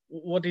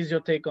 What is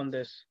your take on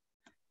this?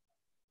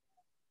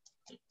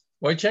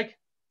 Wojciech?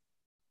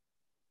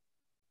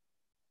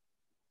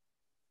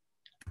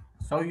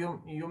 So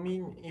you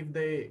mean if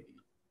they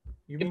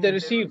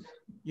receive,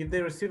 if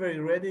the receiver is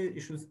ready, you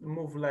should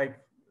move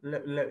like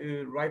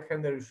right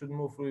hander, you should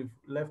move with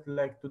left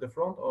leg to the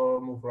front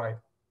or move right?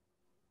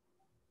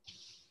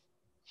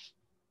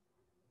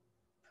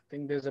 I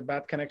think there's a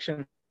bad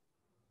connection.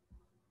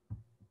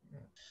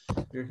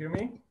 Do you hear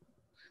me?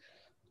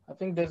 I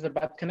think there's a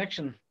bad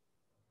connection.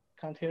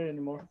 Can't hear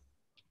anymore.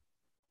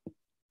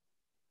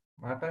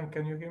 Martin,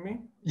 can you hear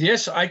me?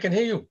 Yes, I can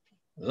hear you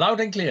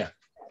loud and clear.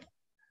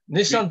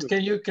 Nishant,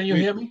 can you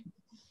hear me?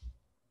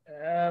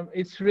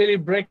 It's really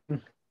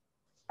breaking.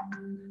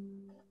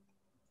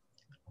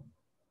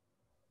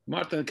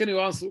 Martin, can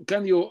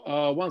you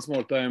once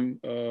more time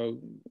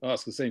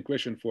ask the same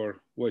question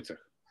for Wojciech?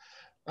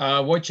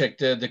 Wojciech,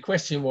 the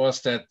question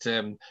was that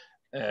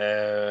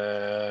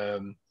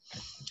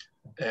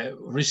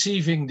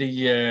receiving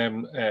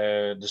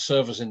the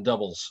service in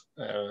doubles,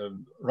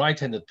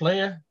 right-handed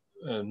player,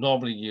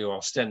 normally you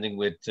are standing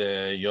with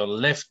your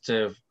left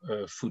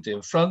foot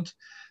in front.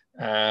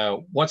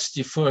 What's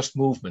the first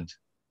movement?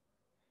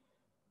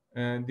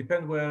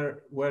 Depend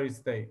where it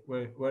stay,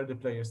 where the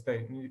player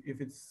stay.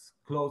 If it's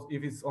close,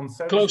 if it's on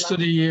service close line,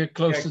 to the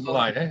close to the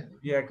line, eh?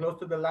 Yeah, close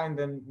to the line.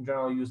 Then in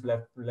general use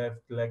left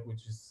leg,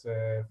 which is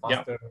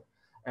faster,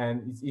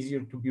 and it's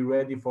easier to be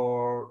ready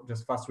for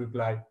just fast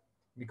reply,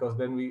 because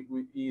then we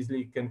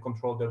easily can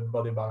control the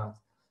body balance.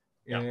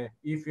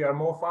 If we are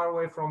more far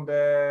away from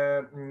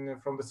the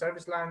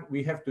service line,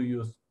 we have to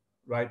use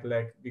right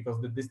leg because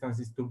the distance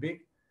is too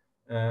big.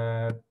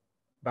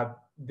 But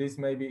this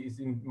maybe is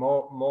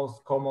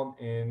most common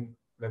in,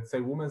 let's say,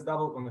 women's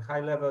double on a high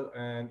level,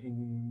 and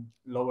in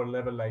lower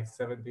level like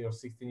 17 or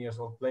 16 years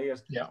old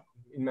players.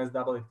 In men's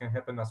double it can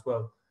happen as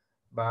well.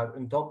 But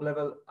in top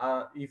level,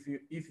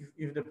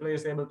 if the player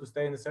is able to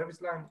stay in the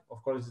service line,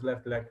 of course it's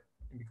left leg,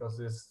 because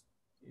it's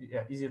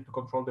easier to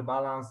control the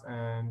balance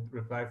and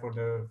reply for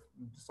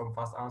some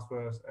fast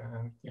answers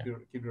and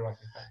keep the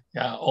racket high.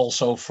 Yeah,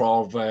 also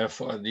for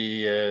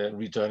the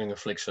returning a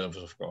flick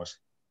service, of course.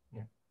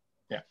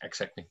 Yeah,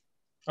 exactly.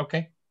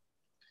 Okay.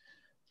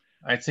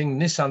 I think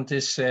Nishant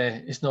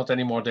is not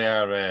anymore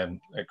there,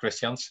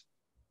 Christians.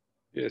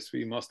 Yes,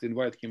 we must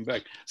invite him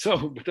back.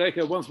 So, but I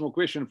have one more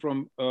question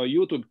from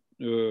YouTube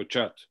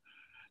chat.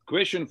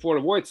 Question for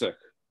Wojciech.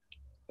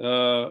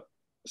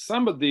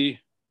 Somebody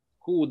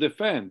who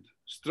defend,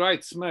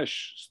 straight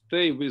smash,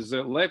 stay with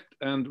the left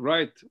and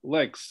right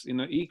legs in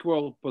an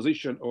equal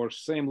position, or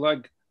same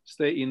leg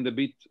stay in the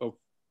bit of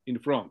in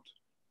front.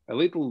 A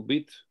little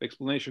bit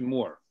explanation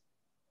more.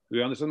 Do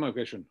you understand my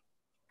question?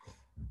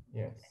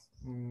 Yes.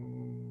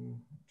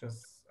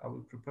 Just I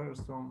will prepare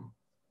some.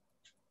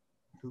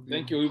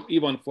 Thank you,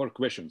 Ivan, for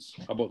questions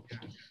about.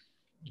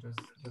 Just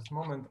a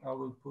moment. I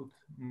will put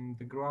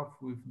the graph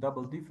with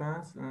double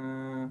defense.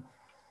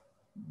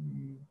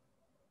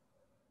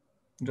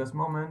 Just a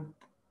moment.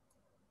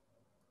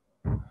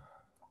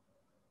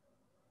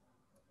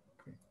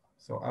 Okay.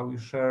 So I will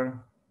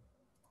share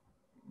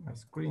my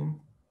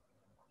screen.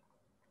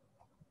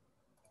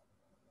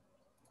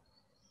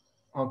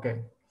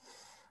 Okay.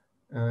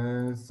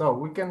 So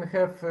we can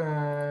have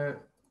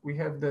we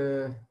have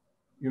the,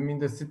 you mean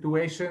the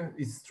situation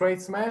is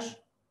straight smash?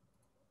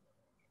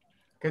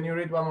 Can you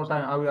read one more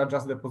time? I will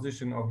adjust the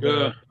position of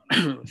the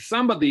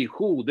somebody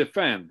who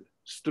defend,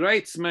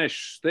 straight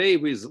smash, stay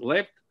with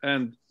left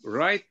and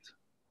right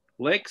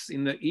legs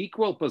in the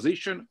equal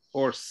position,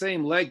 or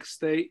same leg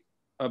stay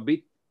a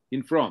bit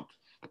in front.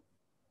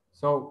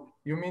 So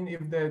you mean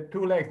if the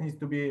two legs needs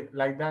to be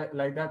like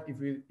that if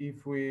we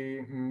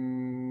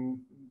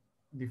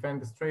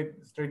defend the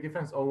straight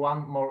defense, or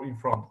one more in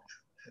front?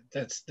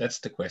 That's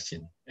the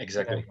question,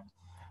 exactly.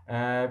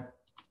 Yeah.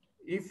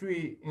 If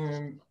we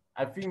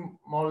I think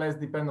more or less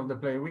depend on the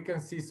player. We can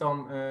see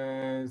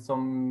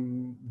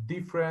some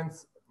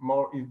difference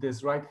more if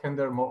this right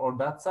hander more on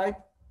that side.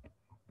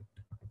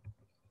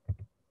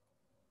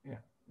 Yeah,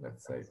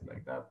 let's say it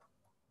like that.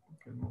 We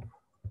can move.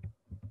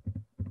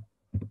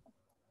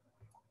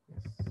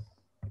 Yes.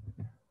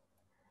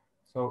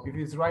 So if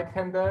it's right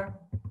hander,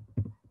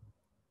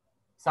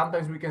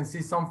 sometimes we can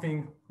see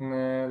something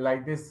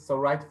like this. So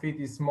right foot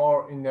is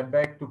more in the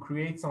back to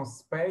create some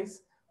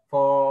space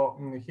for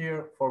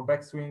here for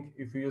backswing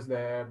if we use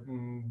the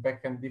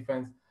backhand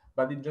defense.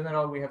 But in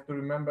general, we have to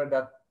remember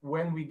that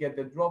when we get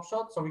the drop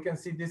shot, so we can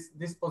see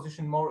this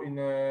position more in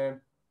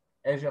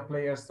Asia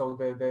players. So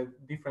the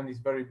difference is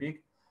very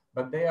big,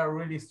 but they are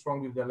really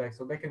strong with the legs,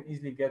 so they can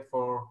easily get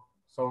for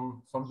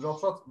some drop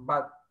shots.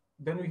 But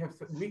then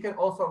we can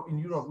also in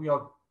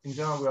Europe, in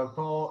general, we are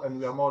tall and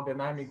we are more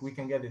dynamic, we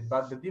can get it.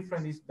 But the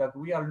difference is that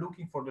we are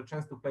looking for the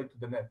chance to play to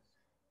the net.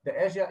 The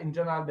Asia, in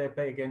general, they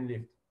play again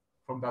lift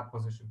from that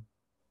position,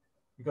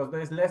 because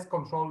there is less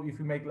control if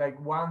you make like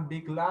one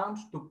big lunge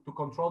to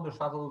control the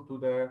shuttle to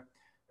the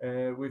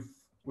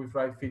with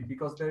right feet,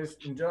 because there is,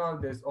 in general,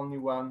 there's only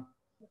one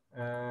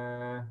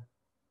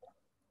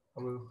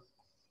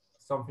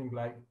something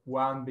like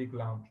one big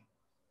lunge.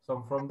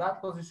 So from that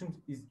position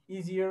is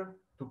easier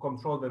to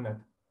control the net.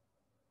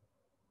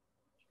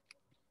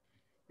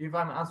 If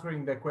I'm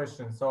answering the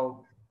question,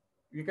 so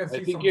You can see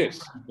I think yes.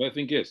 I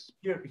think yes.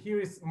 Here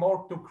is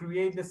more to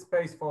create the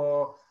space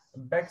for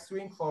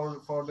backswing,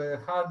 for the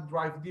hard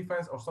drive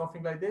defense or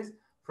something like this.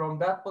 From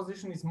that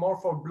position is more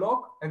for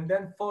block and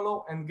then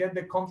follow and get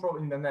the control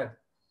in the net.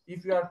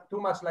 If you are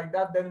too much like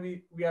that, then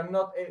we are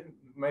not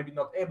maybe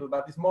not able,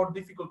 but it's more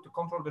difficult to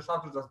control the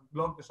shuttle, just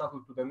block the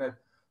shuttle to the net.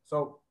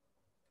 So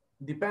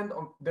depend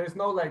on, there is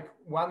no like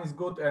one is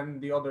good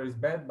and the other is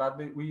bad, but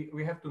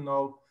we have to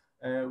know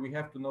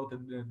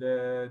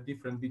the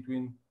difference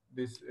between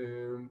these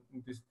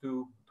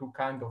two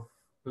kind of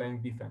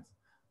playing defense.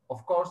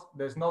 Of course,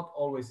 there's not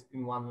always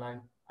in one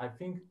line. I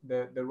think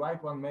the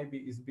right one maybe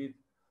is a bit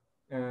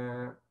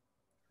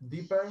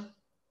deeper,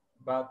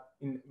 but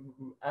in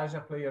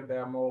Asia player they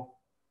are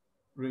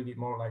really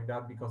more like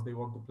that because they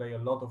want to play a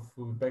lot of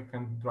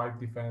backhand drive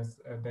defense.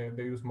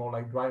 They use more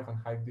like drive and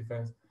high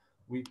defense.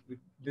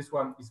 This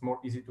one is more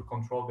easy to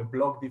control the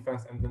block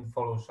defense and then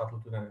follow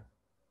shuttle to the net.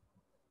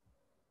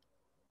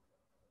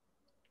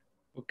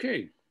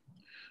 Okay,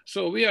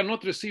 so we are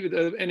not receiving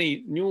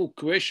any new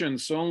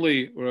questions,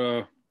 only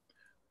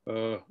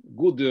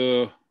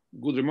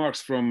good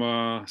remarks from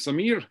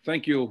Samir.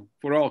 Thank you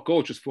for all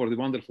coaches for the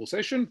wonderful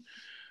session.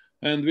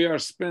 And we are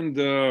spent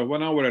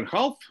 1 hour and a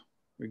half,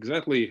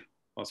 exactly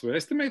as we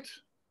estimate.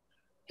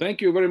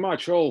 Thank you very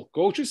much, all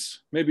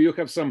coaches. Maybe you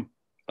have some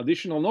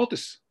additional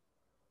notice.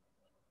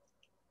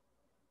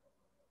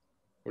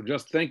 Or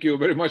just thank you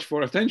very much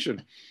for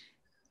attention.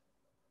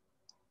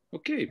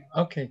 Okay.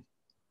 Okay.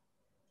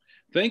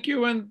 Thank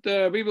you, and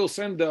we will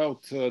send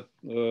out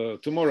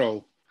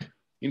tomorrow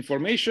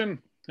information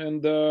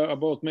and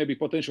about maybe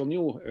potential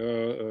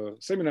new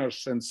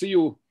seminars, and see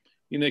you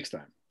in next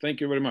time. Thank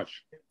you very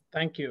much.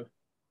 Thank you.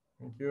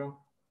 Thank you.